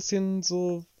Aufgeilen ein bisschen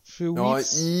so für Oh,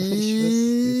 Weeps. Ich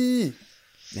weiß nicht.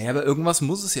 Naja, aber irgendwas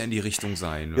muss es ja in die Richtung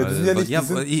sein. Ja, die sind ja nicht- die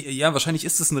sind- ja, wahrscheinlich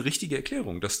ist das eine richtige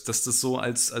Erklärung, dass das so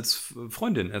als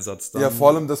Freundin-Ersatz dann. Ja, vor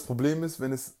allem das Problem ist,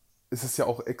 ist es ja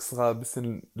auch extra ein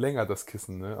bisschen länger, das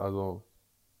Kissen, ne? Also,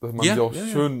 dass man Ja, sie auch ja,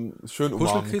 ja. schön umarmen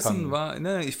Kuschelkissen kann. war,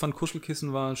 ne, ich fand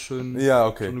Kuschelkissen war schön. Ja,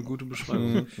 okay. Schon eine gute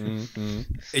Beschreibung.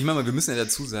 Ich meine, wir müssen ja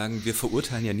dazu sagen, wir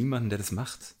verurteilen ja niemanden, der das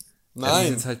macht. Das ist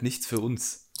Nein. jetzt halt nichts für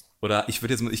uns. Oder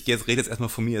rede jetzt erstmal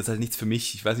von mir, ist halt nichts für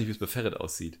mich. Ich weiß nicht, wie es bei Ferret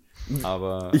aussieht.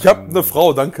 Aber. Ich habe eine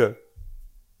Frau, danke.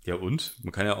 Ja, und?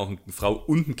 Man kann ja auch eine Frau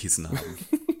und ein Kissen haben.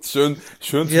 Schön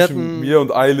Wir zwischen hatten- mir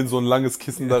und Eilen so ein langes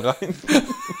Kissen da rein.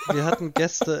 Wir hatten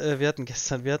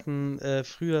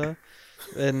früher,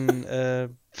 wenn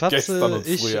Fabse, Gestern und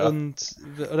ich früher.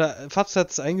 oder Fabse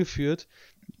hat es eingeführt.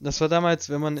 Das war damals,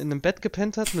 wenn man in einem Bett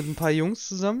gepennt hat mit ein paar Jungs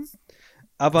zusammen,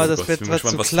 aber Oh das Gott, Bett ich bin war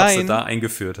gespannt, zu was klein, Fatze da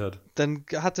eingeführt hat. dann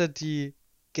hat er die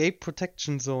Gay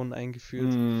Protection Zone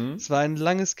eingeführt. Mhm. Es war ein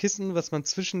langes Kissen, was man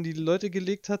zwischen die Leute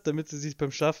gelegt hat, damit sie sich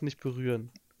beim Schlafen nicht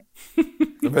berühren.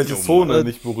 Welche Oh, Zone Mann.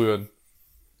 nicht berühren?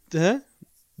 Hä?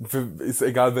 Ist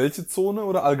egal welche Zone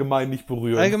oder allgemein nicht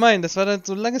berühren? Allgemein, das war dann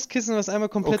so ein langes Kissen, was einmal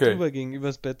komplett Okay. überging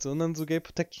übers Bett. So, und dann so Gay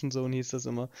Protection Zone hieß das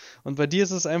immer. Und bei dir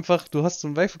ist es einfach, du hast so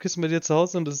ein Waifu-Kissen bei dir zu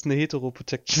Hause und das ist eine Hetero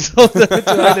Protection Zone, damit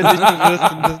du eine nicht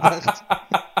berührst in der Nacht.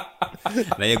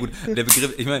 Naja, gut, der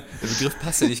Begriff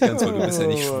passt ja nicht ganz, weil du bist ja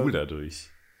nicht schwul dadurch.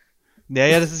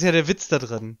 Naja, das ist ja der Witz da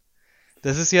dran.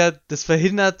 Das ist ja, das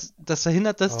verhindert, dass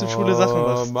du schwule Sachen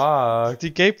machst. Marc.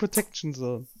 Die Gay Protection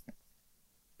Zone.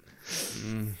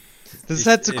 Das ist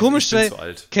halt so komisch, ich bin weil zu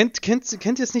alt.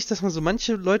 kennt ihr es nicht, dass man so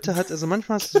manche Leute hat, also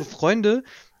manchmal hast du so Freunde,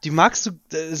 die magst du,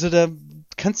 also da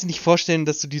kannst du nicht vorstellen,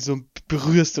 dass du die so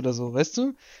berührst oder so, weißt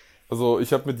du? Also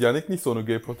ich habe mit Yannick nicht so eine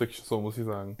Gay Protection Zone, muss ich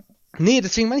sagen. Nee,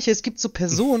 deswegen meine ich, ja, es gibt so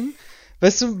Personen,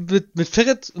 weißt du, mit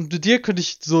Ferret und mit dir könnte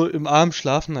ich so im Arm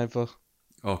schlafen einfach.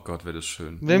 Oh Gott, wäre das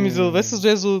schön. Wäre mir so, weißt du,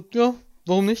 wäre so, ja,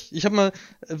 warum nicht? Ich hab mal,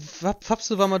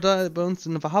 Fapse war mal da bei uns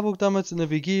in Harburg damals in der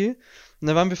WG und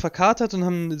da waren wir verkatert und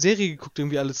haben eine Serie geguckt,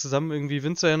 irgendwie alle zusammen, irgendwie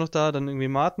Winzer ja noch da, dann irgendwie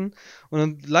Martin und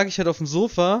dann lag ich halt auf dem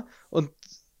Sofa und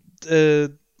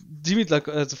Dimit lag,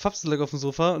 also Fapse lag auf dem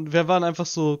Sofa und wir waren einfach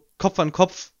so Kopf an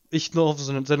Kopf, ich nur auf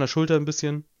seiner Schulter ein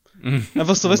bisschen.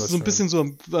 Einfach so, weißt du, so ein bisschen so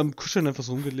am Kuscheln einfach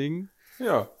so rumgelegen.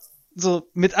 Ja. So,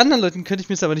 mit anderen Leuten könnte ich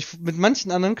mir es aber nicht, mit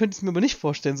manchen anderen könnte ich es mir aber nicht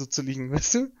vorstellen, so zu liegen,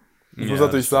 weißt du? Ich muss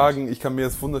natürlich sagen, ich kann mir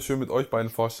das wunderschön mit euch beiden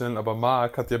vorstellen, aber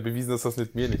Marc hat ja bewiesen, dass das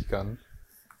mit mir nicht kann.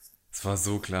 Es war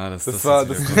so klar, dass Das das war-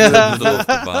 jetzt das- wieder kommt. Ich hab nur drauf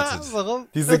gewartet. Warum?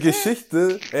 Diese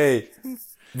Geschichte, ey,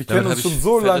 Wir kennen uns schon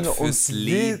so lange und fürs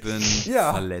Leben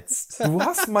verletzt. Du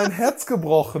hast mein Herz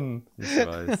gebrochen. Ich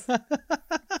weiß.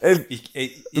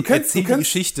 Du kennst die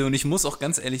Geschichte und ich muss auch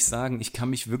ganz ehrlich sagen, ich kann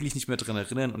mich wirklich nicht mehr dran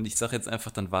erinnern und ich sage jetzt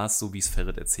einfach, dann war es so, wie es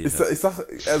Ferret erzählt hat. Ich sag,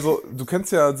 also, du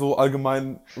kennst ja so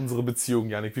allgemein unsere Beziehung,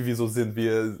 Janik, wie wir so sind.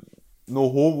 Wir,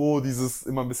 no homo, dieses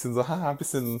immer ein bisschen so, ich hab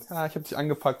dich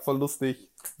angepackt, voll lustig,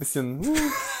 bisschen,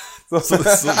 So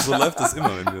läuft das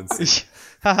immer, wenn wir uns sehen.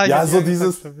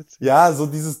 So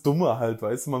dieses Dumme halt,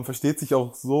 weißt du, man versteht sich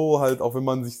auch so halt, auch wenn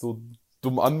man sich so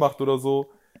dumm anmacht oder so.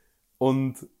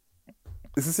 Und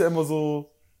es ist ja immer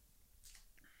so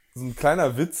ein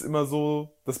kleiner Witz immer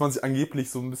so, dass man sich angeblich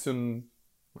so ein bisschen,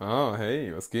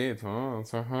 hey, was geht?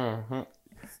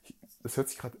 Das hört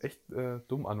sich gerade echt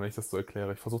dumm an, wenn ich das so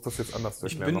erkläre. Ich versuche das jetzt anders zu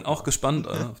erklären. Ich bin auch gespannt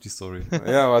auf die Story.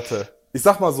 Ja, warte. Ich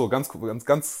sag mal so, ganz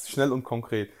schnell und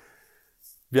konkret.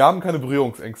 Wir haben keine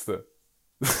Berührungsängste.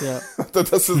 Ja.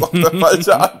 Das ist auch der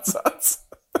falsche Ansatz.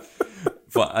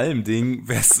 Vor allem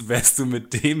wärst du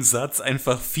mit dem Satz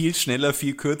einfach viel schneller,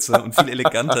 viel kürzer und viel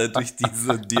eleganter durch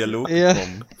diese Dialog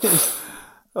gekommen.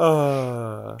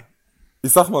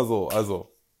 Ich sag mal so,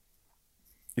 also,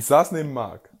 ich saß neben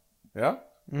Marc, ja?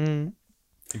 Mhm.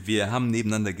 Wir haben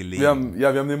nebeneinander gelegen. Wir haben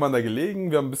nebeneinander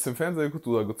gelegen, wir haben ein bisschen Fernseher geguckt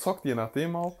oder gezockt, je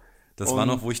nachdem auch. Das war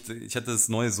noch, wo ich hatte das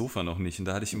neue Sofa noch nicht und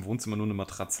da hatte ich im Wohnzimmer nur eine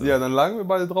Matratze. Ja, dann lagen wir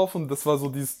beide drauf und das war so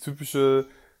dieses typische,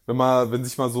 wenn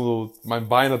sich mal so, mein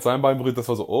Bein hat sein Bein berührt, das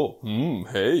war so,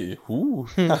 hey,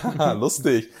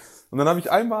 lustig. Und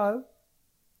dann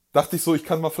dachte ich so, ich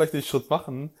kann mal vielleicht den Schritt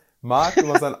machen, Marc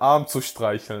über seinen Arm zu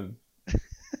streicheln.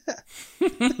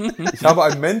 Ich habe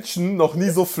einen Menschen noch nie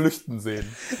so flüchten sehen.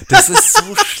 Das ist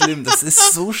so schlimm,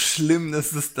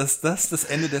 dass das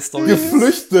Ende der Story ist.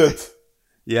 Geflüchtet!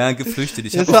 Ja, geflüchtet.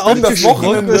 Ich habe auch bin das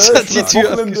Wochenende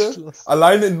Wochenende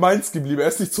alleine in Mainz geblieben. Er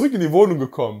ist nicht zurück in die Wohnung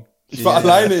gekommen. Ich war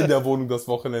alleine in der Wohnung das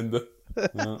Wochenende.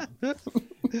 Ja.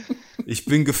 Ich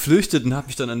bin geflüchtet und habe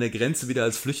mich dann an der Grenze wieder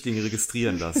als Flüchtling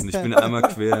registrieren lassen. Ich bin einmal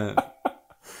quer.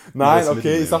 Nein,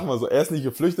 okay, ich sag mal so, er ist nicht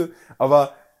geflüchtet,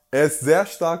 aber er hat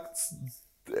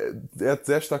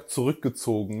sehr stark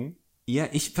zurückgezogen. Ja,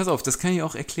 pass auf, das kann ich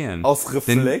auch erklären. Aus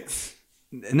Reflex?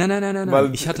 Nein.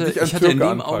 Weil ich hatte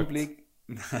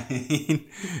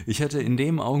in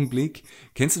dem Augenblick,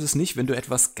 kennst du das nicht, wenn du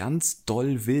etwas ganz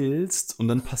doll willst und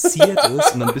dann passiert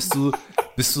es und dann bist du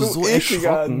so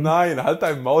erschrocken. Nein, halt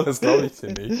dein Maul, das glaube ich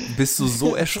dir nicht. Bist du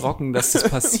so erschrocken, dass es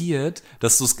passiert,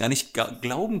 dass du es gar nicht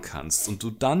glauben kannst und du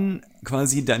dann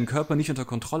quasi deinen Körper nicht unter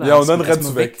Kontrolle hast und dann rennst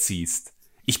du wegziehst.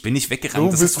 Ich bin nicht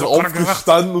weggerannt. Du bist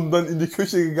aufgestanden und dann in die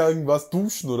Küche gegangen, warst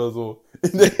duschen oder so.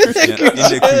 In der Küche. Ja, in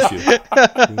der Küche.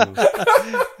 Genau.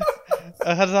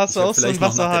 Hast du auch so einen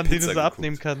Wasserhahn, den du so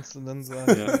abnehmen kannst und dann so.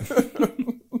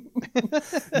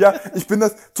 Ja,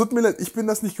 tut mir leid, ich bin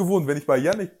das nicht gewohnt. Wenn ich bei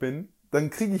Yannick bin,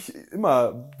 dann kriege ich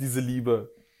immer diese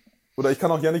Liebe. Oder ich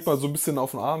kann auch Yannick mal so ein bisschen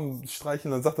auf den Arm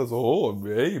streicheln, dann sagt er so, oh,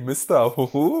 hey, Mister,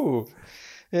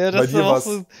 Ja, das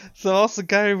war auch so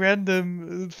geil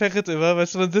random Ferret immer,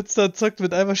 weißt du, man sitzt da und zockt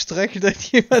mit einmal streichelt halt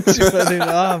jemand über den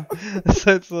Arm. Das ist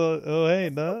halt so, oh hey,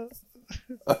 ne?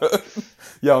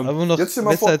 Ja, und aber noch jetzt stell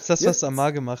besser mal vor, als das, was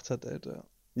Amar gemacht hat, Alter.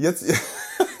 Jetzt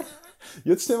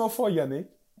stell mal vor, Yannick,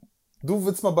 du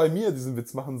willst mal bei mir diesen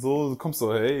Witz machen, so, du kommst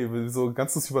so, hey, will so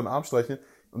ganz lustig über den Arm streicheln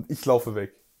und ich laufe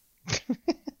weg.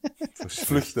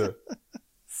 Flüchte.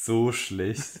 So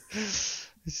schlecht.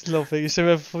 Ich laufe weg. Ich stell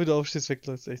mir vor, wie du aufstehst,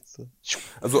 wegläufst, echt so.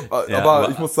 Also, aber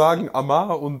ich muss sagen,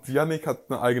 Amar und Yannick hat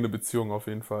eine eigene Beziehung auf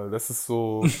jeden Fall. Das ist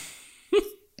so...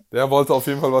 Der wollte auf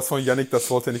jeden Fall was von Yannick, das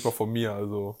wollte er nicht mal von mir,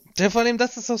 also. Ja, vor allem,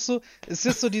 das ist auch so, es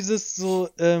ist so dieses, so,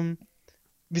 wir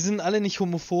sind alle nicht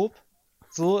homophob,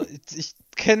 so, ich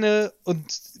kenne und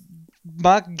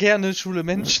mag gerne schwule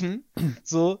Menschen,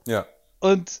 so. Ja.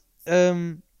 Und,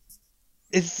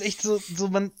 es ist echt so,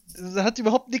 man hat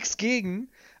überhaupt nichts gegen,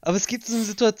 aber es gibt so eine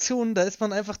Situation, da ist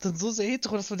man einfach dann so sehr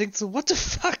hetero, dass man denkt so, what the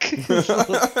fuck?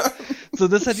 So,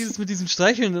 das hat dieses mit diesem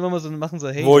Streicheln immer mal so machen, so,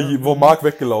 hey. Wo Marc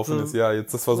weggelaufen ist, ja,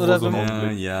 jetzt, das war so ein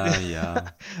Augenblick.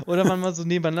 Ja. Oder man mal so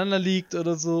nebeneinander liegt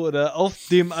oder so, oder auf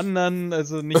dem anderen,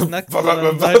 also nicht nackt,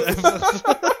 sondern halt einfach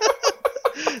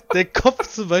der Kopf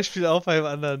zum Beispiel auf einem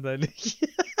anderen, meine ich.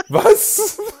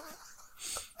 Was?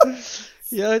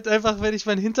 Ja, halt einfach, wenn ich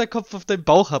meinen Hinterkopf auf deinem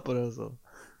Bauch hab oder so.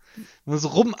 Und so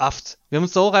rumafft. Wir haben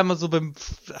uns da auch einmal so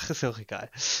ist ja auch egal.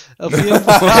 Auf jeden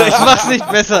Fall, ich mach's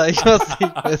nicht besser.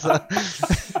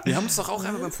 Wir haben uns doch auch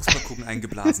einmal beim Fußball gucken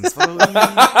eingeblasen. Das war doch irgendwie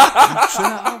ein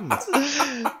schöner Abend.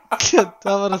 Ja,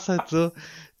 da war das halt so,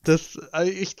 dass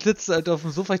ich sitze halt auf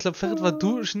dem Sofa. Ich glaube, Ferret war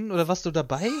duschen, oder warst du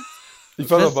dabei? Ich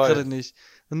war dabei. Gerade nicht.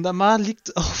 Und Amar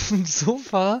liegt auf dem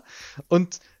Sofa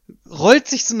und rollt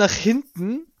sich so nach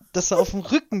hinten dass er auf dem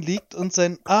Rücken liegt und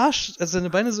sein Arsch, also seine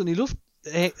Beine so in die Luft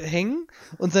hängen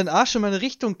und sein Arsch in meine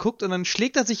Richtung guckt und dann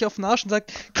schlägt er sich auf den Arsch und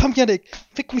sagt, komm Yannick,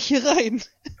 fick mich hier rein.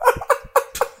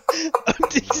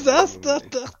 Und ich saß da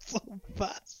und dachte so,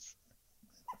 was?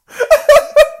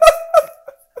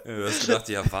 Ja, du hast gedacht,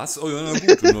 ja was? Oh ja, na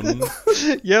gut. Und dann,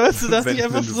 Ja, weißt du, dachte ich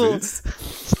einfach wenn du so, willst.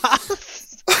 was?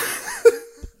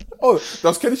 Oh,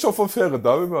 das kenne ich schon von Fähre,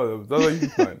 da sage ich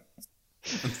nicht nein.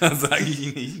 Da sage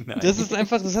ich nicht nein. Das ist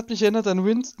einfach, das hat mich erinnert an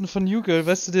Winston von New Girl,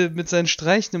 weißt du, der mit seinen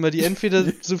Streichen immer, die entweder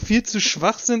so viel zu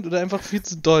schwach sind oder einfach viel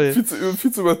zu doll.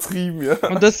 Viel zu übertrieben, ja.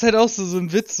 Und das ist halt auch so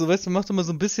ein Witz, so, weißt du, macht immer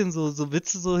so ein bisschen so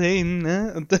Witze so, hey,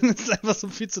 ne? Und dann ist es einfach so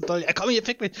viel zu doll. Ja, komm hier,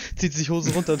 fick mich. Zieht sich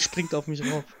Hose runter und springt auf mich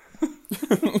rauf.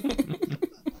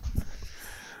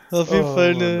 Auf jeden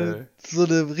Fall Mann, so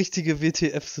eine richtige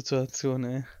WTF-Situation,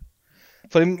 ey.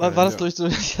 Vor allem war das, glaube ich, so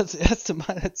das erste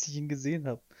Mal, als ich ihn gesehen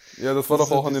habe. Ja, das war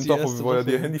doch auch an dem die Tag, erste wo er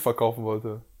dir Woche. Handy verkaufen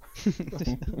wollte.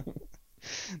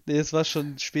 Nee, es war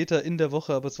schon später in der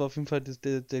Woche, aber es war auf jeden Fall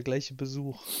der gleiche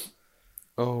Besuch,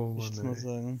 Oh würde ich jetzt mal Mann, ey.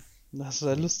 sagen. Das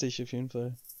war lustig, auf jeden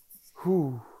Fall.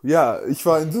 Ja, ich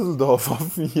war in Düsseldorf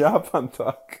auf dem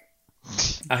Japan-Tag.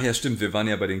 Ach ja, stimmt, wir waren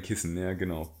ja bei den Kissen, ja,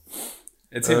 genau.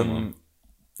 Erzähl doch mal.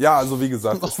 Ja, also wie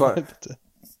gesagt, Nochmal bitte.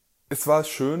 es war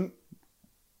schön.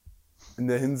 In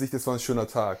der Hinsicht, es war ein schöner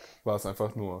Tag, war es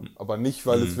einfach nur. Aber nicht,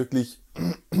 weil es wirklich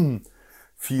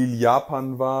viel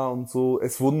Japan war und so.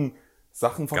 Es wurden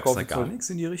Sachen Gab's verkauft. da gar nichts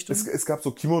in die Richtung? Es gab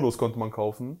so Kimonos, konnte man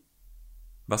kaufen.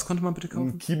 Was konnte man bitte Ein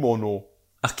kaufen? Kimono.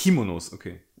 Ach, Kimonos,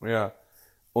 okay. Ja.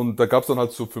 Und da gab's dann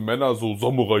halt so für Männer so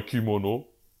Samurai-Kimono.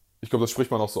 Ich glaube, das spricht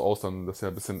man auch so aus, dann das ist ja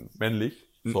ein bisschen männlich.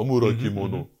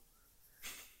 Samurai-Kimono.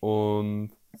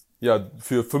 Und ja,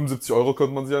 für 75 Euro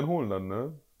könnte man sich einen holen dann,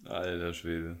 ne? Alter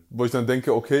Schwede. Wo ich dann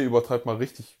denke, okay, übertreibt mal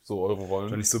richtig so eure Rollen.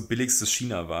 Wahrscheinlich so billigstes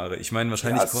China-Ware. Ich meine,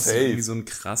 wahrscheinlich Ja, kostet safe. irgendwie so ein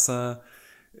krasser,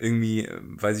 irgendwie,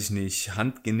 weiß ich nicht,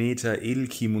 handgenähter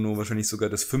Edelkimono wahrscheinlich sogar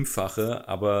das Fünffache,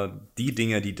 aber die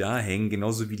Dinger, die da hängen,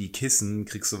 genauso wie die Kissen,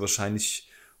 kriegst du wahrscheinlich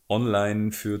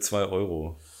online für 2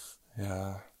 Euro.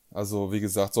 Ja, also wie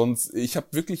gesagt, sonst, ich habe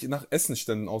wirklich nach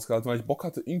Essenständen ausgehalten, weil ich Bock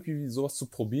hatte, irgendwie sowas zu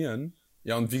probieren.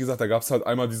 Ja, und wie gesagt, da gab's halt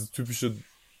einmal diese typische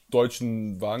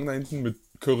deutschen Wagen da hinten mit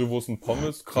Currywurst und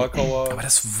Pommes, Krakauer. Aber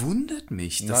das wundert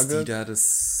mich, dass Nugget. die da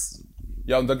das...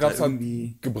 Ja, und dann gab's da halt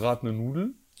irgendwie- gebratene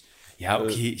Nudeln. Ja,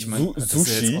 okay, ich meine, das ist ja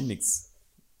Sushi. jetzt auch nichts.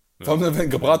 Vor allem, da werden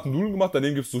gebratene Nudeln gemacht,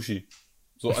 daneben gibt's Sushi.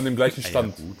 So an dem gleichen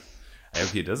Stand. Ja, gut. Ja,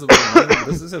 okay, das ist, aber,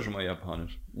 das ist ja schon mal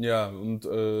japanisch. Ja, und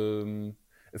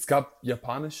es gab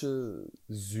japanische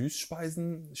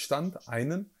Süßspeisen-Stand,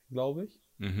 einen, glaube ich.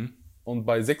 Mhm. Und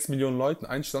bei 6 Millionen Leuten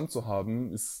einen Stand zu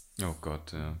haben, ist, Oh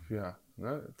Gott, ja. ja,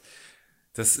 ne?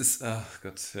 Das ist, ach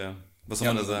Gott, ja. Was soll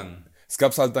Ja, man da sagen?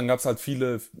 Dann gab's halt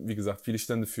viele, wie gesagt, viele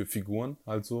Stände für Figuren,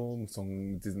 also so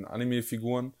mit diesen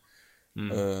Anime-Figuren,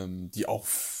 die auch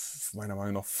meiner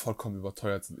Meinung nach vollkommen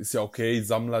überteuert sind. Ist ja okay,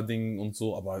 Sammlerding und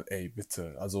so, aber ey,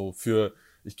 bitte, also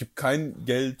ich gebe kein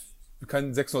Geld,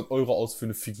 kein 600 Euro aus für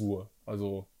eine Figur,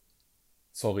 also,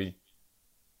 sorry.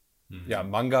 Ja,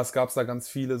 Mangas gab's da ganz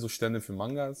viele, so Stände für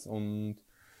Mangas und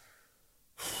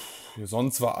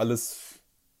sonst war alles,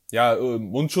 ja,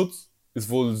 Mundschutz ist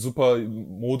wohl super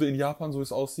Mode in Japan, so wie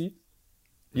es aussieht.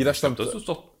 Jeder Stand, Das ist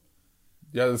doch...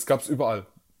 ja, das gab's überall.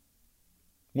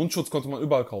 Mundschutz konnte man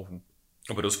überall kaufen.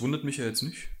 Aber das wundert mich ja jetzt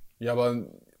nicht. Ja, aber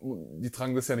die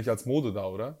tragen das ja nicht als Mode da,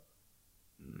 oder?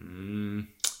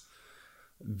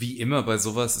 Wie immer bei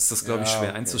sowas ist das, glaube ich, Ja, schwer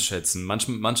okay. einzuschätzen.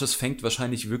 Manches fängt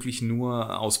wahrscheinlich wirklich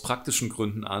nur aus praktischen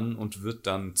Gründen an und wird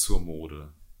dann zur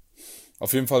Mode.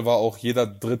 Auf jeden Fall war auch jeder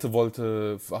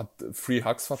Dritte hat Free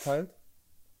Hugs verteilt,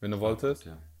 wenn du wolltest.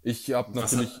 ja. Ich habe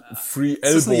Was natürlich Free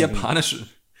Ist das eine Ellbogen.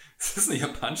 ist das eine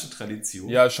japanische Tradition?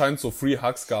 Ja, scheint so. Free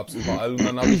Hugs gab's überall. Und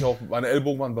dann habe ich auch, meine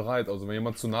Ellbogen waren bereit. Also wenn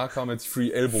jemand zu nahe kam, hätte ich Free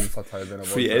Ellbogen verteilt, wenn er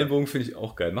Free wollte. Ellbogen finde ich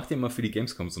auch geil. Mach dir mal für die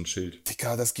Gamescom so ein Schild.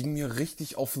 Digga, das ging mir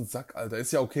richtig auf den Sack, Alter.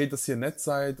 Ist ja okay, dass ihr nett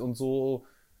seid und so,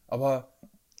 aber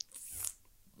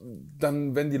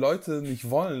dann, wenn die Leute nicht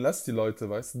wollen, lass die Leute,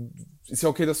 weißt du. Ist ja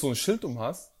okay, dass du ein Schild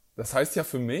hast. Das heißt ja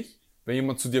für mich, wenn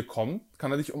jemand zu dir kommt, kann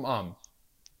er dich umarmen.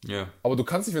 Ja. Aber du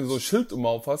kannst nicht, wenn du so ein Schild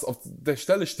hast, auf der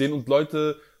Stelle stehen und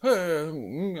Leute, hey,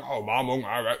 Umarmung,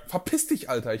 verpiss dich,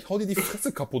 Alter. Ich hau dir die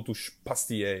Fresse kaputt, du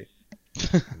Spasti, ey.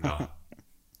 Ja.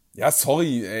 Ja,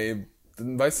 sorry, ey.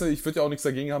 Dann, weißt du, ich würde ja auch nichts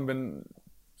dagegen haben, wenn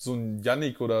so ein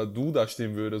Yannick oder du da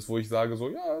stehen würdest, wo ich sage so,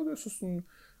 ja, das ist ein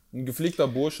gepflegter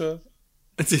Bursche,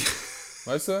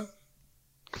 weißt du?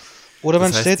 Oder man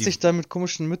Das heißt, stellt die- sich da mit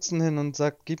komischen Mützen hin und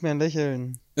sagt, gib mir ein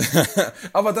Lächeln.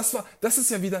 Aber das ist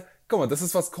ja wieder, guck mal, das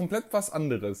ist komplett was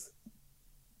anderes.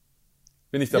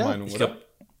 Bin ich der Ja, Meinung, Ich oder? glaube,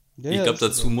 Ja, Ich ja, glaube, ist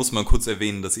dazu so. muss man kurz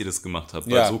erwähnen, dass ihr das gemacht habt,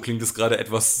 weil Ja. so klingt es gerade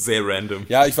etwas sehr random.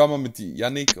 Ja, ich war mal mit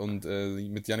Yannick und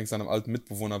mit Yannick, seinem alten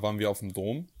Mitbewohner, waren wir auf dem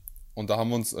Dom. Und da haben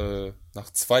wir uns nach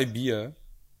 2 Bier,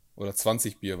 oder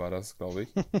 20 Bier war das, glaube ich.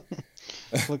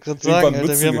 Ich wollte gerade Irgendwann sagen, Alter,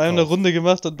 Mützen wir haben eine gekauft. Runde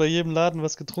gemacht und bei jedem Laden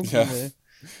was getrunken, Ja. ey.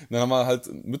 Dann haben wir halt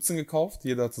Mützen gekauft.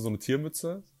 Jeder hatte so eine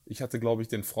Tiermütze. Ich hatte, glaube ich,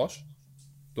 den Frosch.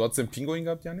 Du hattest den Pinguin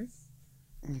gehabt, Yannick?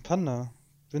 Ein Panda.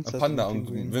 Vince Ein hat Panda. einen Und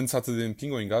Pinguin. Vince hatte den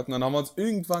Pinguin gehabt. Und dann haben wir uns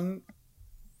irgendwann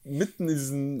mitten in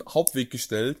diesen Hauptweg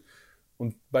gestellt.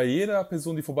 Und bei jeder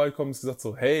Person, die vorbeikommt, ist gesagt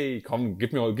so, hey, komm,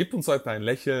 gib uns halt ein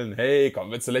Lächeln. Hey,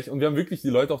 komm, willst du lächeln? Und wir haben wirklich die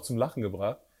Leute auch zum Lachen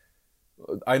gebracht.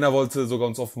 Einer wollte sogar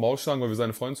uns auf den Maul schlagen, weil wir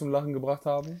seine Freundin zum Lachen gebracht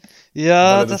haben.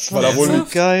 Ja, Weil er das weil war er wohl so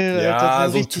nicht- geil, Ja,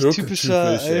 Alter. So ein so richtig Türke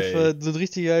typischer typisch, ey. Alpha, so ein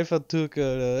richtiger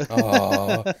Alpha-Türke, Alter.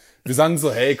 Ah, wir sagen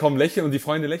so, hey, komm, lächeln. Und die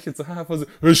Freunde lächeln so, haha, so,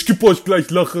 ich geb euch gleich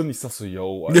Lachen. Ich sag so,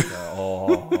 yo, Alter,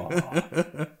 oh.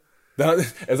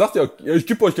 Er sagt ja, ich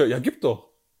geb euch gleich, ja, gib doch.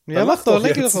 Ja, Dann mach lach doch,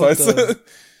 lächeln jetzt, doch. weißt Da. du?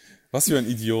 Was für ein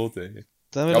Idiot, ey.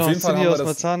 Da haben wir Ja, auf noch jeden Fall Cindy haben wir aus das-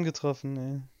 Marzahn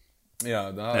getroffen,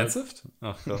 Ja, da Ernsthaft?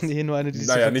 Ach, ey. krass. Nee, nur eine, die sich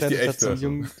Naja, so nicht die verkleidet hat echte.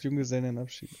 zum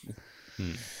Junggesellenabschied.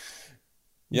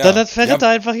 ja, Dann hat Ferret ja,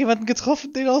 einfach jemanden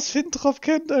getroffen, den er aus Fintrop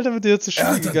kennt, Alter, mit dem er zur Schule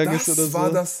Alter, gegangen das ist oder war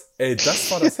so.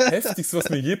 das war das Heftigste, was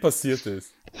mir je passiert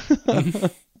ist.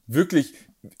 Wirklich,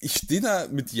 ich stehe da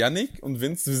mit Yannick und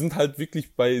Vince, wir sind halt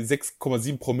wirklich bei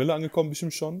 6,7 Promille angekommen,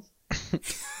 bestimmt schon.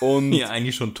 Und Ja,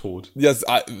 eigentlich schon tot. ja,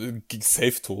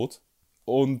 safe tot.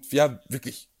 Und ja,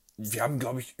 wirklich, wir haben,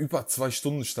 glaube ich, über 2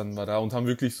 Stunden standen wir da und haben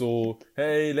wirklich so,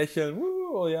 hey, lächeln,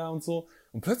 oh ja und so.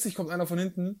 Und plötzlich kommt einer von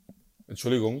hinten,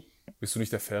 Entschuldigung, bist du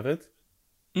nicht der Ferret?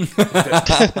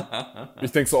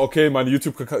 Ich denk so, okay, meine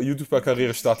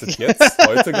YouTuber-Karriere startet jetzt,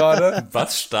 heute gerade.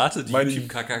 Was startet Meine- YouTube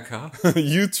KKK?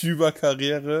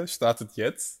 YouTuber-Karriere startet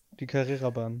jetzt. Die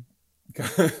Carrera-Bahn.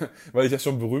 Weil ich ja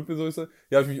schon berühmt bin, so ist es.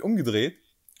 Ja, habe ich mich umgedreht.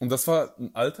 Und das war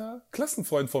ein alter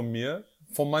Klassenfreund von mir,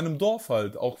 von meinem Dorf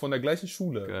halt, auch von der gleichen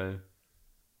Schule. Geil.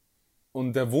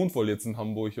 Und der wohnt wohl jetzt in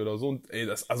Hamburg oder so. Und ey,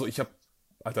 das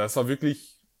war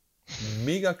wirklich ein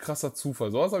mega krasser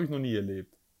Zufall. Sowas habe ich noch nie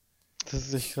erlebt. Das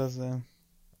ist echt krass, ey.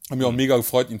 Hab mich auch mega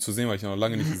gefreut, ihn zu sehen, weil ich ihn noch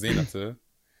lange nicht gesehen hatte.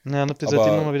 Na, und habt ihr Aber-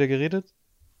 seitdem nochmal wieder geredet?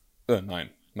 Nein,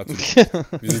 natürlich.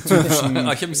 Diese typischen,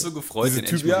 Ah, ich habe mich so gefreut, diese den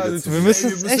endlich Typ, ja, mal wieder diese zu Wir sehen. müssen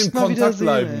wir es müssen echt in mal wieder Kontakt sehen,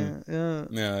 bleiben. ey.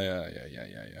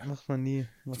 Ja, Ja. macht man nie.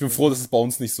 Ich bin froh, dass es bei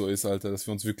uns nicht so ist, Alter, dass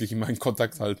wir uns wirklich immer in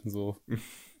Kontakt halten, so.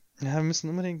 Ja, wir müssen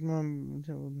unbedingt mal...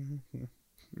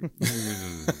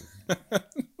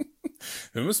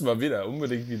 Wir müssen mal wieder,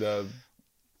 unbedingt wieder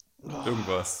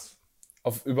Irgendwas.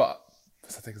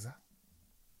 was hat er gesagt?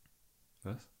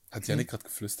 Was? Hat Yannick gerade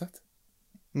geflüstert?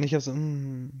 Und ich hab so...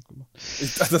 gemacht.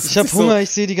 Ich Ich hab Hunger, ich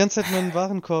sehe die ganze Zeit meinen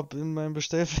Warenkorb in meinem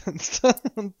Bestellfenster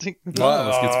und denk mir...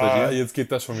 was geht's bei dir? Jetzt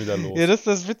geht das schon wieder los. Ja, das ist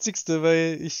das Witzigste,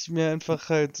 weil ich mir einfach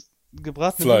halt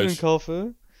gebratene Fleisch. Nudeln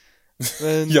kaufe.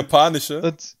 Wenn, Japanische?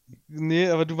 und, nee,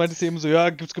 aber du meintest ja eben so, ja,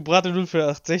 gibt's gebratene Nudeln für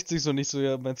 8,60? So nicht so,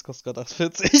 ja, meins kostet gerade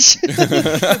 8,40.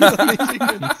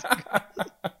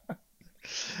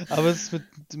 Aber es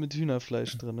ist mit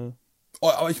Hühnerfleisch drin. Oh,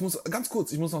 aber ich muss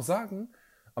noch sagen,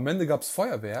 am Ende gab's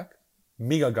Feuerwerk.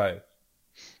 Mega geil.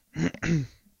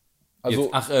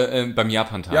 Also, Beim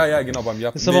Japan-Tag. ja, genau, beim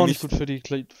Japan. Ist aber auch nicht gut für den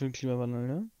Klimawandel,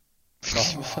 ne?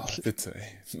 Oh, bitte,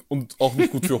 ey. Und auch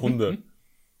nicht gut für Hunde.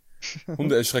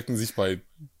 Hunde erschrecken sich bei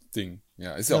Dingen.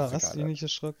 Ja, ist ja auch hast du dich egal. nicht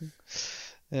erschrocken?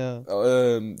 Ja.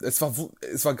 Es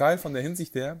war geil von der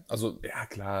Hinsicht her. Also, ja,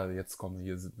 klar, jetzt kommen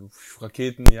hier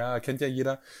Raketen, ja, kennt ja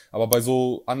jeder. Aber bei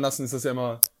so Anlässen ist das ja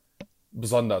immer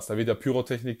besonders. Da wird ja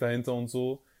Pyrotechnik dahinter und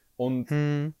so.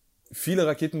 Und viele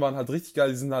Raketen waren halt richtig geil,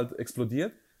 die sind halt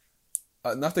explodiert.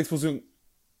 Nach der Explosion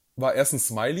war erst ein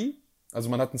Smiley. Also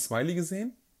man hat ein Smiley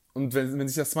gesehen. Und wenn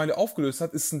sich das Smiley aufgelöst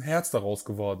hat, ist ein Herz daraus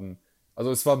geworden. Also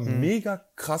es war mega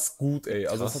krass gut, ey.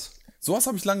 Also sowas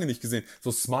habe ich lange nicht gesehen.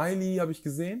 So Smiley habe ich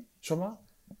gesehen, schon mal.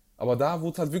 Aber da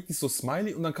wurde halt wirklich so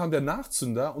Smiley und dann kam der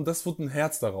Nachzünder und das wurde ein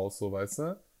Herz daraus, so, weißt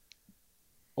du?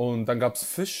 Und dann gab's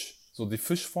Fisch, so die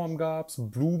Fischform gab's,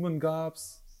 Blumen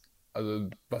gab's. Also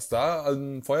was da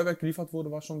an Feuerwerk geliefert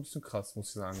wurde, war schon ein bisschen krass, muss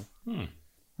ich sagen.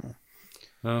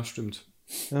 Ja, stimmt.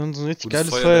 Ja, und so ein richtig Gutes geiles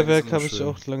Feuerwerk ist Feuerwerk immer habe ich schön.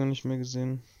 auch lange nicht mehr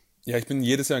gesehen. Ja, ich bin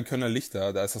jedes Jahr in Kölner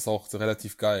Lichter, da ist das auch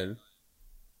relativ geil.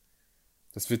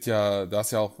 Das wird ja, da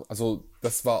ist ja auch, also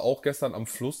das war auch gestern am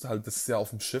Fluss, halt, das ist ja auf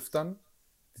dem Schiff dann.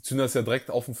 Die zünden das ja direkt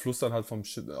auf dem Fluss dann halt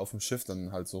auf dem Schiff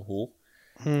dann halt so hoch.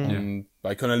 Und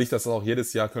bei Kölner Lichter ist das auch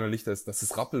jedes Jahr, Kölner Lichter ist, das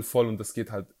ist rappelvoll und das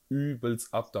geht halt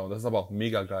übelst ab da und das ist aber auch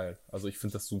mega geil. Also ich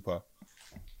finde das super.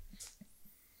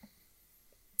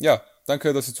 Ja,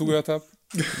 danke, dass ihr zugehört habt.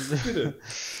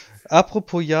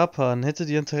 Apropos Japan, hättet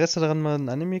ihr Interesse daran, mal einen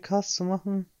Anime-Cast zu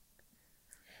machen?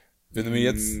 Wenn du mir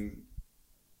jetzt...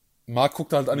 Marc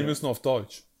guckt halt Animes nur auf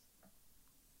Deutsch.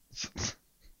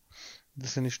 Das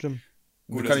ist ja nicht schlimm.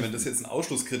 Gut, also wenn das jetzt ein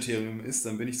Ausschlusskriterium ist,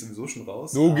 dann bin ich sowieso schon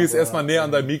raus. Du gehst erstmal näher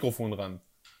an dein Mikrofon ran.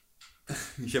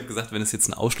 Ich habe gesagt, wenn es jetzt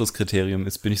ein Ausschlusskriterium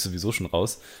ist, bin ich sowieso schon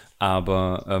raus.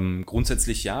 Aber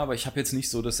grundsätzlich ja, aber ich habe jetzt nicht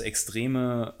so das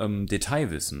extreme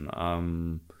Detailwissen.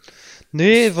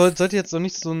 Nee, sollte jetzt doch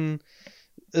nicht so ein.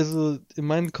 Also in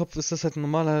meinem Kopf ist das halt eine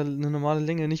normale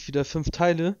Länge, nicht wieder 5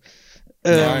 Teile.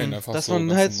 Nein, einfach dass so, man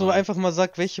ganz halt so normal. einfach mal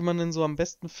sagt, welche man denn so am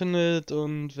besten findet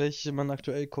und welche man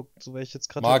aktuell guckt, so weil ich jetzt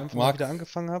gerade einfach mal Marc- wieder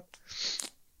angefangen habe.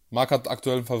 Marc hat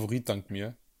aktuell einen Favorit, dank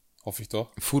mir. Hoffe ich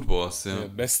doch. Food Wars, ja.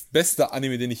 Der beste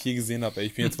Anime, den ich je gesehen habe.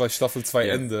 Ich bin jetzt bei Staffel 2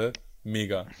 Ja. Ende.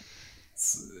 Mega.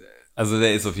 Also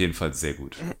der ist auf jeden Fall sehr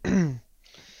gut.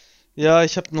 Ja,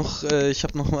 ich habe noch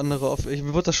andere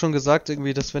mir wurde das schon gesagt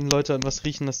irgendwie, dass wenn Leute an was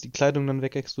riechen, dass die Kleidung dann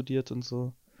wegexplodiert und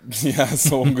so. Ja,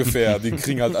 so ungefähr. Die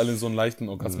kriegen halt alle so einen leichten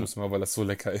Orgasmus mal, weil das so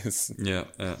lecker ist. Ja,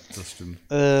 das stimmt.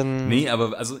 Nee,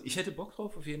 aber also ich hätte Bock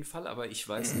drauf auf jeden Fall, aber ich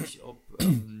weiß nicht, ob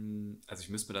also ich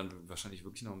müsste mir dann wahrscheinlich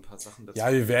wirklich noch ein paar Sachen dazu.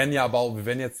 Ja, wir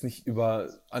werden jetzt nicht über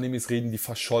Animes reden, die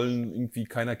verschollen, irgendwie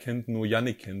keiner kennt, nur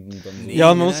Yannick kennt und dann so. Nee.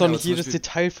 ja, und man muss auch aber nicht zum jedes Beispiel-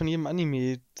 Detail von jedem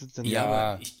Anime dann Ja, Ja.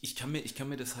 aber ich kann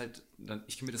mir das halt,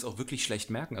 ich kann mir das auch wirklich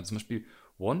schlecht merken. Also zum Beispiel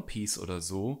One Piece oder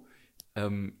so.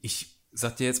 Ich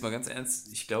sag dir jetzt mal ganz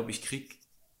ernst, ich glaube, ich krieg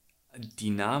die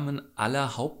Namen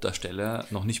aller Hauptdarsteller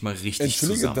noch nicht mal richtig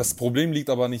Entschuldige, zusammen. das Problem liegt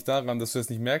aber nicht daran, dass du es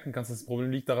nicht merken kannst. Das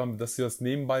Problem liegt daran, dass du das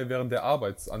nebenbei während der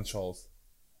Arbeit anschaust.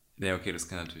 Ja, okay, das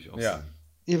kann natürlich auch Ja. sein.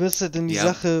 Ihr wisst ja denn die Ja.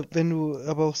 Sache, wenn du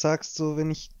aber auch sagst, so,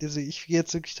 ich gehe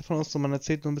jetzt wirklich davon aus, so, man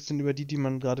erzählt nur ein bisschen über die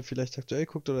man gerade vielleicht aktuell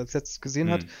guckt oder als letztes gesehen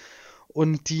hat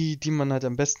und die man halt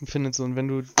am besten findet, so, und wenn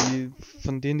du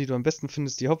von denen, die du am besten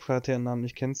findest, die Hauptcharakterennamen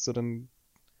nicht kennst, so, dann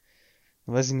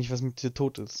weiß ich nicht, was mit dir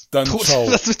tot ist. Dann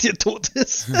ciao. Was mit dir tot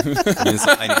ist. Mir ist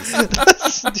einiges.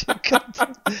 Das ist dir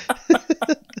kaputt.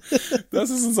 Das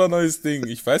ist unser neues Ding.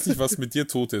 Ich weiß nicht, was mit dir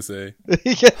tot ist, ey.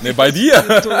 Ich- Ne, bei dir.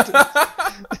 tot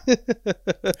ist.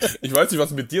 Ich weiß nicht,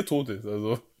 was mit dir tot ist,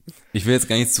 also. Ich will jetzt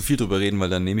gar nicht zu viel drüber reden, weil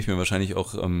dann nehme ich mir wahrscheinlich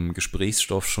auch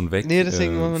Gesprächsstoff schon weg. Nee,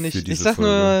 deswegen machen wir für nicht. Ich diese sag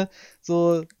Folge. nur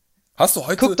so, Hast du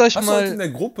heute, Guckt euch hast du mal- heute in der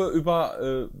Gruppe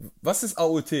über, was ist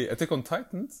AOT? Attack on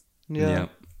Titans? ja.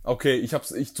 Okay,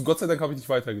 zu Gott sei Dank habe ich nicht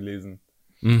weitergelesen.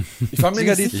 Ich war mir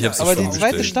Digga, nicht die, sicher. hab's aber schon die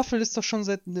zweite bestellt. Staffel ist doch schon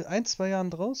seit 1-2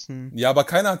 Jahren draußen. Ja, aber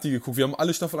keiner hat die geguckt. Wir haben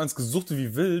alle Staffel 1 gesuchtet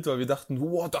wie wild, weil wir dachten,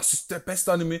 wow, das ist der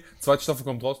beste Anime. Zweite Staffel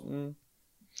kommt raus.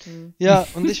 Ja,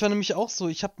 und ich war nämlich auch so,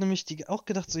 ich habe nämlich die auch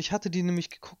gedacht, so, ich hatte die nämlich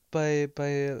geguckt bei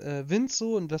Vince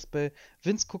so, und was bei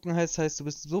Vince gucken heißt, du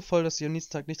bist so voll, dass du dich am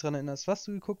nächsten Tag nicht dran erinnerst, was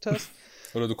du geguckt hast.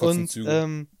 Oder du kotzt in Und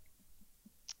Züge.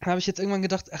 habe ich jetzt irgendwann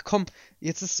gedacht, ach komm,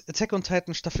 jetzt ist Attack on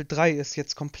Titan Staffel 3 ist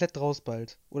jetzt komplett raus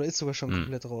bald. Oder ist sogar schon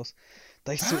komplett raus.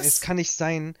 Da ich so, Was? es kann nicht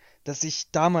sein, dass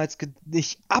ich damals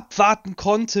nicht abwarten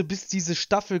konnte, bis diese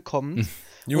Staffel kommt.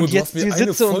 Junge, und du jetzt hast mir hier eine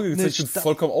sitze und Folge eine gezeigt, ich bin Sta-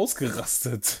 vollkommen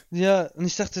ausgerastet. Ja, und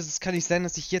ich dachte, das kann nicht sein,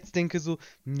 dass ich jetzt denke so,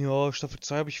 ja, Staffel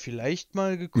 2 habe ich vielleicht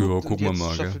mal geguckt. Ja, und gucken wir jetzt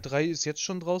mal, Staffel gell. 3 ist jetzt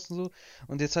schon draußen so.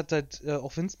 Und jetzt hat halt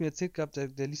auch Vince mir erzählt gehabt,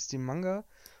 der liest den Manga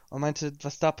und meinte,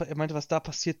 was da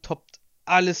passiert, toppt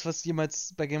alles, was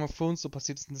jemals bei Game of Thrones so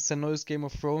passiert ist. Und das ist ja neues Game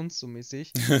of Thrones, so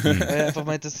mäßig. Er einfach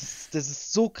meint, das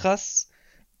ist so krass.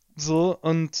 So,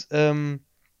 und dann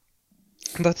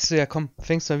dachte ich so, ja komm,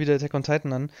 fängst mal wieder Attack on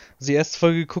Titan an. Also die erste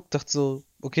Folge geguckt, dachte so,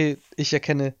 okay, ich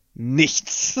erkenne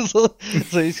nichts. so,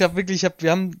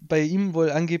 wir haben bei ihm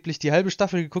wohl angeblich die halbe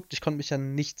Staffel geguckt, ich konnte mich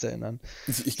an nichts erinnern.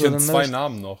 Ich So, kenne dann hab 2 ich-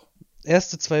 Namen noch.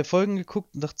 Erste 2 Folgen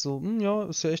geguckt und dachte so, ja,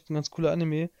 ist ja echt ein ganz cooler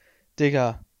Anime.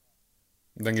 Digga,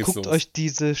 Und dann geht's guckt los. euch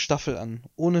diese Staffel an.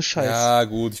 Ohne Scheiß. Ja,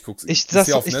 gut, ich guck's. Ich Ist sag's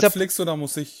die so, auf ich glaub- Netflix oder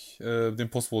muss ich den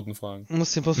Postboten fragen?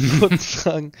 Muss den Postboten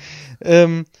fragen.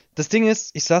 Das Ding ist,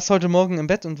 ich saß heute Morgen im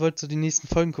Bett und wollte so die nächsten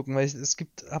Folgen gucken, weil es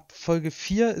gibt ab Folge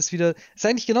 4 ist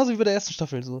eigentlich genauso wie bei der ersten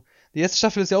Staffel so. Die erste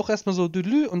Staffel ist ja auch erstmal so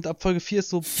düdelü und ab Folge 4 ist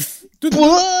so so,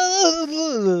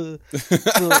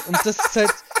 und das ist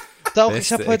halt da auch, ich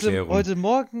Beste habe Erklärung. heute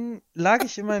Morgen lag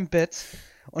ich in meinem Bett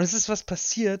und es ist was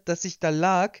passiert, dass ich da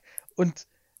lag und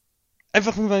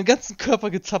einfach mit meinem ganzen Körper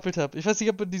gezappelt habe. Ich weiß nicht,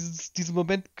 ob man diesen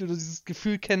Moment, dieses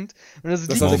Gefühl kennt. Und also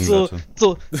Das die hat so, Morgenlatte.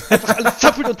 so, einfach alles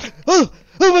zappelt und, oh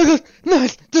mein Gott,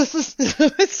 nein, das ist,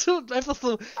 weißt du, und einfach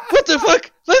so, what the fuck,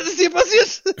 was ist hier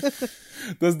passiert?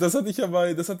 Das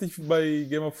hatte ich bei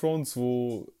Game of Thrones,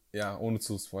 ja, ohne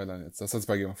zu spoilern jetzt, das hatte ich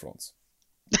bei Game of Thrones.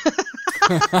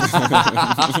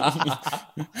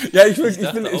 Ja, ich will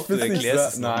dachte auch, es du nicht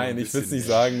erklärst es noch nein, ein ich will es bisschen nicht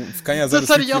mehr. sagen. Es kann ja sein, Das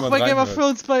hatte dass ich auch jemand bei Game of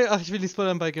reinhört. Thrones ach, ich will nicht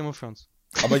spoilern, bei Game of Thrones.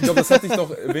 Aber ich glaube, das hatte ich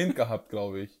doch erwähnt gehabt,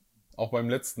 glaube ich. Auch beim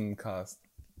letzten Cast.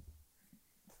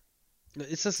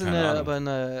 Ist das Keine Ahnung. aber in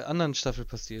einer anderen Staffel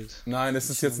passiert? Nein, es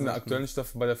ist jetzt in der aktuellen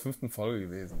Staffel bei der 5. Folge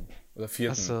gewesen. Oder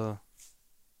 4. Achso,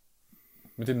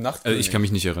 Mit dem Also Nachtkönig. ich kann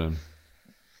mich nicht erinnern.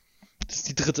 das ist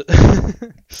die 3.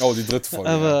 Oh, die 3. Folge.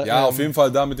 Aber, ja, auf jeden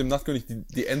Fall da mit dem Nachtkönig,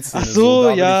 die Endszene. Ach so, da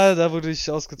bin ja, da wo du dich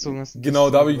ausgezogen hast.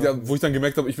 Genau, wo ich dann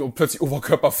gemerkt habe, ich bin plötzlich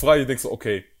oberkörperfrei. Ich denk so,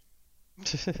 okay.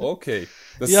 Okay.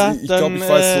 Ja, ich dann, glaube, ich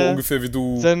weiß so ungefähr, wie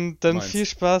du Dann meinst. viel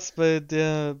Spaß bei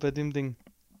dem Ding.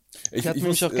 Ich hatte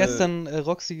nämlich auch gestern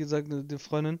Roxy gesagt, die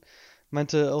Freundin,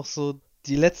 meinte auch so,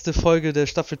 die letzte Folge der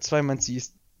Staffel 2, meint sie,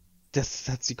 das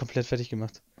hat sie komplett fertig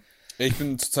gemacht. Ich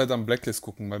bin zurzeit am Blacklist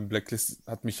gucken. Beim Blacklist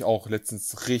hat mich auch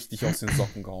letztens richtig aus den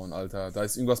Socken gehauen, Alter. Da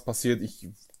ist irgendwas passiert, ich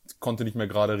konnte nicht mehr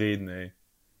gerade reden, ey.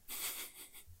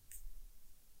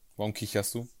 Warum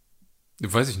kicherst du?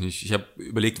 Weiß ich nicht. Ich habe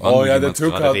überlegt, wann Oh du ja, der jemals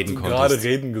Türke gerade hat reden gerade konntest.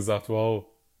 reden gesagt, wow.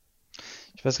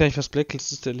 Ich weiß gar nicht, was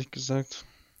Blacklist ist, ehrlich gesagt.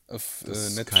 Auf Das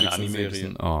ist Netflix keine eine Anime.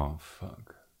 Serie. Oh,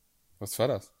 fuck. Was war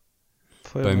das?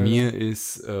 Bei mir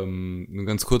ist, nur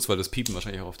ganz kurz, weil das Piepen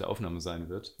wahrscheinlich auch auf der Aufnahme sein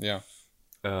wird. Ja.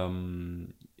 Wir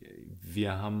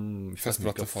haben, ich weiß nicht,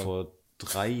 ich Festplatte glaub, vor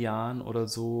 3 Jahren oder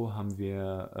so haben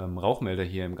wir Rauchmelder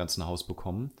hier im ganzen Haus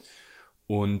bekommen.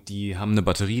 Und die haben eine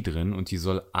Batterie drin und die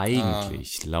soll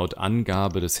eigentlich laut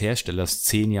Angabe des Herstellers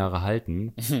 10 Jahre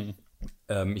halten.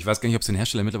 Ich weiß gar nicht, ob es den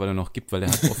Hersteller mittlerweile noch gibt, weil der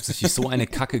hat offensichtlich so eine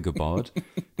Kacke gebaut.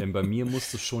 Denn bei mir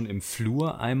musste schon im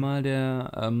Flur einmal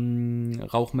der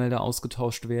Rauchmelder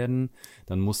ausgetauscht werden.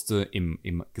 Dann musste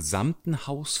im gesamten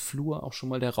Hausflur auch schon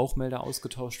mal der Rauchmelder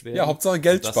ausgetauscht werden. Ja, Hauptsache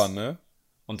Geld Und das- sparen, ne?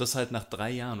 Und das halt nach 3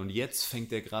 Jahren. Und jetzt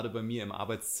fängt der gerade bei mir im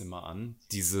Arbeitszimmer an,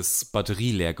 dieses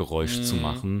Batterieleergeräusch zu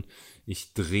machen.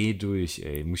 Ich dreh durch,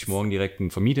 ey. Muss ich morgen direkt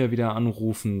einen Vermieter wieder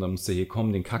anrufen, dann muss der hier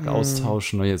kommen, den Kack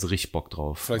austauschen. Da hab ich jetzt richtig Bock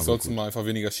drauf. Vielleicht Aber sollst du gut. mal einfach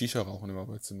weniger Shisha rauchen im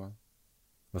Arbeitszimmer.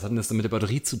 Was hat denn das denn mit der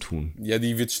Batterie zu tun? Ja,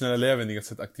 die wird schneller leer, wenn die ganze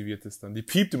Zeit aktiviert ist dann. Die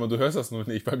piept immer, du hörst das nur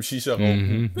nicht beim Shisha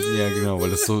rauchen. Ja, genau, weil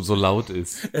das so laut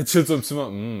ist. Er chillt so im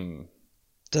Zimmer.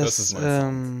 Das ist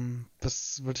mein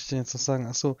was wollte ich denn jetzt noch sagen?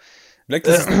 Achso,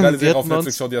 Blacklist ist eine geile wir Serie auf hatten bei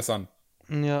Netflix, uns- schau dir das an.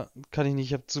 ja, kann ich nicht,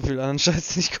 ich habe zu viel anderen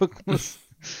Scheiß, den ich gucken muss.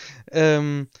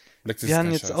 Wir Blacklist ist haben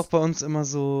kein jetzt Scheiß. auch bei uns immer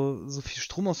so viel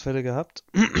Stromausfälle gehabt.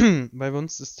 Bei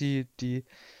uns ist die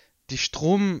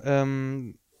Strom,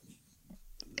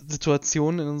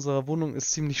 Situation in unserer Wohnung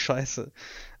ist ziemlich scheiße.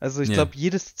 Also ich Ja. glaube,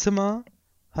 jedes Zimmer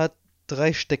hat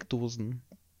 3 Steckdosen.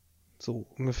 So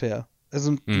ungefähr.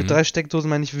 Also mit 3 Steckdosen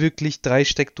meine ich wirklich 3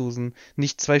 Steckdosen.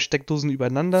 Nicht 2 Steckdosen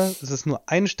übereinander. Es ist nur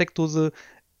eine Steckdose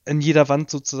in jeder Wand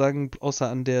sozusagen, außer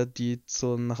an der, die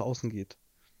nach außen geht.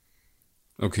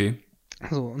 Okay.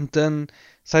 So, und dann,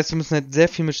 das heißt, wir müssen halt sehr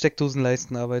viel mit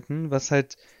Steckdosenleisten arbeiten, was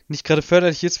halt nicht gerade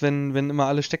förderlich ist, wenn immer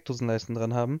alle Steckdosenleisten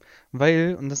dran haben,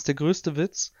 weil, und das ist der größte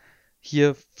Witz,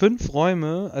 hier 5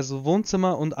 Räume, also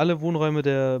Wohnzimmer und alle Wohnräume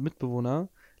der Mitbewohner,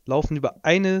 laufen über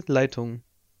eine Leitung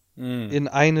in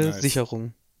eine Nice.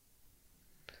 Sicherung.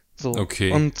 So,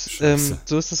 Okay, und scheiße.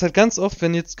 so ist es halt ganz oft,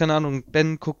 wenn jetzt, keine Ahnung,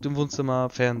 Ben guckt im Wohnzimmer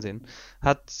Fernsehen,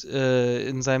 hat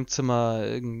in seinem Zimmer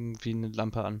irgendwie eine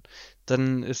Lampe an.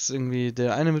 Dann ist irgendwie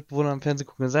der eine Mitbewohner am Fernsehen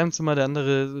gucken in seinem Zimmer, der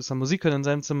andere ist am Musik hören in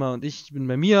seinem Zimmer und ich bin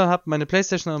bei mir, hab meine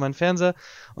Playstation an meinen Fernseher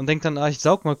und denk dann, ich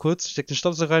saug mal kurz, steck den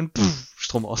Staubsauger rein,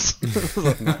 Strom aus. So.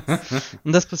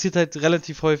 Und das passiert halt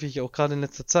relativ häufig, auch gerade in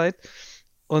letzter Zeit.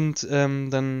 Und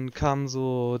dann kam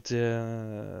so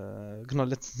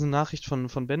letztens eine Nachricht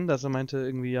von Ben, dass er meinte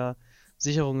irgendwie, ja,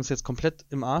 Sicherung ist jetzt komplett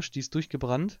im Arsch, die ist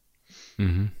durchgebrannt.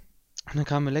 Mhm. Und dann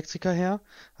kam ein Elektriker her,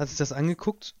 hat sich das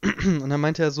angeguckt und dann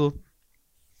meinte er so,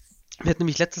 wir hatten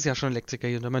nämlich letztes Jahr schon einen Elektriker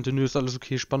hier und er meinte, nö, ist alles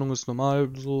okay, Spannung ist normal,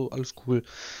 so, alles cool.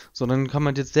 So, dann kam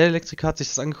halt jetzt der Elektriker, hat sich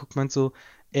das angeguckt, meint so,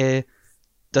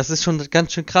 das ist schon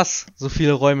ganz schön krass, so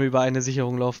viele Räume über eine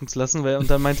Sicherung laufen zu lassen, und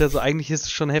dann meinte er so, eigentlich ist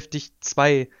es schon heftig,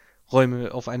 2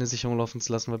 Räume auf eine Sicherung laufen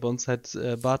zu lassen, weil bei uns halt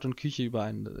Bad und Küche über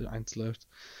eins läuft.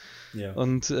 Ja.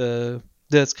 Und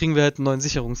jetzt kriegen wir halt einen neuen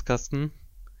Sicherungskasten,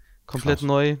 komplett Krass.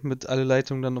 neu, mit alle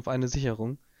Leitungen dann auf eine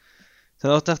Sicherung. Ich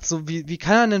habe auch gedacht, so, wie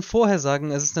kann er denn vorher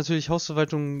sagen, es ist natürlich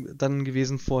Hausverwaltung dann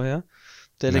gewesen vorher,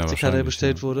 der Ja, Elektriker, der wahrscheinlich,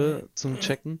 bestellt ja. wurde zum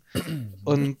Checken.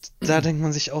 Und da denkt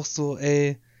man sich auch so,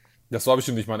 Das war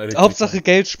bestimmt nicht mein Elektriker. Hauptsache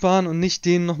Geld sparen und nicht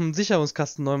denen noch einen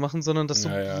Sicherungskasten neu machen, sondern das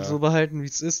Ja. so behalten, wie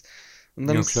es ist. Und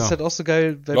dann Ja, ist es klar. halt auch so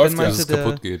geil, weil Läuft Dass es Ben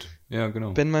kaputt geht. Ja,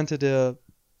 genau. meinte, der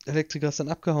Elektriker ist dann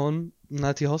abgehauen und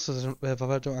hat die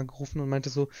Hausverwaltung angerufen und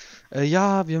meinte so,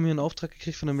 ja, wir haben hier einen Auftrag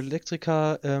gekriegt von einem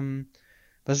Elektriker,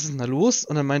 was ist denn da los?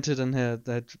 Und dann meinte dann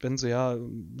Ben so, ja,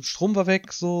 Strom war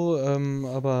weg, so,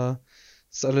 aber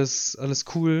ist alles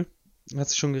cool, hat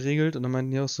sich schon geregelt. Und dann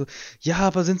meinten die auch so, ja,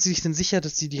 aber sind Sie sich denn sicher,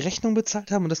 dass Sie die Rechnung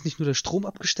bezahlt haben und dass nicht nur der Strom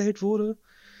abgestellt wurde?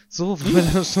 So, weil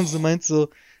er schon so meint, so,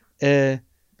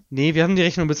 nee, wir haben die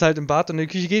Rechnung bezahlt im Bad und in der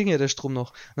Küche ging ja der Strom noch.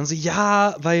 Und dann so,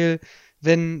 ja, weil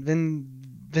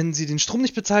wenn sie den Strom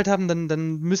nicht bezahlt haben,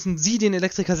 dann müssen sie den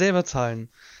Elektriker selber zahlen.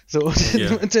 So,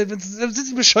 und dann sind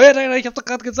sie bescheuert, Alter? Ich hab doch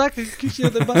gerade gesagt, die Küche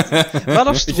und im Bad war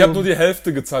doch Strom. Ich habe nur die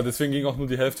Hälfte gezahlt, deswegen ging auch nur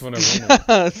die Hälfte von der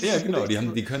Wohnung. Ja, genau,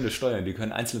 die können das steuern, die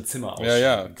können einzelne Zimmer ausstellen.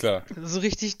 Ja, klar. So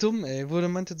richtig dumm, ey. Wo der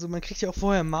meinte, so, man kriegt ja auch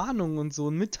vorher Mahnungen und so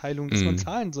und Mitteilungen, dass man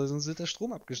zahlen soll, sonst wird der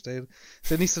Strom abgestellt.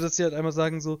 Ist ja nicht so, dass sie halt einmal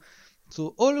sagen so,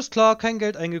 alles klar, kein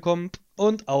Geld eingekommen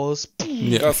und aus.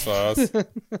 Ja. Das war's.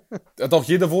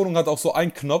 Jede Wohnung hat auch so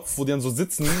einen Knopf, wo die dann so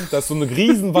sitzen, da ist so eine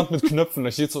Riesenwand mit Knöpfen,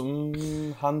 da steht so,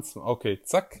 Hans, okay,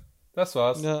 zack, das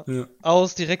war's. Ja.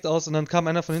 Direkt aus und dann kam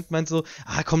einer von hinten, meint so,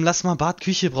 komm, lass mal Bad,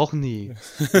 Küche brauchen die.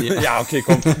 Ja, okay,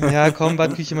 komm. Ja, komm,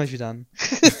 Bad, Küche mach ich wieder an.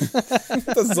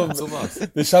 Das ist so was.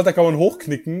 Den Schalter kann man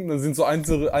hochknicken, dann sind so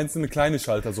einzelne kleine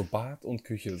Schalter, so Bad und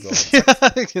Küche, so. Ja,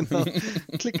 genau.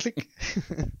 Klick, klick.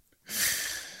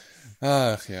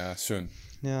 Ach ja, schön.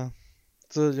 Ja.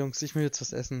 So, Jungs, ich will jetzt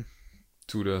was essen.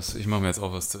 Tu das, ich mache mir jetzt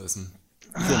auch was zu essen.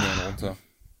 Ich hol mir einen runter.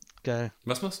 Geil.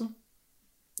 Was machst du?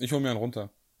 Ich hol mir einen runter.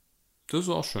 Das ist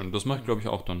auch schön, das mache ich glaube ich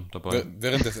auch dann dabei.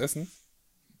 Während des Essens?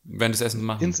 Während des Essen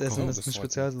machen. Ins Essen, das ist ein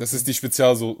Spezialsoße. Das ist die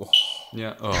Spezialsoße. Oh.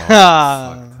 Ja, fuck,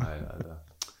 geil, Alter.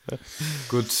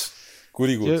 Gut.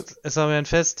 Gut. Es war mir ein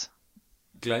Fest.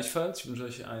 Gleichfalls, ich wünsche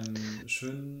euch einen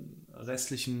schönen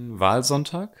restlichen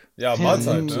Wahlsonntag. Ja,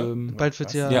 Mahlzeit, ne? Und, Bald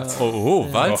wird ja...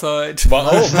 Wahlzeit.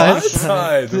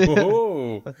 Mahlzeit.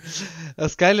 Oh.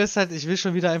 Das Geile ist halt, ich will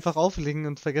schon wieder einfach auflegen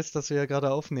und vergesse, dass wir ja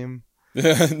gerade aufnehmen.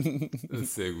 Das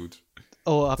ist sehr gut.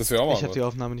 Oh, Das wäre auch mal ich habe was. die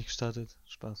Aufnahme nicht gestartet.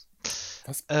 Spaß.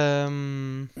 Was? Ja.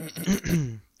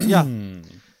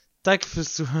 Danke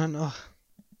fürs Zuhören. Oh.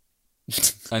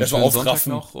 Einen schönen Sonntag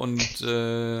noch und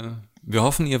wir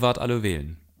hoffen, ihr wart alle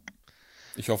wählen.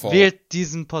 Ich hoffe auch. Wählt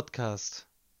diesen Podcast.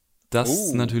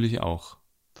 Das natürlich auch.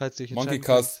 Falls ihr euch Monkey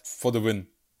entscheiden Cast for the win.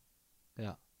 könnt.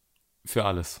 Ja, Für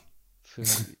alles. für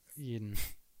jeden.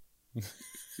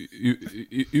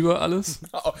 Über alles?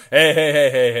 Oh,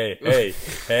 hey.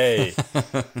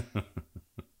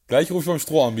 Gleich ruf ich beim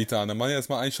Strohanbieter an, dann mach ich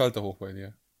erstmal einen Schalter hoch bei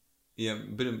dir. Ja,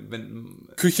 bitte, wenn...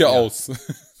 Küche aus.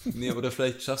 Nee, oder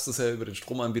vielleicht schaffst du es ja über den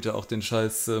Stromanbieter auch den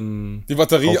Scheiß Die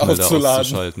Batterie Rauchmelder auszuladen.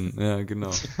 auszuschalten. Ja, genau.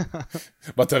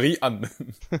 Batterie an.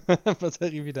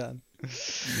 Batterie wieder an.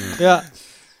 Ja.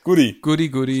 Goodie.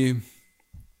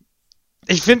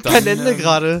 Ich finde kein Ende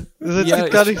gerade. Das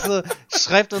geht gar nicht so.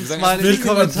 Schreibt uns mal in die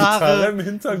Kommentare, im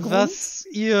Hintergrund. was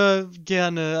ihr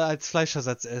gerne als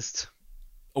Fleischersatz esst.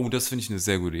 Oh, das finde ich eine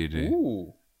sehr gute Idee.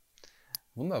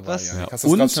 Wunderbar, Was? ja. Hast du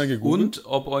das ganz schnell gegoogelt? Und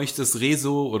ob euch das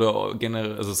Rezo oder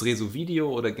generell, also das Rezo-Video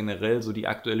oder generell so die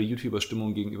aktuelle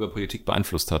YouTuber-Stimmung gegenüber Politik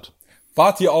beeinflusst hat.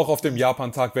 Wart ihr auch auf dem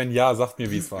Japan-Tag? Wenn ja, sagt mir,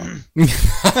 wie es war.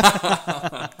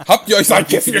 Habt ihr euch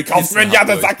Sandkissen gekauft? Wenn ja,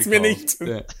 dann sagt's mir nicht.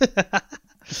 Ja.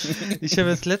 Ich habe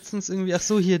jetzt letztens irgendwie,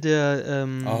 hier der,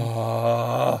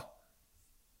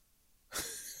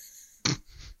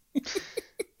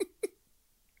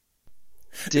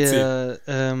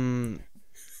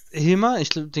 Hilmar, ich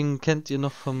glaube, den kennt ihr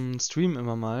noch vom Stream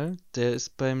immer mal. Der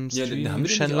ist beim Ja, Stream haben wir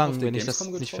den nicht auch Shenlong, auf der wenn ich das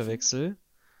Gamescom nicht getroffen? verwechsel.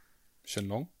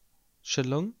 Shenlong?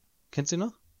 Shenlong? Kennst du ihn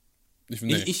noch?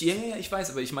 Nee. Ich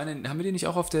weiß, aber ich meine, haben wir den nicht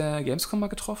auch auf der Gamescom mal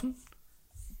getroffen?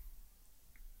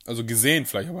 Also gesehen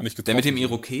vielleicht, aber nicht getroffen. Der mit dem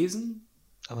Irokesen?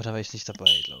 Aber da war ich nicht dabei,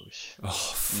 glaube ich.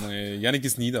 Nee, Yannick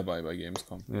ist nie dabei bei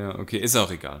Gamescom. Ja, okay, ist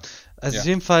auch egal. Also Ja. auf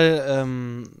jeden Fall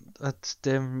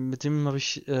mit dem habe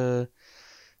ich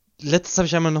letztens habe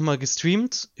ich einmal nochmal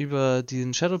gestreamt über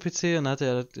den Shadow-PC und da hat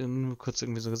er nur kurz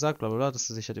irgendwie so gesagt, bla bla bla, dass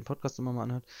er sich ja den Podcast immer mal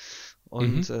anhört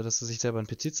und dass er sich selber einen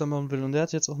PC zusammenbauen will und er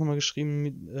hat jetzt auch nochmal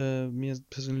geschrieben mir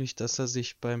persönlich, dass er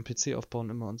sich beim PC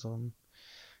aufbauen immer unseren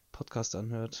Podcast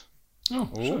anhört.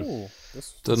 Schön.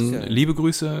 Das Dann geil. liebe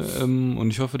Grüße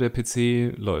und ich hoffe, der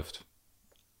PC läuft.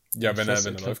 ja, wenn er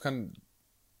klappt. läuft, kann.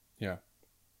 Ja.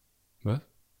 Was?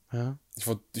 Ja. Ich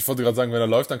wollte gerade sagen, wenn er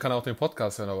läuft, dann kann er auch den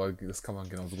Podcast hören, aber das kann man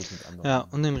genauso gut mit anderen. Ja,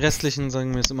 und den restlichen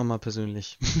sagen wir es immer mal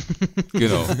persönlich.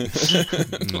 Genau.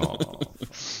 Oh.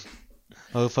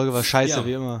 Eure Folge war scheiße, Ja.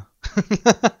 wie immer.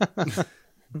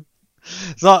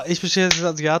 So, ich bestelle jetzt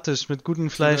asiatisch mit gutem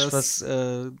Fleisch, Das-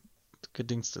 was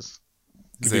gedingst ist.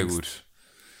 Sehr Gedingst. gut.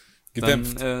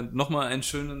 Gedämpft. Dann nochmal einen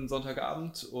schönen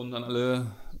Sonntagabend und an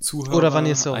alle Zuhörer. Oder wann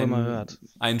ihr es auch immer hört.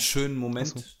 Einen schönen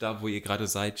Moment, da wo ihr gerade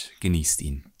seid, genießt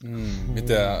ihn. Mit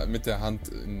der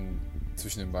Hand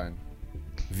zwischen den Beinen.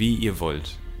 Wie ihr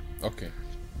wollt. Okay.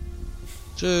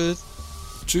 Tschüss.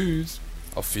 Tschüss.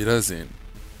 Auf Wiedersehen.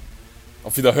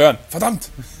 Auf Wiederhören.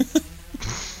 Verdammt!